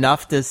is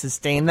enough to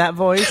sustain that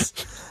voice,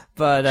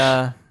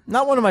 but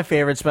not one of my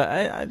favorites, but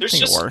I think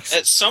it works.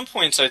 At some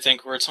points, I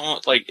think, where it's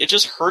almost like it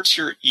just hurts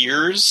your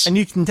ears. And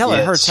you can tell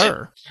it hurts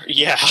her.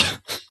 Yeah.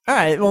 All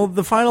right, well,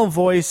 the final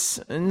voice,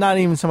 not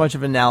even so much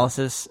of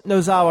analysis,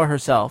 Nozawa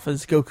herself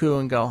as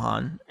Goku and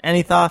Gohan.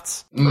 Any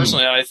thoughts?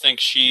 Personally, I think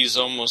she's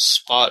almost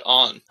spot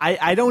on.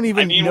 I don't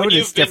even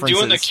notice differences. When you've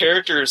been doing the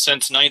character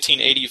since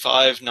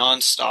 1985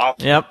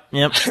 nonstop. Yep.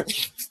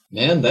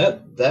 Man,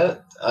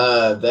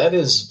 that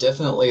is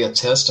definitely a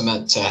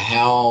testament to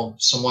how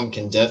someone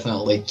can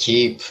definitely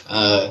keep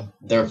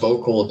their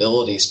vocal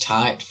abilities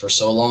tight for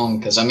so long.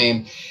 Because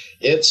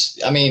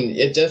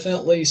it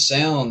definitely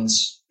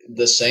sounds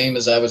the same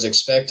as I was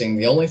expecting.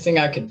 The only thing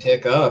I could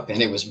pick up,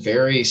 and it was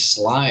very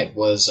slight,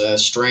 was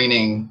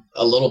straining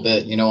a little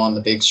bit, on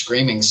the big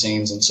screaming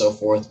scenes and so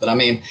forth. But I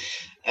mean,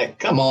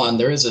 come on,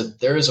 there is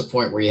a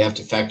point where you have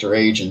to factor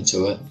age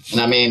into it,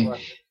 and I mean.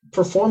 Right.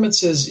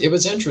 Performances, it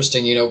was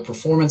interesting,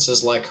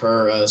 performances like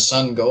her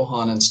son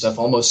Gohan and stuff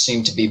almost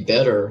seemed to be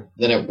better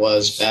than it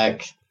was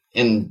back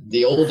in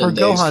the olden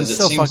days. Gohan's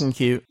so fucking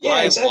cute.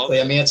 Yeah, exactly.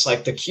 I mean, it's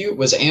like the cute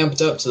was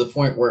amped up to the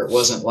point where it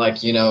wasn't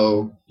like, you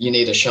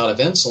need a shot of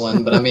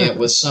insulin, but I mean, it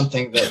was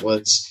something that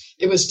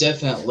it was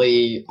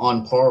definitely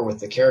on par with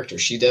the character.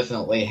 She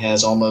definitely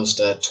has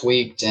almost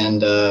tweaked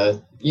and,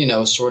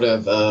 sort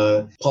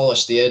of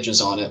polished the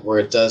edges on it where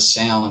it does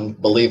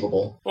sound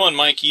believable. Well, and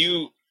Mike,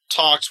 you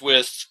talked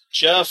with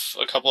Jeff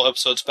a couple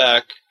episodes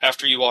back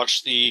after you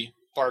watched the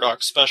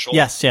Bardock special.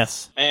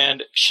 Yes.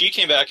 And she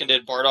came back and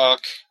did Bardock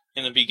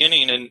in the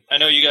beginning, and I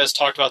know you guys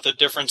talked about the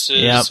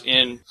differences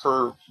in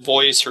her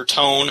voice, her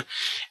tone,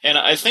 and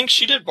I think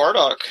she did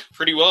Bardock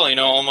pretty well,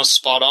 almost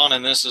spot on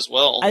in this as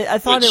well. I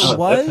thought it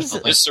was.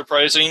 It's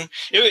surprising.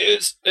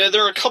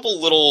 There are a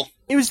couple little...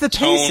 It was the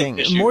pacing,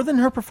 more than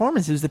her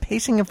performance. It was the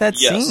pacing of that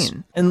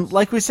scene. And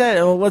like we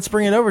said, let's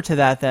bring it over to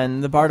that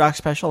then. The Bardock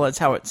special, that's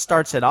how it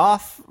starts it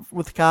off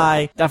with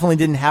Kai. Definitely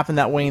didn't happen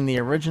that way in the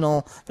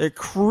original. They're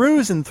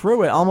cruising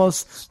through it.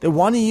 Almost, they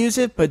want to use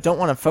it, but don't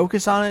want to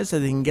focus on it so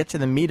they can get to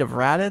the meat of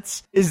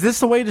Raditz. Is this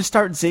the way to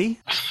start Z?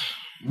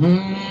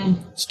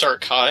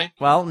 Start Kai?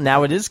 Well,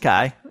 now it is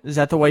Kai. Is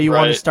that the way you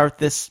want to start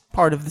this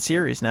part of the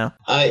series now?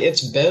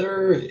 It's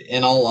better,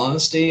 in all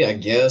honesty, I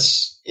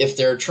guess, if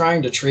they're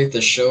trying to treat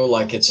the show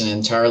like it's an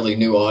entirely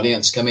new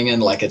audience coming in,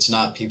 like it's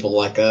not people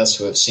like us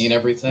who have seen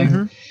everything.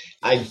 Mm-hmm.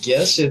 I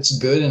guess it's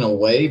good in a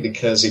way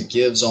because it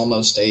gives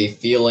almost a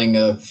feeling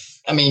of,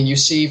 I mean, you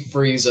see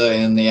Frieza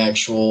in the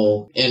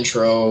actual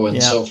intro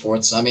and so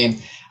forth. So, I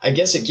mean, I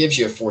guess it gives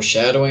you a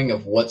foreshadowing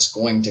of what's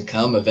going to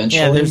come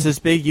eventually. Yeah, there's this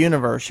big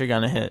universe you're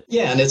going to hit.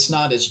 Yeah, and it's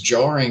not as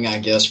jarring, I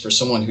guess, for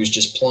someone who's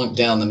just plunked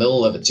down the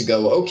middle of it to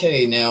go,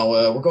 okay, now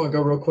we're going to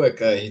go real quick.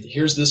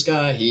 Here's this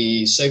guy.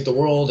 He saved the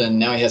world, and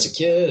now he has a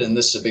kid, and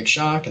this is a big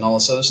shock, and all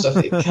this other stuff.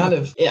 It kind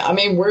of, yeah, I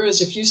mean,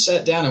 whereas if you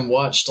sat down and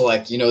watched,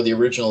 like, you know, the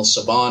original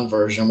Saban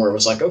version where it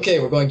was like, okay,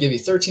 we're going to give you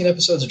 13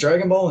 episodes of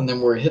Dragon Ball, and then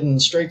we're heading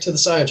straight to the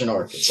Saiyajin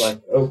arc. It's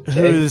like, okay.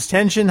 Who's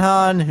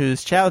Tenshinhan?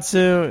 Who's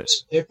Chaozu?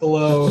 Who's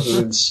Piccolo?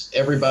 Who's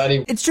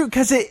everybody? It's true,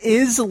 because it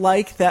is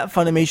like that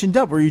Funimation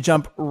dub, where you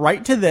jump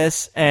right to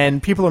this,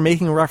 and people are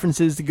making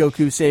references to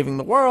Goku saving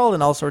the world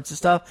and all sorts of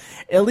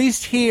stuff. At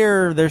least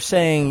here, they're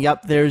saying,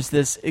 yep, there's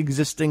this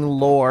existing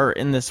lore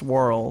in this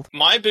world.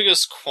 My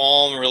biggest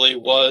qualm really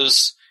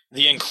was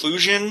the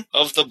inclusion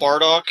of the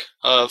Bardock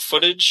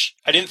footage.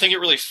 I didn't think it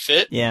really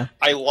fit. Yeah.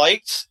 I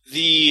liked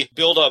the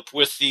build-up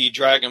with the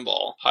Dragon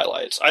Ball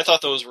highlights. I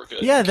thought those were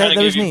good. Yeah, that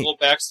was neat. A neat. little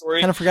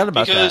backstory. Kind of forgot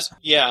about that.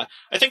 Yeah,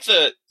 I think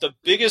the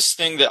biggest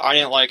thing that I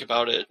didn't like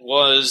about it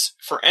was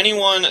for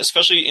anyone,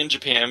 especially in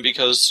Japan,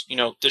 because, you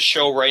know, the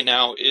show right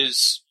now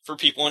is for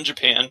people in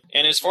Japan.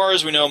 And as far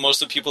as we know,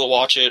 most of the people that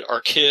watch it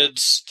are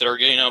kids that are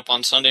getting up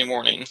on Sunday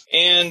morning.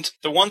 And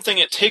the one thing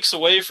it takes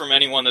away from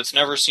anyone that's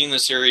never seen the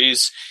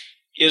series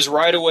is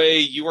right away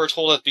you are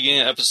told at the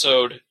beginning of the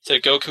episode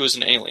that Goku is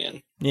an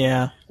alien.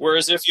 Yeah.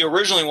 Whereas if you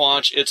originally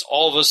watch, it's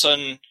all of a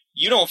sudden,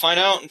 you don't find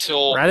out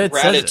until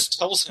Raditz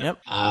tells him. Yep.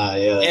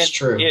 Yeah, that's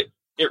true.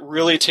 It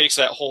really takes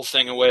that whole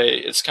thing away.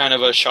 It's kind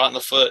of a shot in the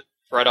foot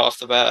right off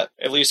the bat.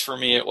 At least for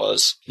me, it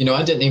was. You know,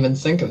 I didn't even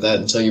think of that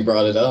until you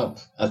brought it up.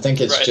 I think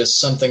it's just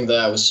something that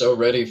I was so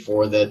ready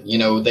for that, you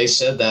know, they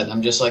said that, and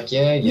I'm just like,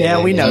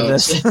 yeah, we know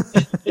this.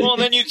 Well,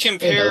 then you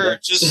compare,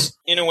 just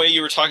in a way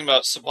you were talking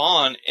about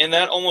Saban, and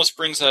that almost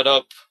brings that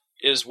up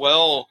as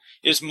well,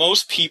 is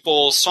most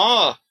people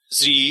saw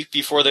Z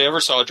before they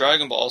ever saw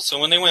Dragon Ball. So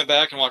when they went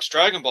back and watched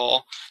Dragon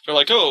Ball, they're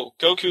like, oh,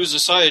 Goku's a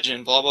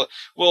Saiyajin, blah, blah.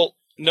 Well,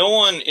 no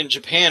one in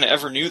Japan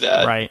ever knew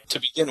that to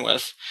begin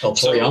with. Well,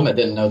 Toriyama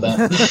didn't know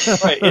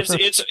that. Right.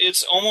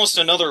 It's almost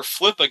another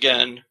flip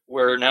again,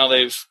 where now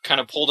they've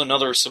kind of pulled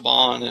another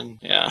Saban, and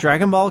yeah.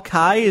 Dragon Ball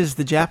Kai is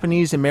the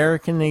Japanese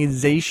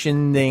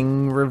Americanization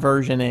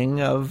reversioning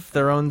of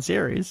their own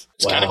series.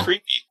 It's kind of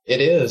creepy.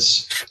 It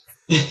is.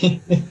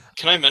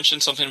 Can I mention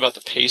something about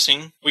the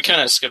pacing? We kind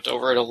of skipped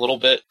over it a little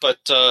bit, but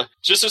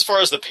just as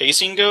far as the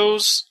pacing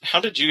goes, how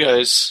did you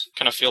guys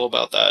kind of feel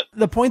about that?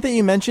 The point that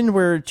you mentioned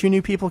where 2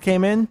 new people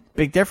came in,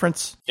 big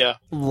difference. Yeah.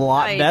 A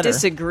lot better. I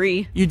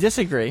disagree. You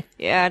disagree?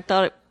 Yeah,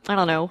 I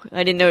don't know.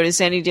 I didn't notice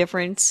any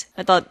difference.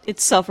 I thought it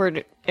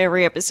suffered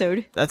every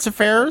episode. That's a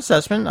fair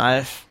assessment.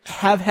 I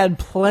have had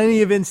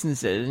plenty of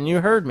instances, and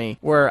you heard me,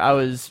 where I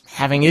was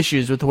having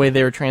issues with the way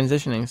they were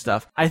transitioning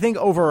stuff. I think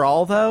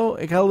overall, though,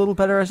 it got a little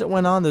better as it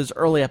went on. Those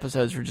early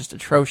episodes were just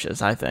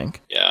atrocious, I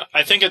think. Yeah,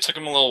 I think it took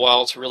them a little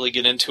while to really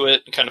get into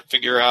it and kind of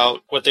figure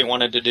out what they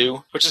wanted to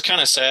do, which is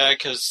kind of sad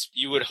because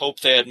you would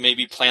hope they had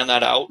maybe planned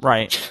that out.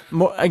 Right.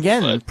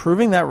 Again,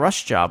 proving that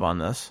rush job on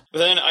this. But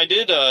then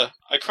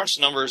I crunched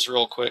the numbers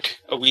real quick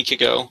a week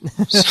ago.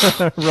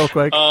 Real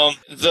quick.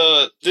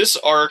 This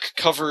arc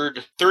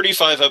covered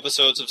 35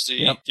 episodes of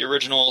Z, the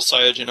original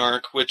Saiyajin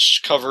arc,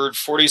 which covered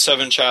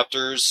 47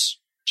 chapters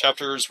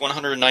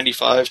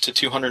 195 to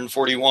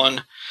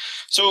 241.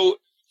 So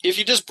if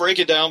you just break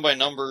it down by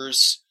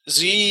numbers,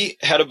 Z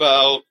had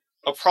about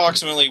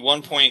approximately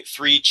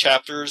 1.3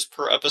 chapters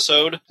per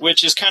episode,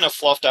 which is kind of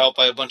fluffed out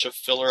by a bunch of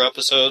filler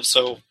episodes,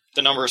 so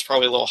the number is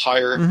probably a little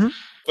higher. Mm-hmm.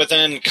 But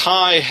then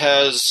Kai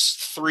has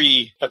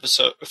 3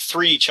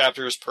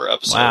 chapters per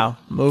episode. Wow,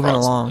 moving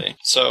along.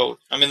 So,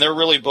 I mean, they're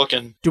really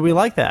booking. Do we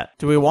like that?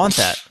 Do we want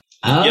that?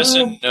 Yes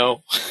and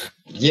no.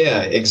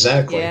 Yeah,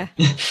 exactly. Yeah.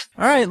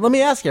 All right, let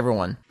me ask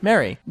everyone.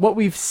 Mary, what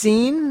we've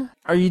seen,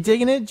 are you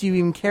digging it? Do you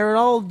even care at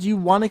all? Do you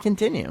want to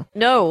continue?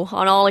 No,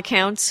 on all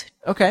accounts.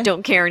 Okay.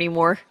 Don't care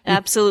anymore.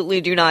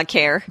 Absolutely do not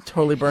care.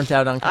 Totally burnt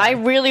out on Kai. I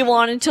really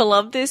wanted to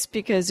love this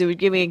because it would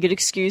give me a good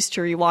excuse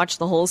to rewatch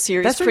the whole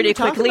series pretty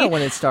quickly. About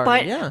when it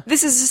started, but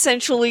this is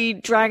essentially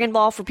Dragon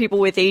Ball for people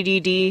with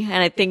ADD,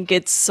 and I think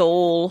its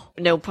soul,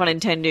 no pun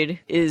intended,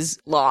 is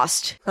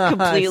lost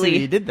completely. I see what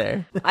you did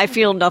there. I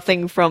feel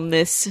nothing from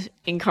this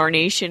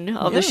incarnation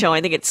of the show.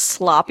 I think it's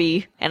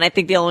sloppy, and I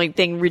think the only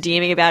thing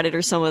redeeming about it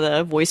are some of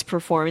the voice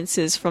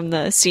performances from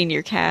the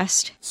senior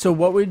cast. So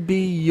what would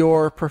be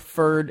your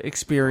preferred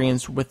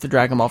experience with the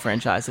Dragon Ball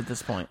franchise at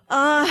this point?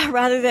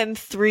 Rather than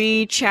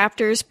 3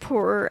 chapters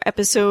per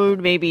episode,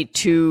 maybe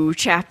 2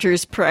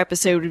 chapters per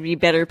episode would be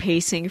better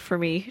pacing for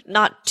me.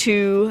 Not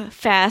too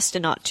fast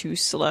and not too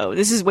slow.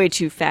 This is way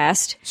too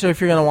fast. So if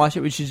you're going to watch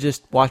it, we should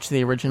just watch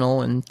the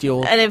original and deal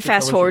with and then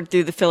fast forward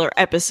through the filler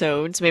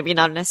episodes. Maybe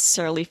not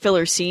necessarily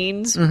filler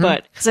scenes,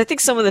 but because I think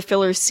some of the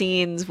filler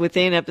scenes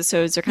within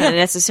episodes are kind of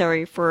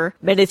necessary for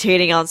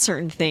meditating on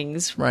certain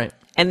things. Right.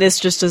 And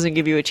this just doesn't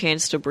give you a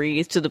chance to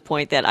breathe to the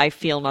point that I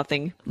feel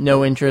nothing.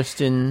 No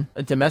interest in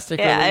a domestic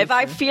release? If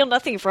I feel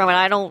nothing from it,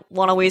 I don't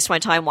want to waste my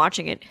time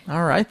watching it.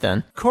 All right,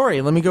 then. Corey,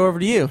 let me go over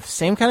to you.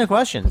 Same kind of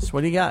questions.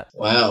 What do you got?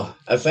 Wow.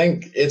 I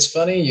think it's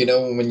funny,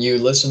 when you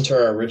listen to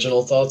our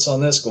original thoughts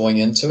on this going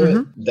into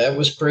it, that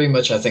was pretty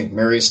much, I think,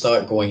 Mary's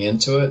thought going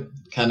into it.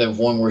 Kind of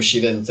one where she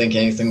didn't think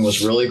anything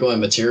was really going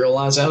to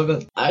materialize out of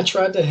it. I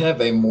tried to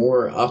have a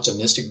more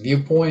optimistic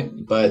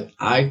viewpoint, but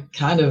I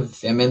kind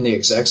of am in the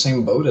exact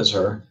same boat as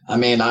her. I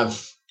mean,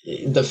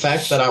 the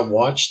fact that I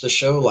watched the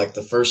show, like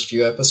the first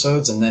few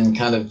episodes, and then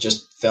kind of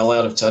just fell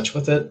out of touch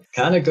with it,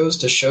 kind of goes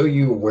to show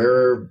you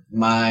where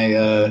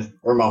my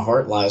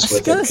heart lies with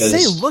it. I was going to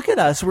say, look at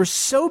us. We're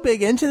so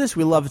big into this.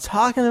 We love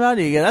talking about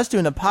it. You get us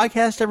doing a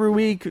podcast every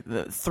week.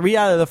 3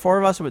 out of the 4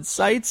 of us with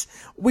sites.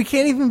 We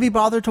can't even be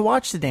bothered to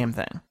watch the damn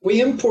thing. We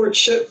import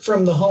shit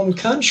from the home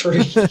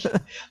country.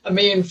 I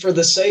mean, for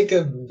the sake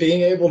of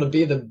being able to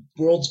be the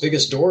world's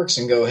biggest dorks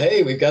and go,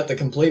 hey, we've got the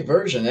complete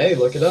version. Hey,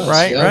 look at us.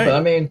 Right, right. But I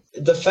mean,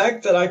 the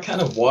fact that I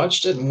kind of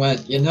watched it and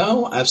went,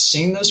 I've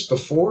seen this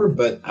before,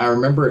 but I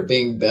remember it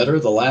being better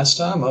the last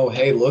time. Oh,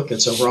 hey, look,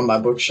 it's over on my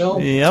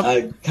bookshelf. Yep.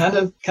 I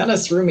kind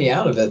of threw me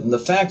out of it. And the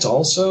fact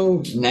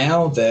also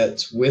now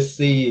that with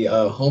the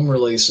home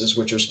releases,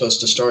 which are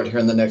supposed to start here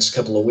in the next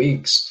couple of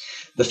weeks,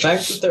 the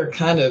fact that they're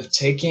kind of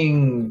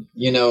taking,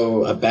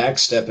 a back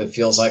step, it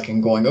feels like,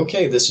 and going,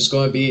 okay, this is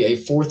going to be a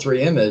 4:3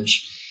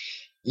 image.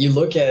 You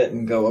look at it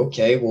and go,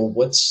 okay, well,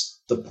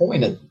 what's the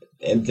point?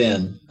 And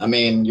then, I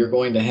mean, you're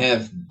going to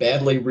have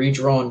badly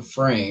redrawn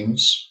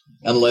frames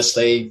unless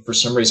they, for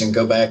some reason,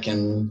 go back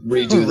and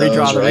redo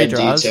those or add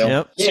detail.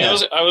 Yep. Yeah.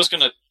 See, I was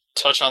going to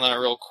touch on that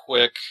real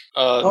quick.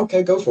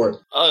 Okay, go for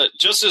it.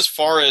 Just as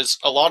far as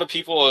a lot of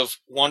people have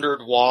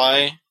wondered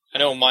why, I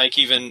know Mike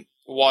even,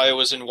 why it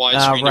was in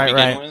widescreen to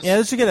begin with. Yeah,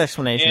 that's a good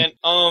explanation. And,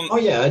 oh,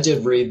 yeah, I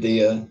did read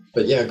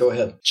but yeah, go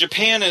ahead.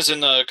 Japan is in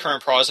the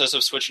current process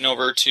of switching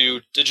over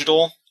to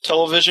digital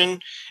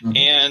television,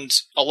 and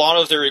a lot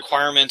of their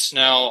requirements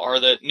now are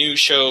that new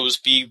shows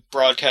be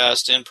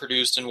broadcast and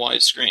produced in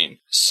widescreen.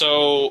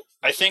 So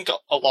I think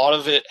a lot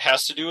of it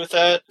has to do with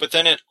that, but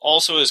then it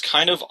also is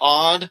kind of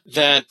odd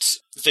that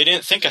they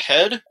didn't think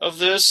ahead of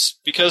this,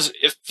 because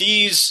if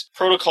these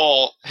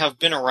protocol have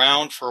been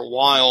around for a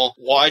while,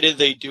 why did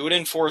they do it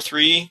in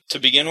 4:3 to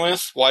begin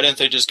with? Why didn't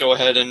they just go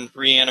ahead and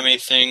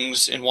reanimate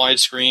things in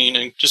widescreen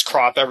and just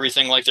crop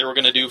everything like they were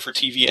going to do for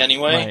TV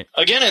anyway? Right.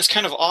 Again, it's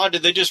kind of odd.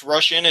 Did they just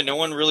rush in and no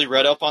one really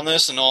read up on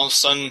this, and all of a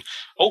sudden,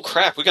 oh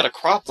crap, we got to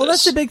crop this? Well,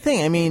 that's the big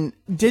thing. I mean,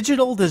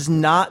 digital does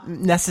not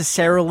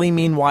necessarily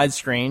mean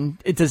widescreen.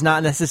 It does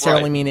not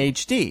necessarily mean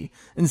HD.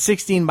 And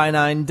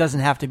 16:9 doesn't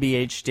have to be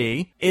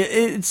HD.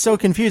 It's so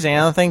confusing.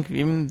 I don't think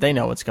even they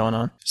know what's going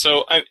on.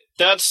 So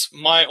that's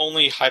my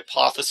only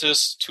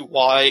hypothesis to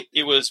why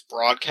it was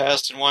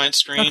broadcast in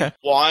widescreen. Okay.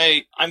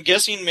 Why? I'm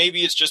guessing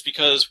maybe it's just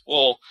because,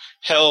 well,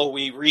 hell,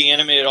 we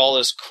reanimated all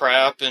this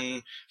crap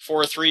in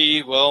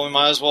 4:3. Well, we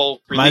might as well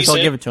release it. Might as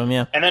well give it to them,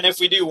 yeah. And then if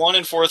we do one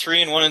in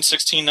 4:3 and one in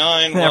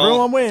 16:9, well,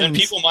 everyone wins. Then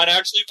people might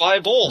actually buy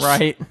both.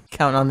 Right.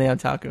 Count on the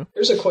otaku.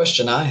 Here's a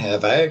question I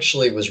have. I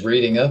actually was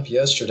reading up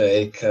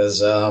yesterday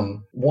because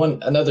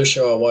another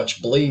show I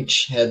watched,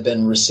 Bleach, had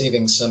been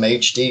receiving some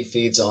HD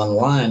feeds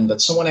online,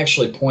 but someone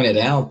actually pointed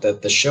out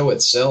that the show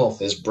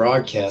itself is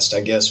broadcast,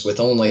 I guess, with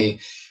only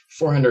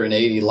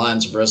 480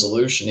 lines of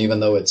resolution, even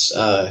though it's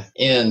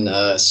in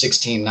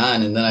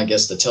 16:9, and then I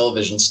guess the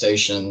television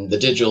station, the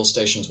digital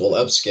stations will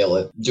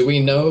upscale it. Do we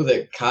know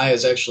that Kai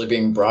is actually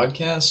being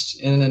broadcast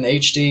in an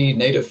HD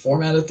native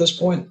format at this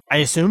point? I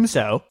assume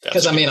so.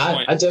 Because, I mean,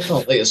 I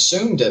definitely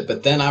assumed it,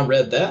 but then I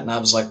read that and I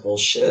was like, well,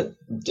 shit.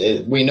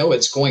 We know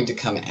it's going to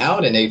come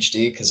out in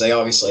HD because they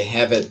obviously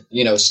have it,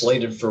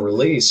 slated for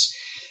release.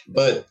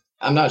 But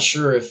I'm not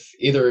sure if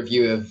either of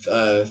you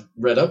have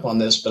read up on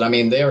this, but I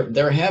mean,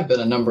 there have been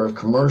a number of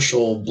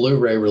commercial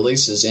Blu-ray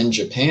releases in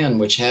Japan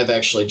which have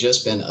actually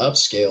just been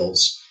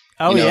upscales.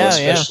 Oh,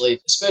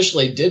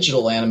 especially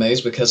digital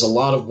animes, because a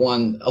lot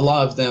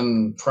of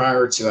them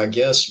prior to, I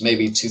guess,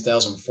 maybe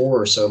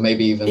 2004 or so,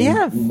 maybe even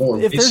more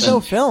if recent. There's no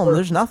film,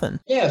 there's nothing.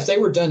 Yeah, if they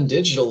were done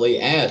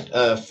digitally at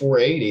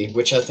 480,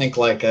 which I think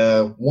like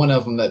one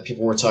of them that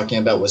people were talking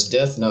about was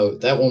Death Note.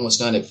 That one was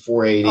done at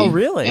 480. Oh,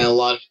 really?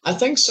 And I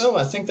think so.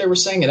 I think they were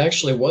saying it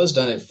actually was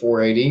done at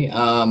 480.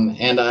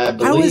 And I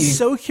believe... I was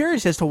so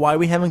curious as to why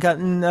we haven't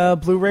gotten a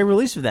Blu-ray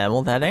release of that.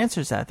 Well, that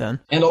answers that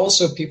then. And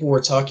also people were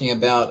talking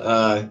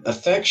about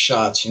effect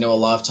shots, a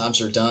lot of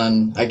times are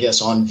done, I guess,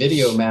 on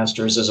video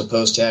masters as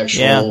opposed to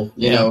actual,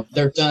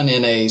 they're done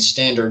in a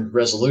standard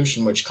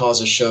resolution, which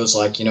causes shows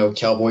like,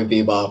 Cowboy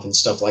Bebop and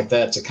stuff like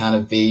that to kind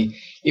of be,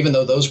 even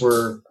though those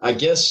were, I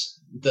guess,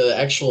 the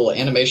actual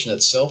animation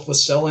itself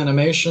was cell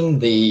animation,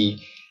 the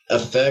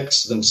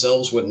effects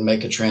themselves wouldn't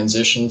make a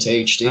transition to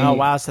HD. Oh,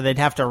 wow. So they'd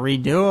have to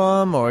redo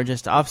them or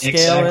just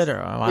upscale it? Or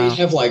wow. We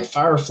have like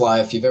Firefly,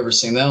 if you've ever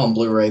seen that on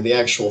Blu-ray. The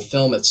actual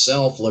film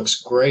itself looks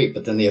great,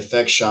 but then the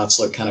effect shots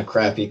look kind of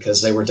crappy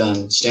because they were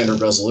done standard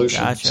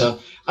resolution. Gotcha. So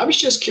I was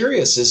just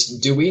curious,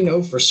 do we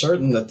know for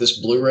certain that this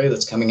Blu-ray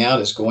that's coming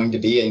out is going to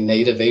be a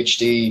native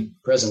HD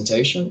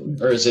presentation?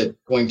 Or is it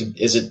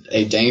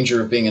a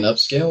danger of being an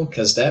upscale?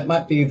 Because that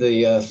might be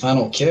the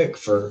final kick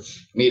for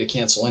me to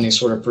cancel any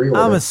sort of pre-order.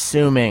 I'm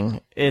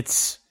assuming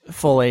it's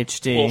full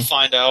HD. We'll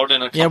find out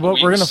in a couple Yeah, well,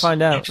 weeks. we're going to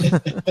find out.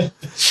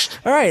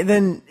 All right,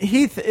 then,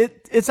 Heath,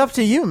 it's up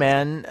to you,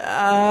 man.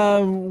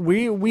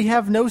 We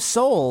have no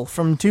soul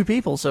from two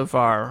people so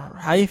far.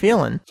 How you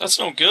feeling? That's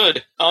no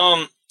good.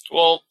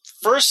 Well,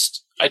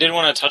 first, I did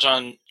want to touch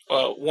on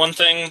one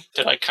thing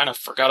that I kind of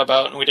forgot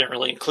about and we didn't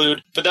really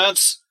include, but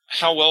that's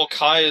how well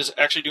Kai is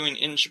actually doing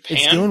in Japan.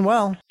 It's doing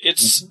well.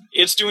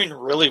 It's doing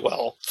really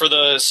well. For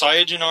the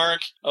Saiyajin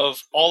arc,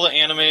 of all the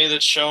anime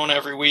that's shown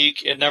every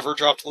week, it never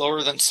dropped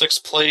lower than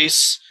 6th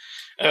place.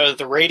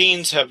 The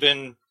ratings have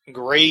been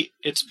great.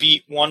 It's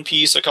beat One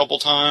Piece a couple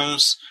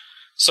times.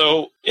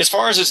 So, as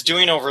far as it's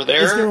doing over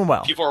there, it's doing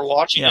well. People are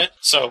watching it.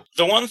 So,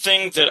 the one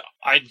thing that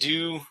I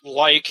do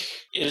like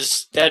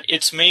is that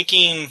it's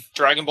making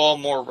Dragon Ball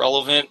more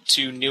relevant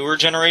to newer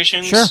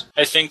generations. Sure.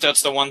 I think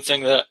that's the one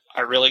thing that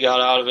I really got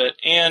out of it,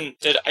 and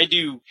that I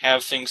do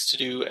have things to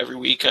do every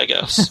week, I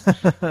guess.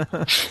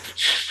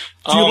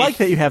 Do you like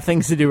that you have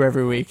things to do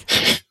every week?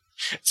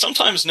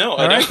 Sometimes no.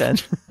 All right, then.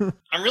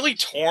 I'm really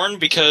torn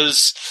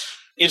because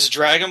it's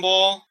Dragon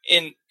Ball,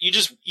 and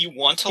you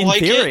want to like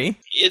theory. it.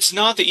 It's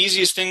not the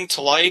easiest thing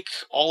to like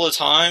all the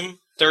time.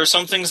 There are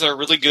some things that are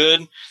really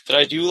good that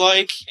I do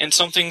like, and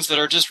some things that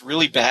are just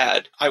really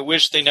bad. I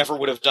wish they never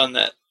would have done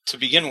that to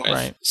begin with.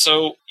 Right.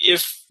 So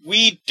if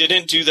we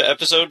didn't do the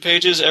episode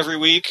pages every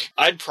week,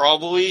 I'd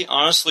probably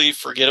honestly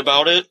forget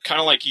about it, kind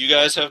of like you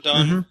guys have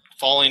done,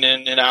 falling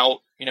in and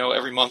out,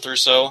 every month or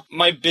so.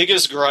 My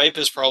biggest gripe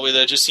is probably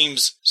that it just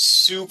seems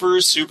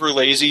super, super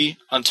lazy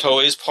on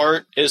Toei's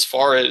part as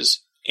far as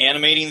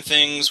animating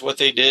things, what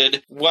they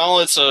did. While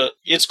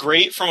it's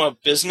great from a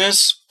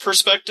business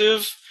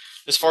perspective,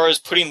 as far as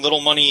putting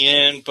little money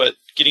in, but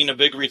getting a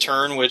big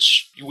return,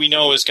 which we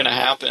know is going to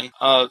happen.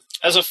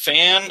 As a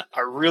fan,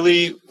 I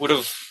really would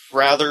have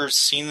rather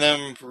seen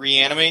them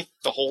reanimate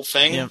the whole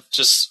thing.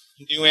 Just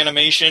new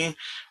animation,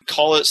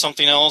 call it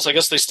something else. I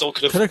guess they still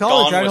could have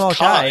gone with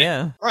Kai.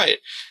 Yeah. Right.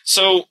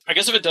 So I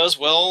guess if it does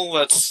well,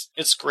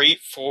 it's great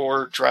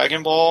for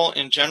Dragon Ball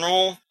in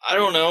general. I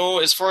don't know,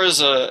 as far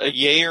as a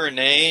yay or a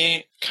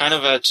nay, kind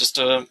of just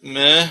a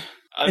meh.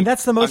 And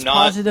that's the most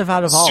positive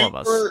out of all of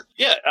us.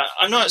 Yeah,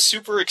 I'm not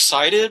super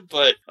excited,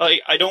 but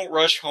I don't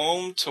rush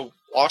home to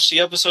watch the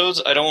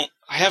episodes.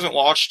 I haven't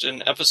watched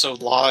an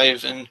episode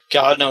live in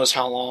God knows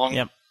how long.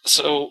 Yep.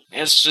 So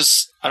it's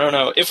just, I don't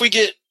know. If we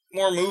get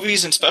more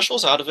movies and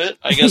specials out of it,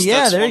 I guess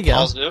that's one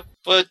positive.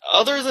 But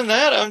other than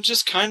that, I'm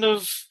just kind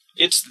of,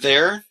 it's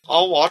there.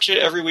 I'll watch it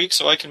every week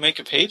so I can make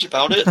a page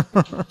about it.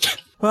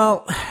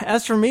 Well,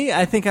 as for me,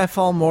 I think I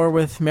fall more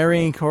with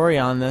Mary and Corey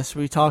on this.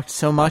 We talked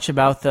so much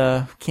about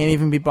can't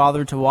even be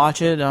bothered to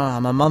watch it.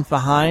 I'm a month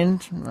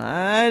behind.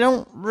 I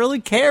don't really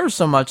care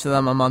so much that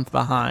I'm a month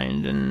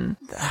behind. And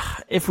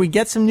if we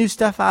get some new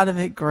stuff out of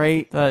it,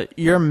 great. But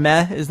your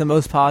meh is the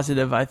most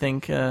positive, I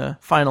think,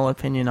 final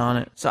opinion on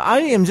it. So I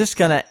am just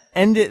going to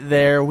end it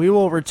there. We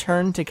will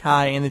return to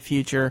Kai in the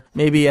future,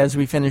 maybe as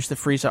we finish the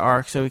Frieza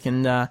arc, so we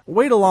can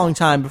wait a long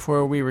time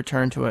before we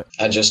return to it.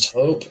 I just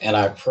hope and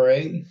I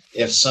pray,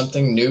 if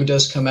something new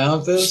does come out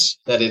of this,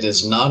 that it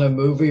is not a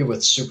movie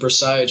with Super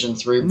Saiyan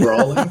 3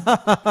 brawling.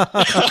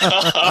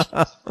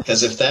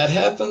 Because if that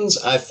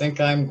happens, I think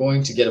I'm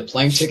going to get a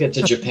plane ticket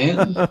to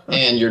Japan,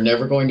 and you're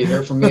never going to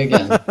hear from me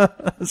again.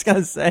 I was going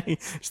to say,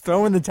 just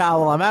throw in the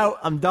towel. I'm out.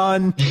 I'm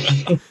done.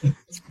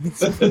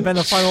 It's been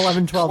a fun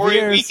 11, 12 Corey,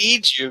 years. We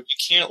need you. You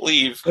can't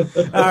leave. All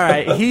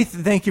right. Heath,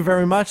 thank you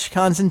very much.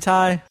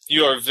 Konstantai.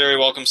 You are very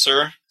welcome,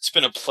 sir. It's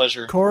been a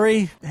pleasure.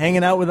 Corey,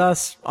 hanging out with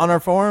us on our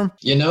forum.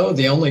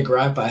 The only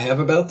gripe I have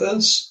about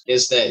this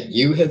is that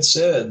you had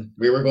said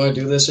we were going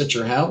to do this at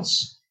your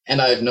house,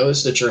 and I've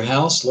noticed that your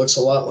house looks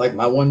a lot like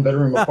my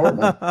one-bedroom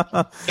apartment.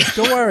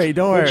 Don't worry.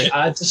 Which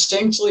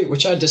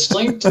I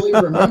distinctly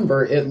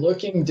remember it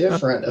looking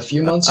different a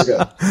few months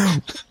ago.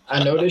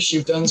 I noticed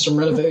you've done some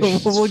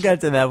renovations. We'll get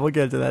to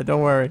that.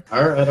 Don't worry.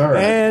 All right.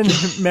 And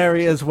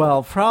Mary as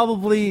well.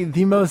 Probably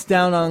the most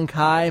down on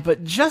Kai,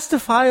 but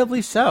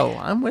justifiably so.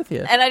 I'm with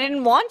you. And I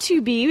didn't want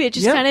to be. It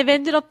just kind of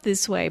ended up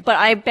this way. But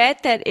I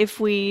bet that if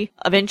we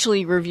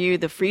eventually review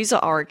the Frieza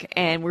arc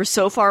and we're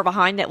so far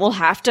behind that we'll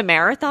have to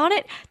marathon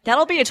it,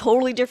 that'll be a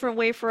totally different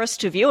way for us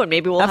to view it.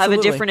 Maybe we'll have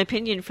a different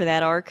opinion for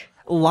that arc.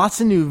 Lots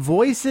of new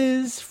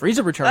voices.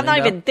 Frieza returning. I'm not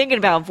even thinking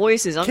about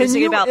voices. I'm just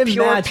thinking about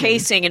pure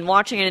pacing and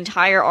watching an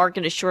entire arc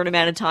in a short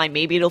amount of time.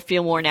 Maybe it'll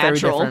feel more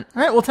natural. Very different.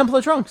 All right, well, Temple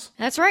of Trunks.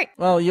 That's right.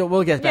 Well,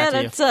 we'll get back to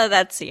you. Yeah,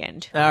 that's the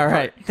end. All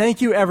right.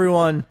 Thank you,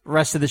 everyone.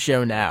 Rest of the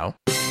show now.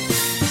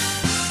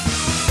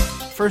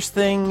 First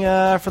thing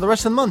for the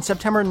rest of the month,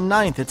 September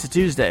 9th. It's a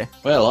Tuesday.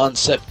 Well, on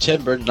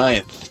September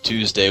 9th,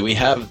 Tuesday, we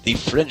have the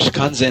French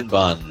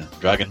Kanzenban,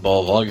 Dragon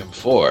Ball Volume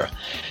 4.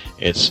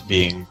 It's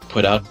being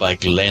put out by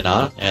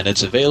Glénat, and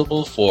it's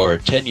available for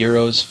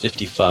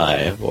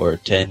 €10.55 or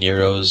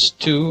 €10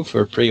 too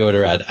for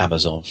pre-order at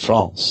Amazon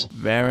France.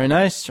 Very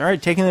nice. All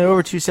right, taking it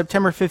over to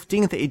September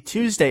 15th, a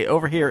Tuesday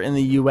over here in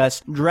the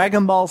U.S.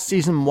 Dragon Ball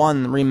Season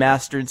 1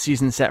 remastered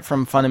season set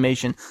from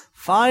Funimation.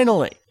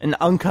 Finally, an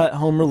uncut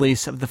home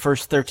release of the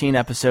first 13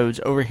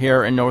 episodes over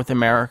here in North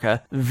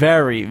America.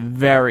 Very,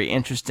 very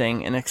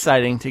interesting and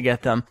exciting to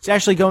get them. It's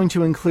actually going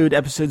to include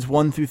episodes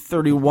 1 through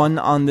 31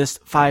 on this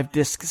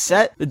 5-disc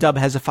set. The dub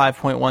has a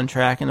 5.1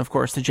 track, and of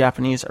course the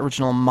Japanese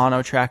original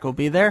mono track will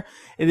be there.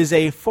 It is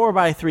a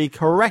 4:3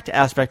 correct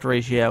aspect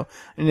ratio,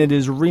 and it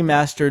is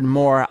remastered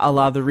more a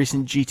la the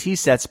recent GT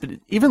sets, but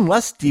even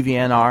less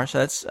DVNR, so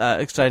that's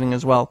exciting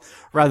as well,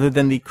 rather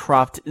than the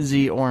cropped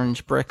Z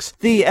orange bricks.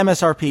 The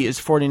MSRP is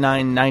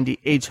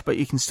 $49.98, but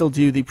you can still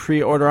do the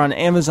pre-order on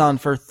Amazon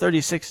for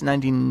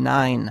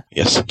 $36.99.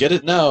 Yes, get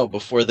it now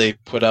before they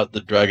put out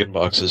the Dragon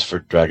boxes for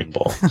Dragon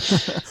Ball.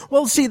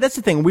 Well, see, that's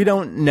the thing. We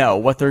don't know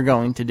what they're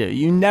going to do.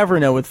 You never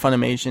know with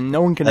Funimation.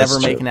 No one can ever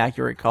make an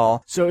accurate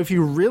call. So if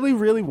you really,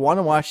 really want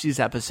to watch these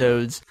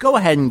episodes, go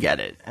ahead and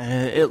get it.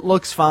 It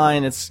looks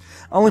fine. It's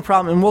only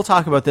problem, and we'll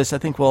talk about this. I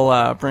think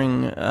we'll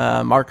bring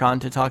Mark on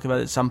to talk about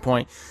it at some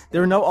point.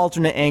 There are no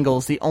alternate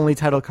angles. The only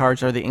title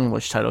cards are the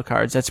English title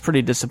cards. That's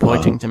pretty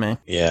disappointing to me.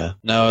 Yeah.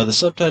 Now, are the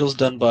subtitles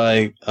done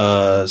by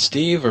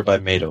Steve or by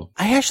Mato?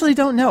 I actually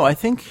don't know. I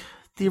think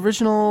the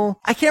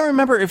original... I can't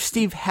remember if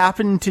Steve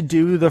happened to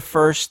do the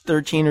first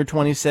 13 or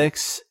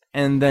 26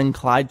 and then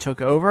Clyde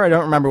took over. I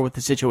don't remember what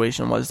the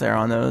situation was there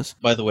on those.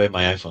 By the way,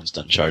 my iPhone's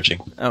done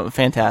charging. Oh,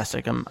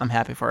 fantastic. I'm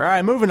happy for it. All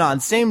right, moving on.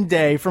 Same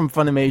day from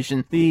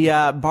Funimation. The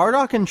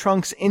Bardock and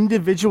Trunks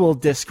individual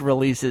disc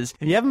releases.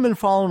 If you haven't been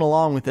following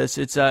along with this,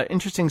 it's an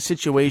interesting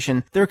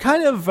situation. They're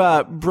kind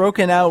of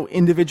broken out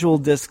individual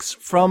discs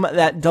from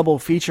that double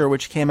feature,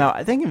 which came out,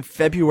 I think, in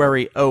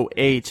February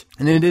 2008.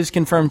 And it is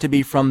confirmed to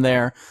be from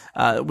there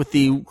with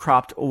the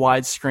cropped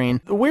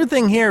widescreen. The weird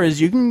thing here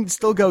is you can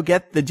still go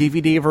get the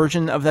DVD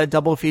version of that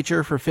double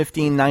feature for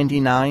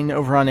 $15.99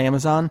 over on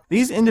Amazon.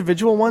 These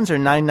individual ones are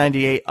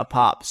 $9.98 a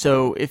pop.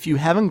 So if you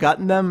haven't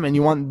gotten them and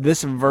you want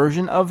this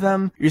version of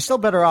them, you're still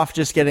better off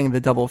just getting the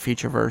double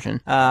feature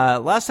version.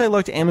 Last I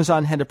looked,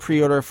 Amazon had a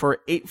pre-order for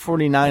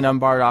 $8.49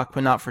 on Bardock,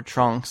 but not for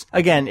Trunks.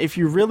 Again, if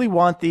you really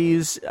want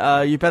these,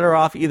 you're better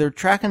off either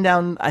tracking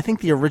down, I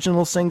think, the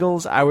original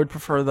singles. I would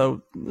prefer,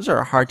 though, those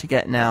are hard to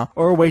get now,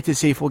 or wait to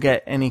see if we'll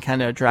get any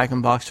kind of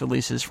Dragon Box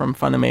releases from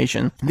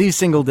Funimation. These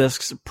single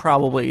discs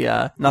probably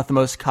not the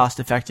most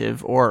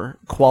cost-effective or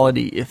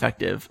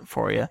quality-effective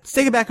for you. Let's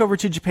take it back over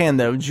to Japan,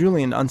 though.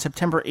 Julian, on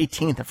September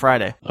 18th, a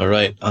Friday. All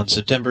right, on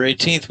September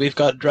 18th, we've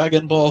got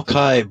Dragon Ball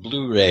Kai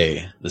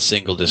Blu-ray, the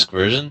single disc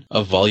version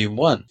of Volume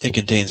 1. It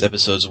contains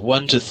episodes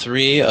 1 to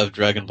 3 of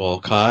Dragon Ball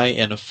Kai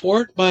in a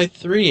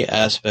 4:3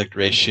 aspect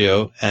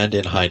ratio and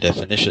in high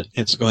definition.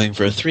 It's going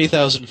for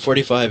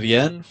 3,045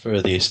 yen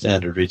for the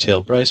standard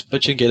retail price,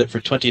 but you can get it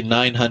for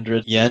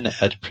 2,900 yen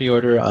at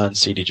pre-order on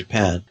CD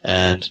Japan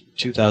and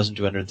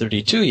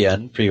 2,232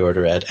 yen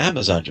pre-order at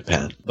Amazon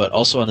Japan. But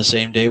also on the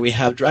same day, we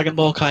have Dragon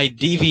Ball Kai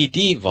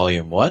DVD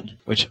Volume 1,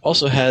 which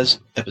also has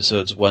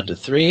episodes 1 to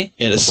 3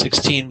 in a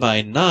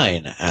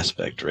 16:9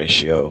 aspect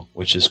ratio,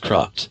 which is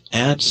cropped,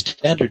 and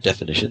standard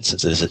definition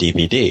since it is a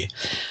DVD.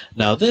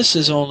 Now, this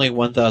is only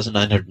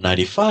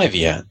 1,995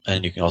 yen,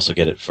 and you can also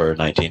get it for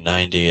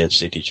 1990 at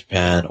CD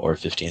Japan or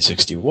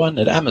 1561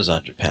 at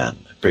Amazon Japan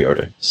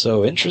pre-order.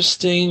 So,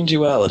 interesting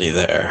duality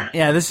there.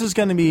 Yeah, this is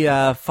going to be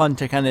fun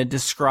to kind of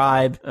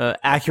describe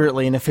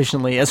accurately and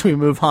efficiently as we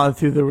move on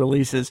through the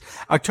releases.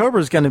 October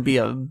is going to be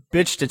a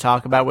bitch to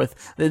talk about with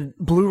the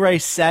Blu-ray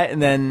set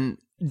and then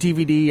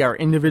DVD are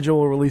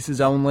individual releases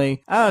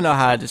only. I don't know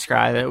how to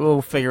describe it.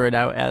 We'll figure it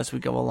out as we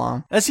go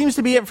along. That seems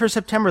to be it for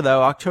September,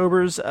 though.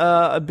 October's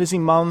a busy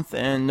month,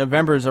 and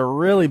November's a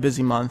really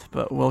busy month,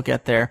 but we'll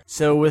get there.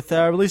 So with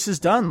releases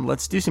done,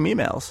 let's do some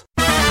emails.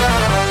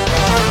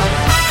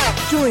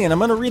 Julian, I'm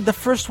going to read the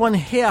first one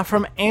here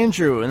from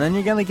Andrew, and then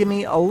you're going to give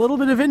me a little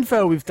bit of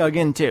info we've dug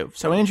into.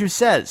 So Andrew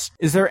says,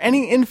 is there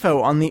any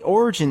info on the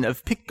origin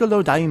of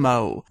Piccolo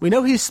Daimao? We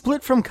know he's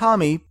split from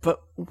Kami, but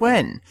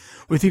when?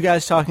 With you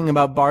guys talking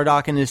about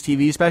Bardock and his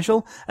TV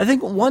special, I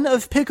think one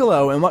of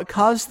Piccolo and what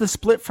caused the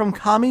split from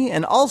Kami,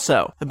 and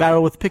also the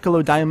battle with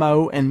Piccolo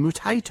Daimao and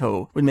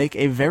Mutaito would make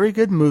a very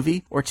good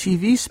movie or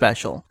TV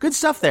special. Good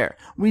stuff there.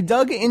 We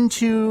dug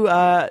into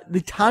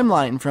the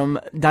timeline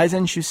from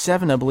Daizenshuu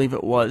 7, I believe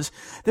it was.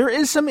 There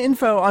is some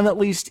info on at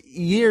least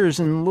years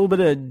and a little bit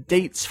of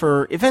dates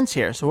for events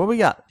here. So what we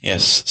got?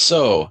 Yes.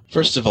 So,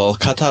 first of all,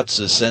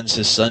 Katatsu sends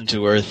his son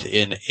to Earth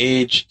in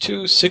age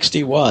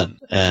 261,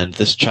 and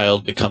this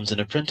child becomes an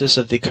apprentice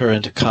of the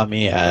current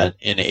Kami in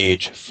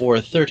age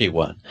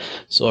 431.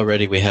 So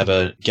already we have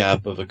a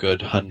gap of a good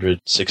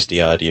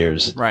 160-odd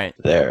years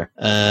there.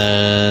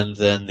 And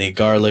then the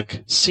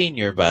Garlic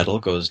Senior battle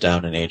goes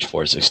down in age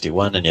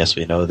 461, and yes,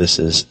 we know this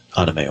is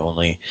anime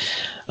only.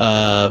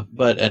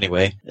 But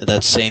anyway,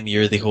 that same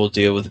year the whole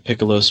deal with the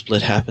Piccolo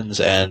split happens,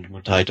 and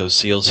Mutaito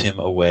seals him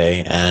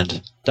away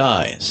and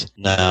dies.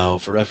 Now,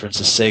 for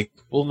reference's sake,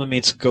 Bulma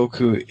meets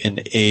Goku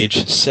in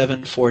age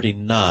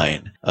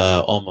 749,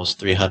 almost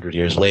 300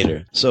 years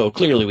later. So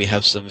clearly we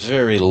have some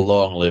very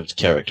long-lived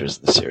characters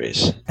in the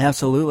series.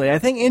 Absolutely. I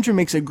think Andrew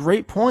makes a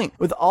great point.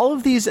 With all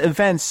of these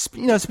events,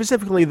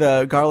 specifically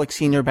the Garlic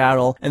Senior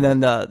battle, and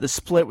then the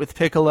split with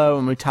Piccolo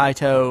and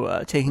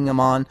Mutaito taking him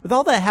on, with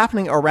all that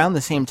happening around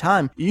the same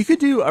time, you could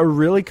do a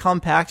really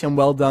compact and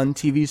well-done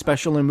TV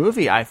special and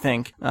movie, I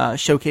think,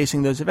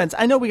 showcasing those events.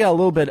 I know we got a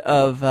little bit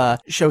of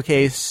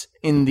showcase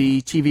in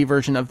the TV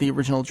version of the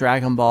original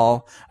Dragon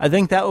Ball. I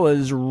think that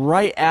was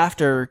right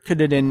after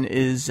Kuririn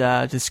is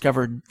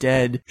discovered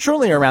dead.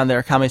 Shortly around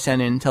there,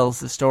 Kame-Sennin tells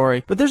the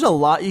story. But there's a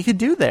lot you could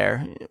do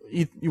there.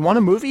 You want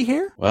a movie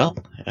here? Well,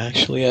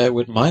 actually, I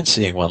wouldn't mind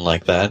seeing one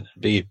like that.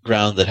 Be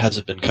ground that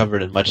hasn't been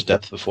covered in much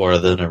depth before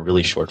other than a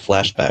really short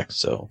flashback,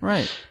 so...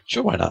 Right.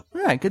 Sure, why not?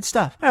 All right, good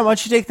stuff. All right, why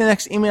don't you take the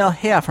next email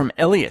here from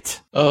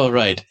Elliot? Oh,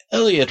 right.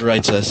 Elliot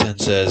writes us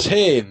and says,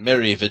 "Hey,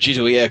 Merry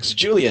Vegito EX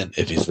Julian,"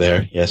 if he's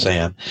there. Yes, I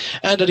am.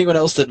 And anyone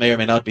else that may or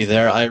may not be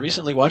there. I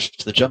recently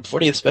watched the Jump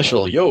 40th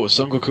special, Yo,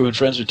 Son Goku and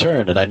Friends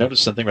Return, and I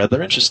noticed something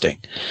rather interesting.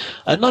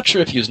 I'm not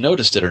sure if you've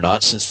noticed it or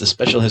not, since the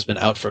special has been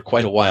out for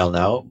quite a while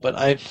now, but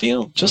I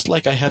feel just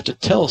like I have to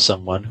tell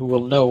someone who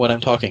will know what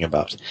I'm talking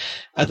about.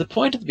 At the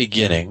point at the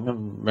beginning,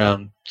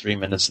 around 3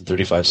 minutes and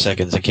 35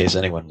 seconds in case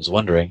anyone was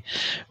wondering,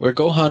 where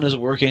Gohan is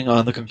working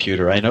on the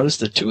computer, I noticed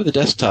that two of the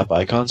desktop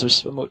icons are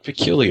somewhat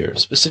peculiar,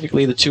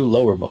 specifically the two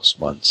lowermost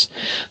ones.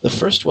 The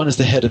first one is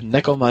the head of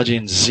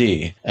Nekomajin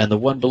Z, and the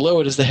one below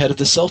it is the head of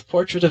the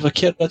self-portrait of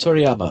Akira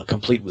Toriyama,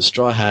 complete with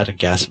straw hat and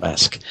gas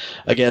mask.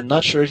 Again,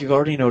 not sure if you've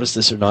already noticed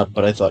this or not,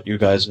 but I thought you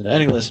guys and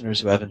any listeners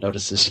who haven't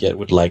noticed this yet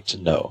would like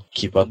to know.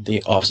 Keep up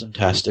the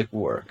awesome-tastic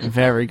work.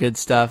 Very good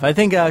stuff. I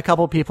think a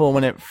couple people,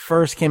 when it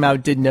first came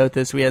out, did note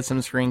this. We had some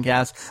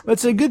screencasts. But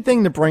it's a good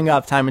thing to bring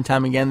up time and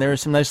time again. There are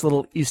some nice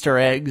little Easter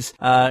eggs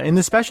in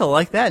the special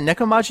like that.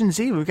 Nekomajin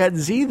Z, we've got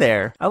Z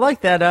there. I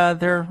like that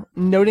they're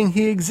noting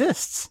he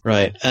exists.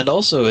 Right, and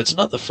also it's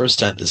not the first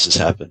time this has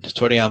happened.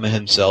 Toriyama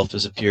himself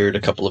has appeared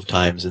a couple of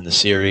times in the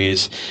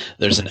series.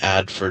 There's an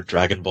ad for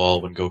Dragon Ball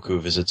when Goku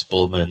visits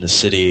Bulma in the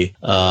city.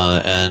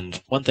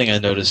 And one thing I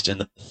noticed in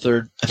the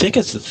I think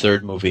it's the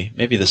third movie,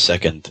 maybe the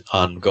second,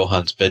 on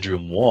Gohan's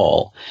bedroom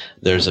wall,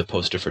 there's a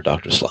poster for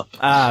Dr. Slump.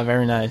 Ah,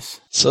 very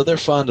nice. So they're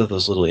fond of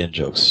those little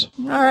in-jokes.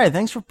 All right,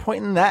 thanks for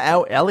pointing that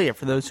out, Elliot,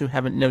 for those who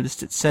haven't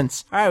noticed it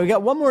since. All right, we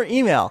got one more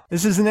email.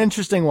 This is an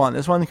interesting one.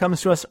 This one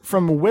comes to us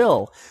from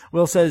Will.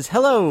 Will says,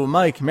 "Hello,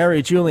 Mike,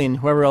 Mary, Julian,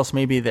 whoever else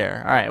may be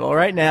there." All right, well,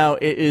 right now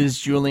it is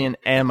Julian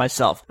and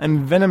myself.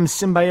 I'm Venom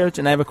Symbiote,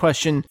 and I have a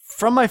question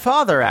from my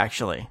father,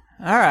 actually.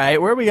 All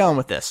right, where are we going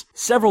with this?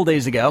 Several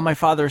days ago, my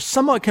father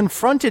somewhat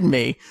confronted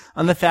me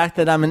on the fact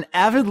that I'm an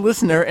avid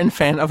listener and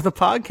fan of the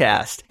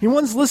podcast. He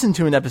once listened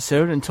to an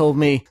episode and told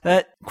me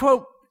that,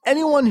 quote,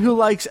 "Anyone who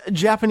likes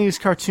Japanese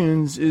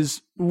cartoons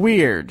is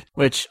weird,"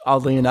 which,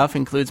 oddly enough,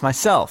 includes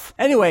myself.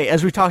 Anyway,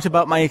 as we talked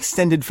about my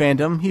extended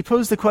fandom, he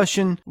posed the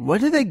question,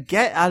 what do they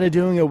get out of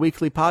doing a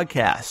weekly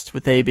podcast?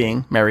 With they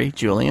being Mary,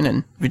 Julian,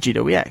 and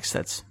Vegito EX.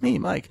 That's me,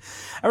 Mike.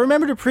 I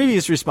remembered a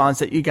previous response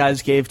that you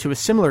guys gave to a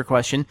similar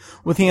question,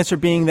 with the answer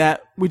being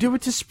that we do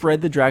it to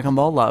spread the Dragon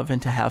Ball love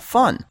and to have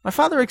fun. My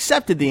father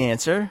accepted the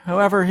answer.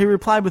 However, he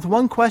replied with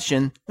one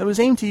question that was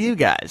aimed to you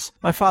guys.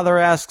 My father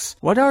asks,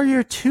 what are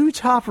your two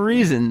top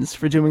reasons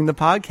for doing the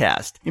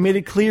podcast? He made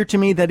it clear to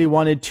me that he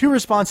wanted 2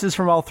 responses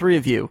from all 3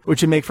 of you,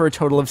 which would make for a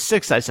total of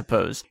 6, I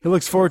suppose. He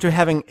looks forward to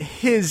having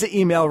his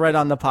email read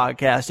on the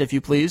podcast, if you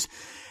please.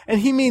 And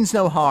he means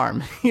no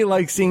harm. He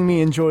likes seeing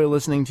me enjoy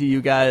listening to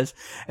you guys,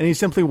 and he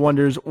simply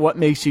wonders what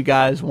makes you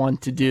guys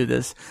want to do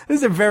this. This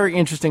is a very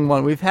interesting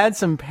one. We've had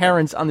some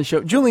parents on the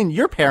show. Julian,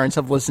 your parents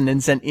have listened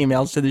and sent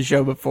emails to the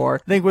show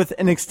before. I think with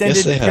an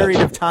extended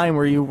period of time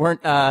where you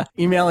weren't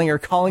emailing or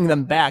calling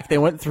them back, they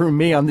went through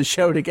me on the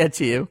show to get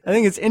to you. I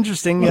think it's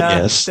interesting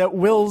that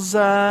Will's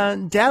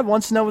dad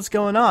wants to know what's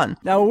going on.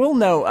 Now, Will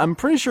know, I'm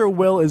pretty sure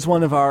Will is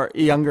one of our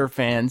younger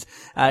fans.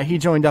 He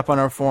joined up on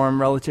our forum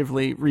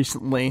relatively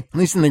recently, at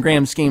least in the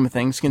grand scheme of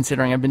things,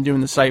 considering I've been doing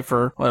the site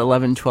for,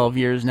 11, 12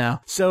 years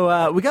now.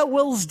 So, we got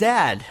Will's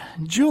dad,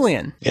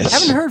 Julian. Yes.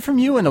 Haven't heard from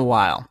you in a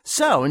while.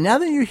 So, now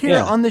that you're here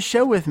on the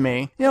show with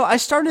me, I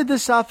started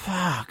this up,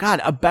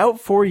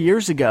 about 4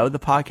 years ago, the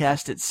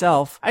podcast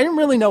itself. I didn't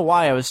really know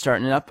why I was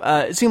starting it up.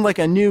 It seemed like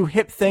a new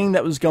hip thing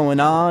that was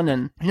going on,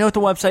 and, at the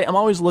website, I'm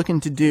always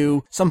looking to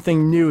do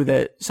something new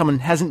that someone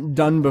hasn't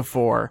done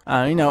before.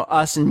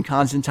 Us and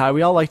Constantine,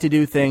 we all like to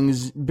do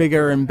things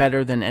bigger and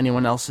better than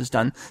anyone else has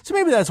done. So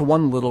maybe that's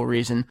one little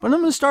reason. But I'm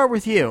going to start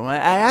with you. I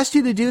asked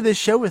you to do this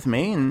show with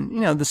me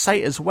and, the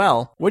site as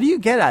well. What do you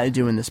get out of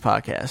doing this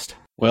podcast?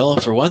 Well,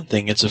 for one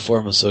thing, it's a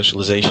form of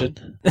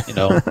socialization.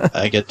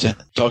 I get to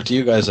talk to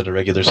you guys on a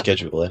regular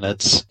schedule, and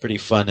that's pretty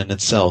fun in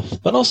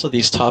itself. But also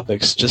these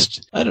topics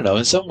just, I don't know,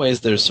 in some ways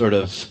they're sort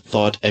of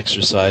thought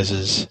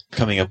exercises,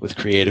 coming up with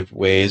creative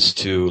ways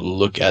to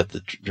look at the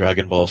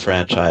Dragon Ball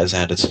franchise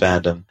and its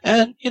fandom.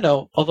 And,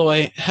 although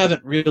I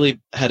haven't really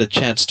had a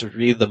chance to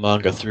read the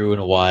manga through in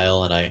a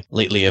while, and I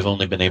lately have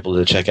only been able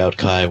to check out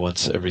Kai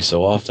once every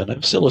so often,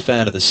 I'm still a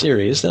fan of the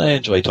series, and I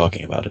enjoy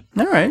talking about it.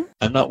 All right.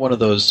 I'm not one of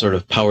those sort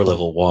of power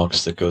level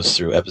wonks that goes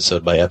through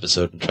episode by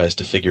episode and tries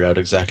to figure out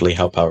exactly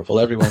how powerful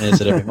everyone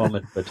is at every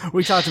moment. But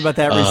we talked about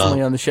that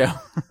recently on the show.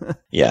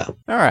 Yeah.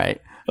 All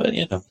right. But,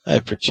 I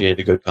appreciate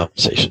a good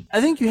conversation.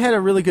 I think you had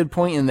a really good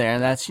point in there,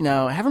 and that's,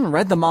 I haven't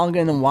read the manga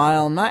in a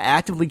while, I'm not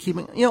actively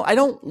keeping, I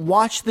don't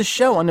watch the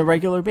show on a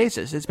regular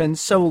basis. It's been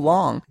so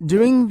long.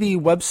 Doing the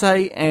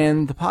website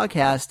and the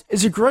podcast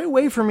is a great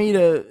way for me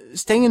to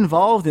stay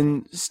involved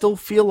and still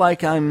feel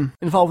like I'm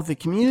involved with the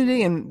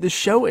community and the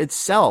show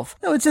itself.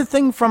 It's a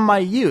thing from my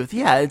youth.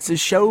 Yeah, it's a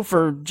show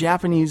for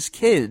Japanese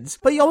kids,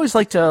 but you always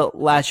like to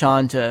latch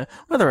on to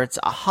whether it's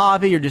a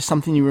hobby or just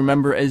something you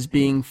remember as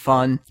being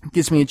fun. It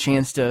gives me a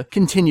chance to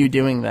continue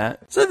doing that.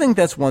 So I think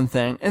that's one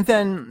thing. And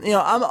then,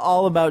 I'm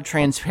all about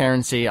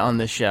transparency on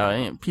this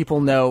show.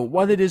 People know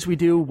what it is we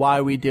do,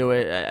 why we do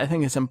it. I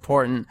think it's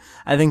important.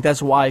 I think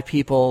that's why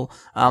people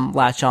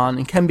latch on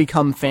and can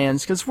become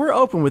fans, because we're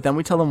open with them.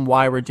 We tell them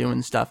why we're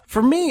doing stuff.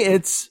 For me,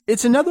 it's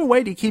another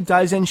way to keep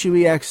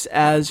Daizenshuu EX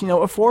as,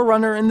 a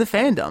forerunner in the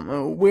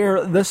fandom,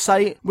 where the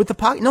site with the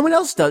podcast, no one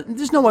else does.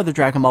 There's no other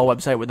Dragon Ball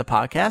website with a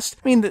podcast.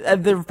 I mean,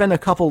 there have been a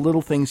couple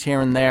little things here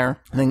and there.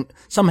 I think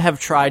some have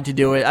tried to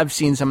do it. I've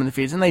seen some of the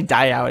feeds and they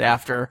die out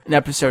after an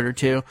episode or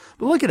two.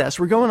 But look at us.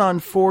 We're going on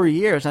 4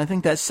 years. And I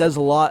think that says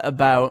a lot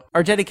about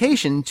our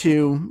dedication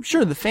to,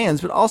 sure, the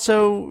fans, but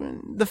also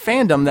the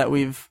fandom that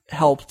we've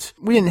helped.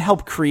 We didn't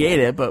help create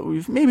it, but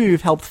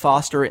we've helped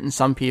foster it in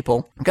some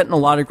people. I've gotten a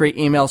lot of great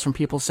emails from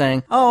people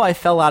saying, oh, I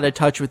fell out of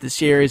touch with the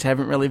series. I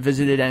haven't really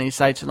visited any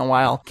sites in a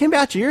while. Came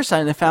back to your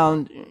site and I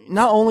found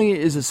not only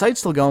is the site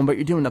still going, but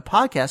you're doing a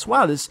podcast.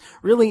 Wow, this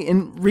really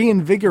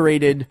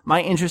reinvigorated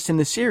my interest in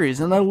the series.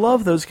 And I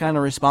love those kind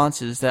of responses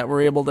that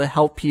were able to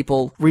help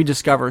people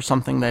rediscover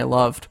something they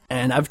loved.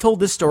 And I've told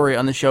this story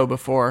on the show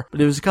before,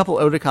 but it was a couple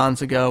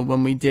Otakons ago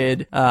when we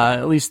did,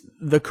 at least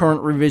the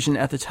current revision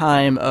at the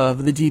time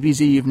of the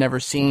DBZ You've Never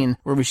Seen,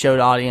 where we showed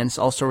audience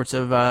all sorts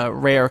of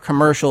rare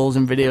commercials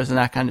and videos and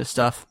that kind of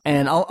stuff.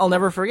 And I'll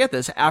never forget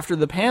this. After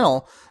the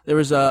panel, there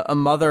was a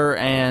mother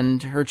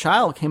and her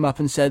child came up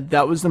and said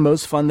that was the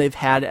most fun they've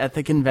had at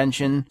the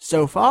convention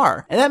so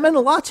far. And that meant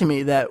a lot to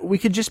me, that we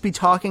could just be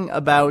talking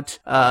about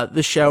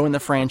the show and the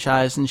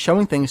franchise and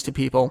showing things to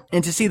people,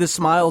 and to see the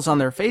smiles on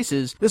their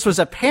faces. This was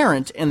a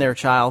parent and their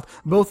child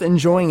both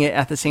enjoying it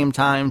at the same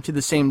time to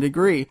the same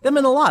degree. That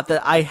meant a lot,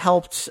 that I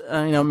helped,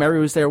 Mary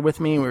was there with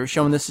me. We were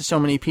showing this to so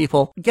many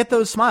people. Get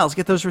those smiles,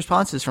 get those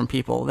responses from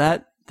people.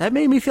 That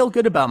made me feel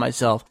good about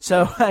myself.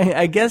 So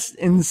I guess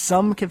in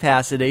some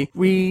capacity,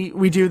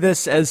 we do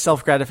this as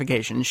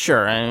self-gratification.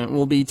 Sure, and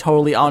we'll be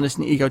totally honest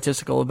and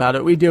egotistical about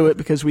it. We do it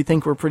because we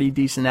think we're pretty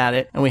decent at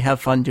it, and we have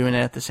fun doing it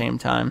at the same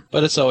time.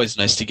 But it's always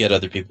nice to get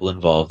other people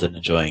involved and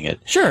enjoying it.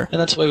 Sure. And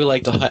that's why we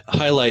like to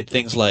highlight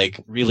things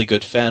like really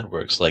good fan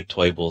works, like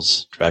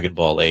Toyble's Dragon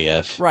Ball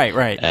AF.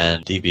 Right.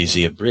 And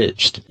DBZ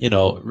Abridged.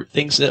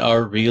 Things that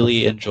are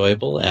really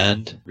enjoyable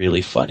and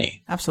really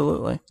funny.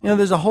 Absolutely.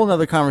 There's a whole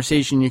other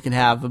conversation you can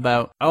have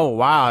about, oh,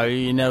 wow,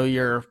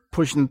 you're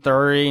pushing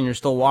 30 and you're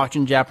still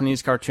watching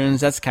Japanese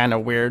cartoons. That's kind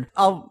of weird.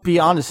 I'll be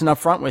honest and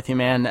upfront with you,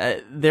 man.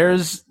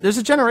 There's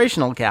a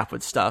generational gap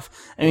with stuff.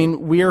 I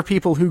mean, we are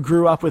people who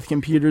grew up with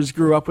computers,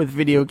 grew up with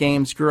video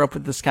games, grew up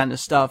with this kind of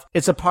stuff.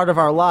 It's a part of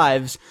our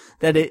lives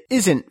that it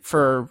isn't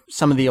for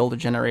some of the older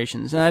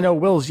generations. And I know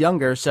Will's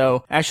younger,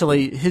 so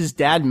actually his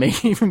dad may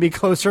even be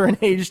closer in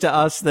age to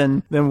us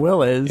than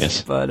Will is.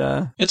 Yes.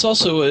 But it's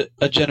also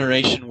a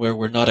generation where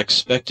we're not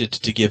expected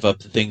to give up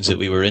the things that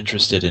we were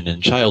interested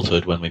in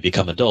childhood when we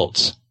become adults.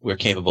 We're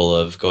capable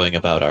of going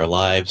about our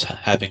lives,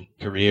 having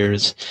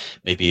careers,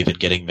 maybe even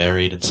getting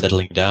married and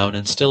settling down,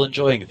 and still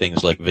enjoying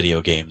things like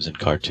video games and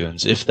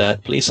cartoons, if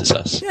that pleases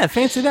us. Yeah,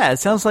 fancy that. It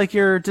sounds like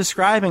you're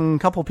describing a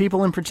couple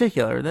people in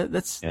particular.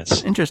 That's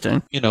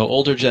interesting.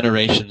 Older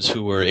generations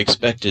who were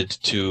expected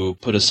to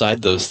put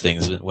aside those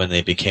things when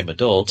they became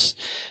adults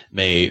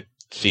may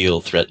feel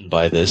threatened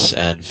by this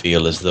and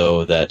feel as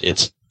though that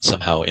it's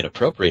somehow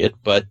inappropriate,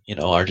 but,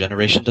 our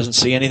generation doesn't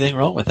see anything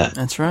wrong with that.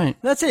 That's right.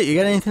 That's it. You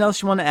got anything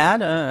else you want to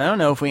add? I don't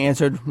know if we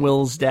answered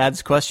Will's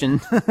dad's question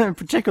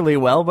particularly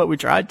well, but we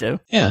tried to.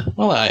 Yeah,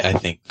 well, I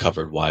think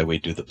covered why we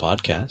do the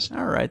podcast.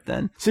 All right,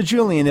 then. So,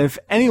 Julian, if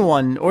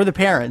anyone or the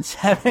parents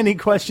have any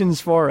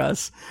questions for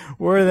us,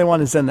 where do they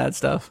want to send that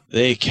stuff?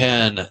 They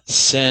can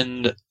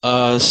send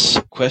us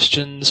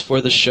questions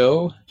for the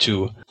show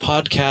to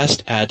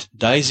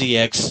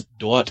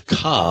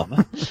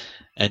podcast@daizyx.com.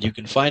 And you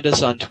can find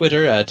us on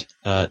Twitter at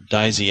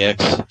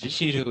DaizyX,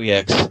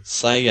 Jishituex,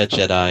 Saya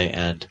Jedi,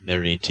 and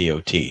Mary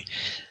TOT.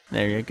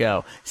 There you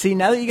go. See,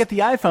 now that you get the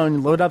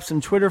iPhone, load up some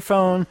Twitter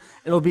phone.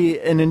 It'll be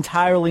an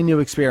entirely new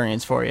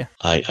experience for you.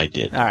 I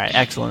did. All right,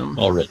 excellent.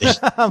 Already.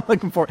 I'm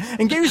looking forward.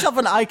 And get yourself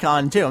an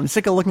icon, too. I'm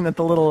sick of looking at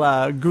the little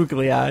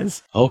googly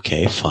eyes.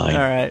 Okay, fine.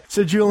 All right.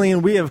 So,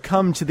 Julian, we have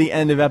come to the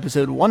end of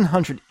episode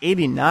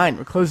 189.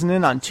 We're closing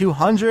in on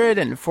 200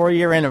 and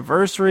 4-year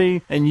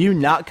anniversary, and you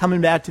not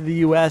coming back to the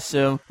U.S.,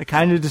 so it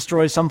kind of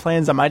destroys some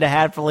plans I might have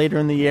had for later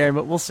in the year,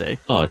 but we'll see.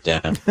 Oh,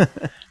 damn.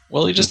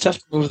 Well, you just have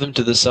to move them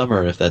to the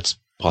summer if that's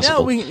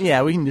possible.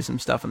 Yeah, we can do some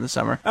stuff in the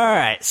summer. All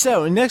right,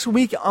 so next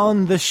week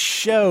on the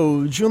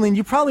show, Julian,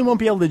 you probably won't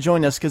be able to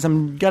join us because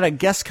I'm got a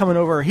guest coming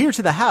over here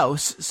to the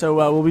house, so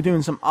we'll be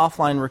doing some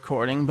offline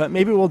recording, but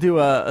maybe we'll do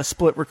a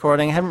split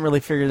recording. I haven't really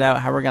figured out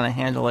how we're going to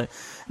handle it.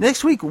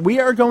 Next week, we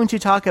are going to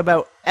talk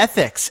about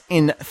ethics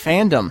in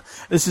fandom.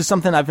 This is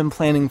something I've been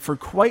planning for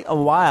quite a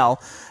while.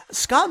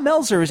 Scott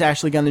Melzer is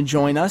actually going to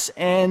join us,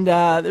 and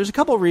there's a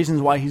couple of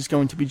reasons why he's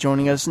going to be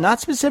joining us. Not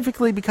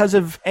specifically because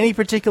of any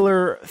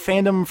particular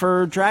fandom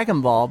for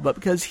Dragon Ball, but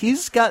because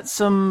he's got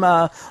some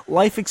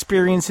life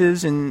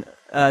experiences and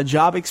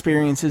job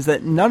experiences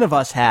that none of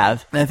us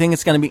have. And I think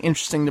it's going to be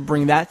interesting to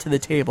bring that to the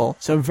table.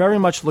 So very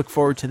much look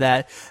forward to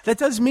that. That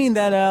does mean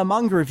that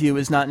manga review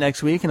is not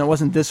next week, and it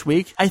wasn't this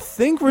week. I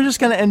think we're just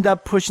going to end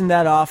up pushing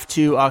that off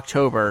to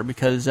October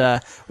because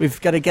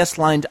we've got a guest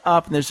lined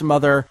up, and there's some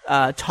other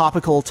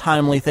topical,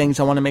 timely things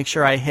I want to make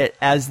sure I hit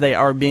as they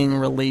are being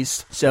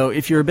released. So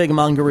if you're a big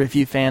manga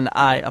review fan,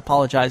 I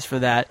apologize for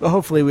that. But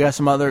hopefully we got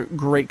some other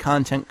great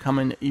content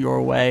coming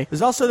your way.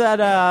 There's also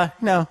that,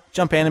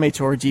 Jump Anime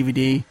Tour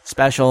DVD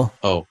special.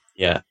 Oh,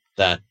 yeah,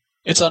 that.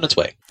 It's on its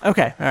way.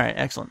 Okay, all right,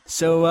 excellent.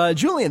 So,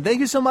 Julian, thank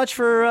you so much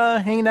for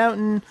hanging out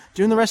and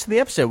doing the rest of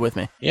the episode with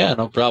me. Yeah,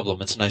 no problem.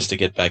 It's nice to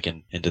get back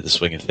into the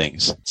swing of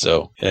things.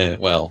 So,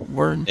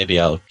 maybe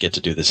I'll get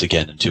to do this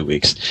again in 2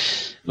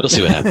 weeks. We'll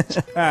see what happens.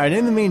 All right,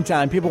 in the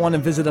meantime, people want to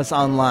visit us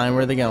online.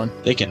 Where are they going?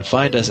 They can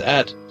find us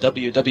at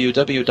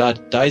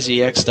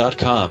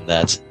www.daizex.com.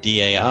 That's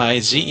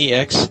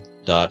DAIZEX.com.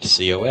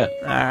 All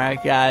right,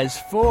 guys,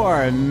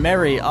 for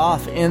Mary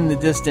off in the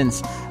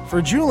distance, for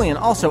Julian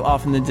also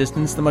off in the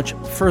distance, the much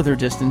further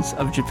distance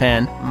of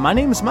Japan, my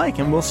name is Mike,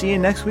 and we'll see you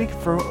next week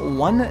for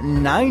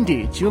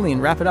 190. Julian,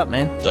 wrap it up,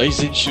 man.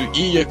 Daizenshuu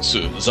EX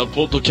The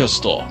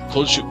Podcast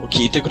今週も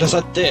聞いてくだ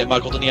さって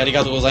誠にあり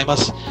がとうございま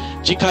す。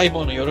次回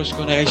もよろし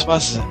くお願いしま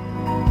す。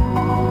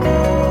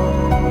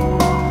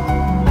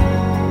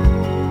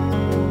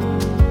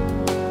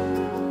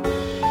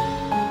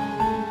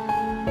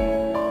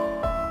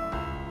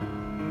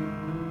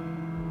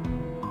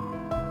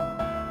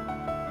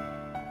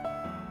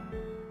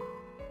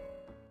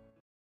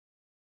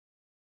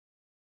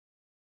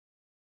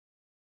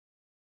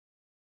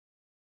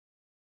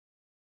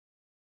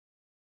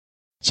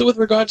So with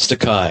regards to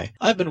Kai,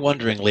 I've been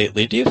wondering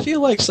lately, do you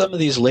feel like some of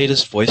these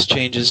latest voice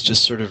changes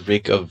just sort of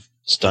reek of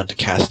stunt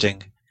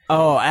casting?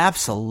 Oh,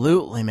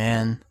 absolutely,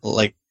 man.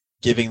 Like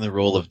giving the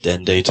role of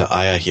Dende to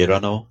Aya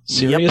Hirano?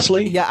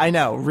 Seriously? Yep. Yeah, I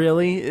know.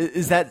 Really?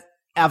 Is that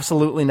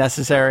absolutely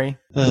necessary?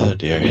 Oh,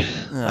 dear.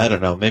 I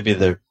don't know. Maybe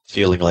they're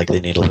feeling like they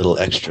need a little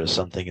extra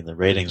something in the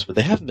ratings, but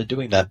they haven't been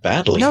doing that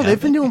badly. No,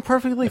 they've been doing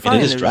perfectly fine.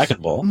 It is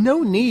Dragon Ball. No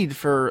need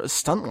for a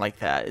stunt like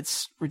that.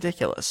 It's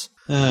ridiculous.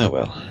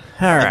 Well. All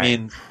right. I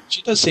mean,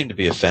 she does seem to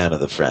be a fan of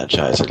the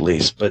franchise, at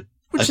least, but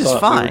which I is thought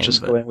fine. We were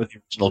just going with the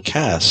original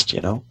cast, you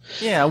know?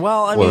 Yeah,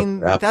 well, I mean,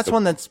 that's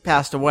one that's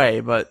passed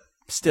away, but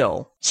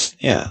still.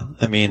 Yeah,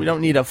 I mean... We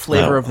don't need a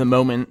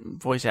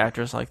flavor-of-the-moment voice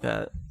actress like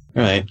that.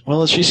 Right.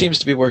 Well, she seems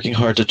to be working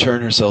hard to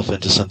turn herself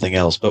into something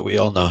else, but we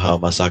all know how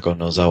Masako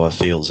Nozawa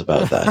feels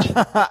about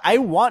that. I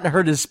want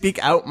her to speak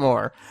out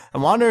more. I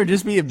want her to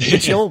just be a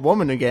bitchy old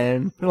woman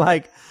again.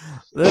 Like,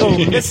 little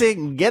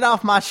missing, get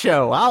off my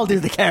show. I'll do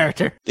the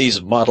character.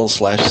 These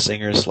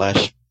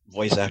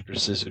model/singer/voice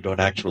actresses who don't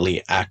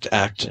actually act.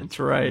 That's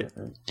right.